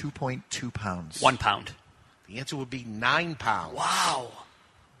weigh? 2.2 pounds. 1 pound. The answer would be 9 pounds. Wow.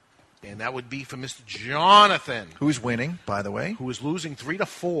 And that would be for Mr. Jonathan. Who's winning, by the way? Who is losing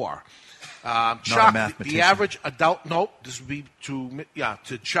 3-4. Not Chuck, a mathematician. the average adult, this would be to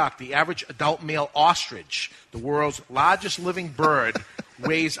Chuck, the average adult male ostrich, the world's largest living bird,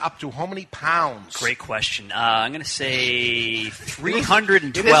 weighs up to how many pounds? Great question. I'm going to say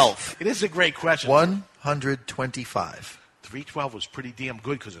 312. It is a great question. 125. 312 was pretty damn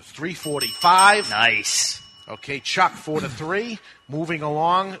good because it's 345. Nice. Okay, Chuck, 4-3. Moving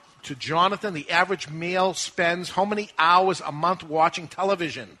along to Jonathan. The average male spends how many hours a month watching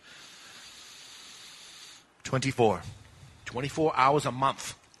television? 24. 24 hours a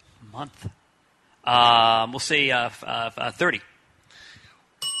month. We'll say 30.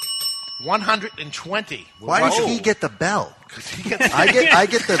 120. Why does he get the bell? I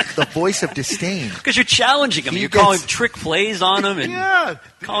get the voice of disdain. Because you're challenging him. You're calling trick plays on him and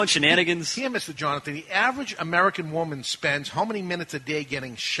calling shenanigans. Here, Mr. Jonathan, the average American woman spends how many minutes a day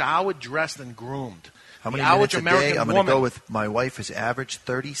getting showered, dressed, and groomed? How many minutes a day? I'm going to go with my wife is average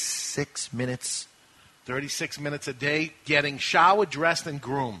 36 minutes. 36 minutes a day getting showered, dressed, and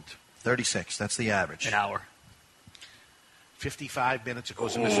groomed. 36. That's the average. An hour. 55 minutes. It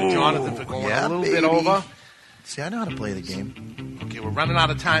goes to Mr. Jonathan for going a little bit over. See, I know how to play the game. Okay, we're running out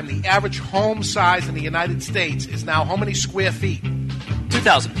of time. The average home size in the United States is now how many square feet?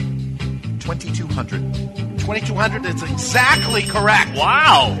 2,000. 2,200. 2,200 is exactly correct.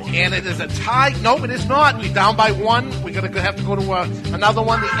 Wow. And it is a tie. No, it is not. We're down by one. We're going to have to go to another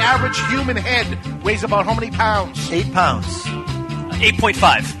one. The average human head weighs about how many pounds? 8 pounds.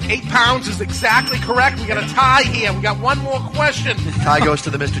 8.5. 8 pounds is exactly correct. We got a tie here. We got one more question. Tie goes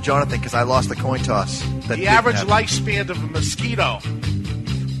to the Mr. Jonathan because I lost the coin toss. The average lifespan of a mosquito.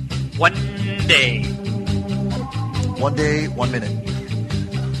 1 day. 1 day, 1 minute.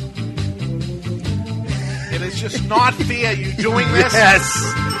 It is just not fair. You doing this? Yes.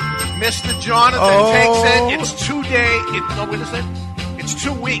 Mr. Jonathan takes it. It's 2 days. No, wait a second. It's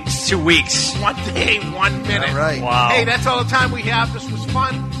 2 weeks. 2 weeks. 1 day, 1 minute. All right. Wow. Hey, that's all the time we have. This was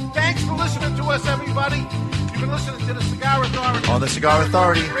fun. Thanks for listening to us, everybody. You've been listening to the Cigar Authority. On the Cigar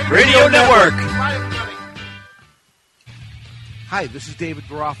Authority Radio Network. Bye, everybody. Hi, this is David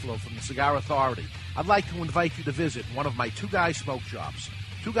Garofalo from the Cigar Authority. I'd like to invite you to visit one of my Two Guys Smoke Shops.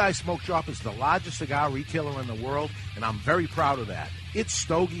 Two Guys Smoke Shop is the largest cigar retailer in the world, and I'm very proud of that. It's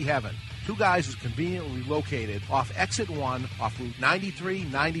Stogie Heaven. Two Guys is conveniently located off Exit 1, off Route 93,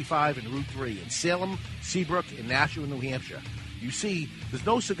 95, and Route 3 in Salem, Seabrook, and Nashua, New Hampshire. You see, there's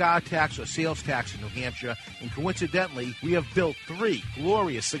no cigar tax or sales tax in New Hampshire, and coincidentally, we have built 3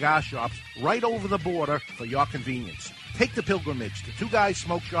 glorious cigar shops right over the border for your convenience. Take the pilgrimage to Two Guys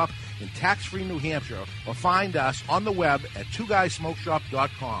Smoke Shop in tax-free New Hampshire, or find us on the web at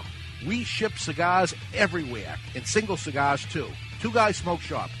twoguysmokeshop.com. We ship cigars everywhere, and single cigars too. Two Guys Smoke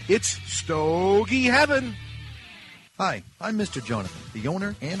Shop. It's Stogie Heaven. Hi, I'm Mr. Jonathan, the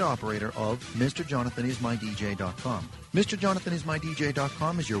owner and operator of MrJonathanIsMyDJ.com.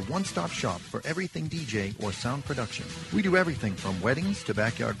 MrJonathanIsMyDJ.com is your one-stop shop for everything DJ or sound production. We do everything from weddings to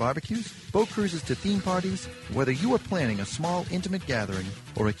backyard barbecues, boat cruises to theme parties. Whether you are planning a small, intimate gathering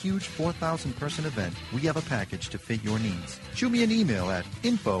or a huge 4,000-person event, we have a package to fit your needs. Shoot me an email at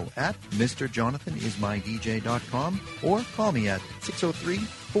info@MrJonathanIsMyDJ.com or call me at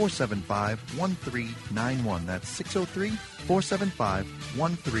 603-475-1391. That's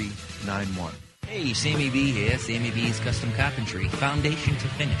 603-475-1391. Hey, Sammy B here, Sammy B's Custom Carpentry, foundation to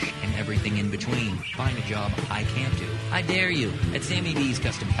finish, and everything in between. Find a job I can't do. I dare you. At Sammy B's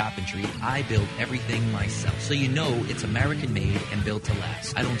Custom Carpentry, I build everything myself, so you know it's American-made and built to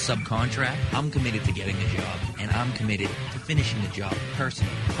last. I don't subcontract. I'm committed to getting a job, and I'm committed to finishing the job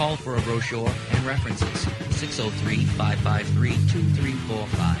personally. Call for a brochure and references.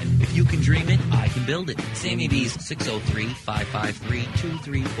 603-553-2345. If you can dream it, I can build it. Sammy B's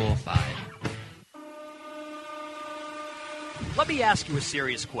 603-553-2345. Let me ask you a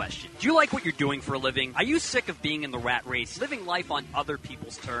serious question. Do you like what you're doing for a living? Are you sick of being in the rat race, living life on other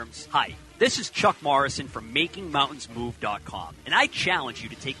people's terms? Hi, this is Chuck Morrison from MakingMountainsMove.com, and I challenge you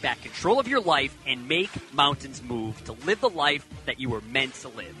to take back control of your life and make mountains move to live the life that you were meant to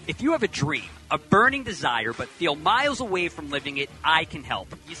live. If you have a dream, a burning desire, but feel miles away from living it, I can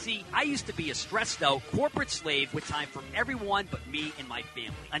help. You see, I used to be a stressed-out corporate slave with time for everyone but me and my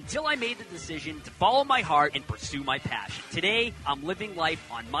family, until I made the decision to follow my heart and pursue my passion. Today, I'm living life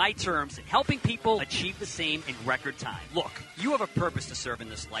on my terms and helping people achieve the same in record time. Look, you have a purpose to serve in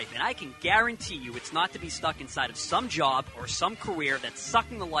this life, and I can guarantee you it's not to be stuck inside of some job or some career that's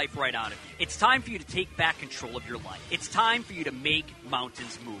sucking the life right out of you. It's time for you to take back control of your life. It's time for you to make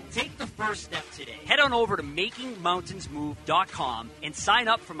mountains move. Take the first step today. Head on over to MakingMountainsMove.com and sign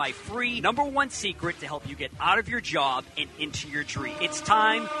up for my free #1 secret to help you get out of your job and into your dream. It's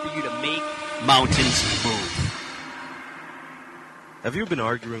time for you to make mountains move. Have you been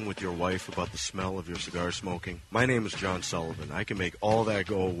arguing with your wife about the smell of your cigar smoking? My name is John Sullivan. I can make all that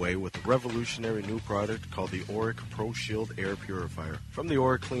go away with a revolutionary new product called the Auric Pro Shield Air Purifier from the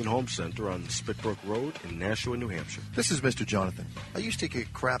Auric Clean Home Center on Spitbrook Road in Nashua, New Hampshire. This is Mr. Jonathan. I used to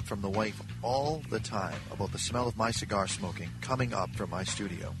get crap from the wife all the time about the smell of my cigar smoking coming up from my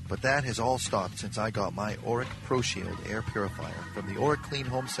studio. But that has all stopped since I got my Auric Pro Shield Air Purifier from the Auric Clean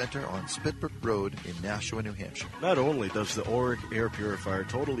Home Center on Spitbrook Road in Nashua, New Hampshire. Not only does the Auric Air Purifier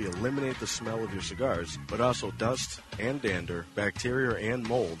totally eliminate the smell of your cigars, but also dust and dander, bacteria and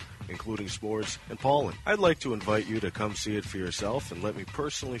mold, including spores and pollen. I'd like to invite you to come see it for yourself and let me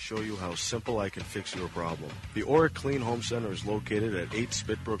personally show you how simple I can fix your problem. The Auric Clean Home Center is located at 8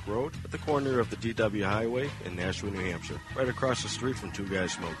 Spitbrook Road at the corner of the DW Highway in Nashua, New Hampshire, right across the street from Two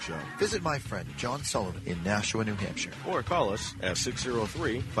Guys Smoke Shop. Visit my friend John Sullivan in Nashua, New Hampshire. Or call us at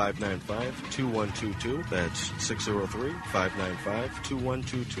 603-595-2122. That's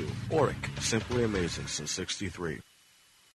 603-595-2122. Auric. Simply amazing since '63.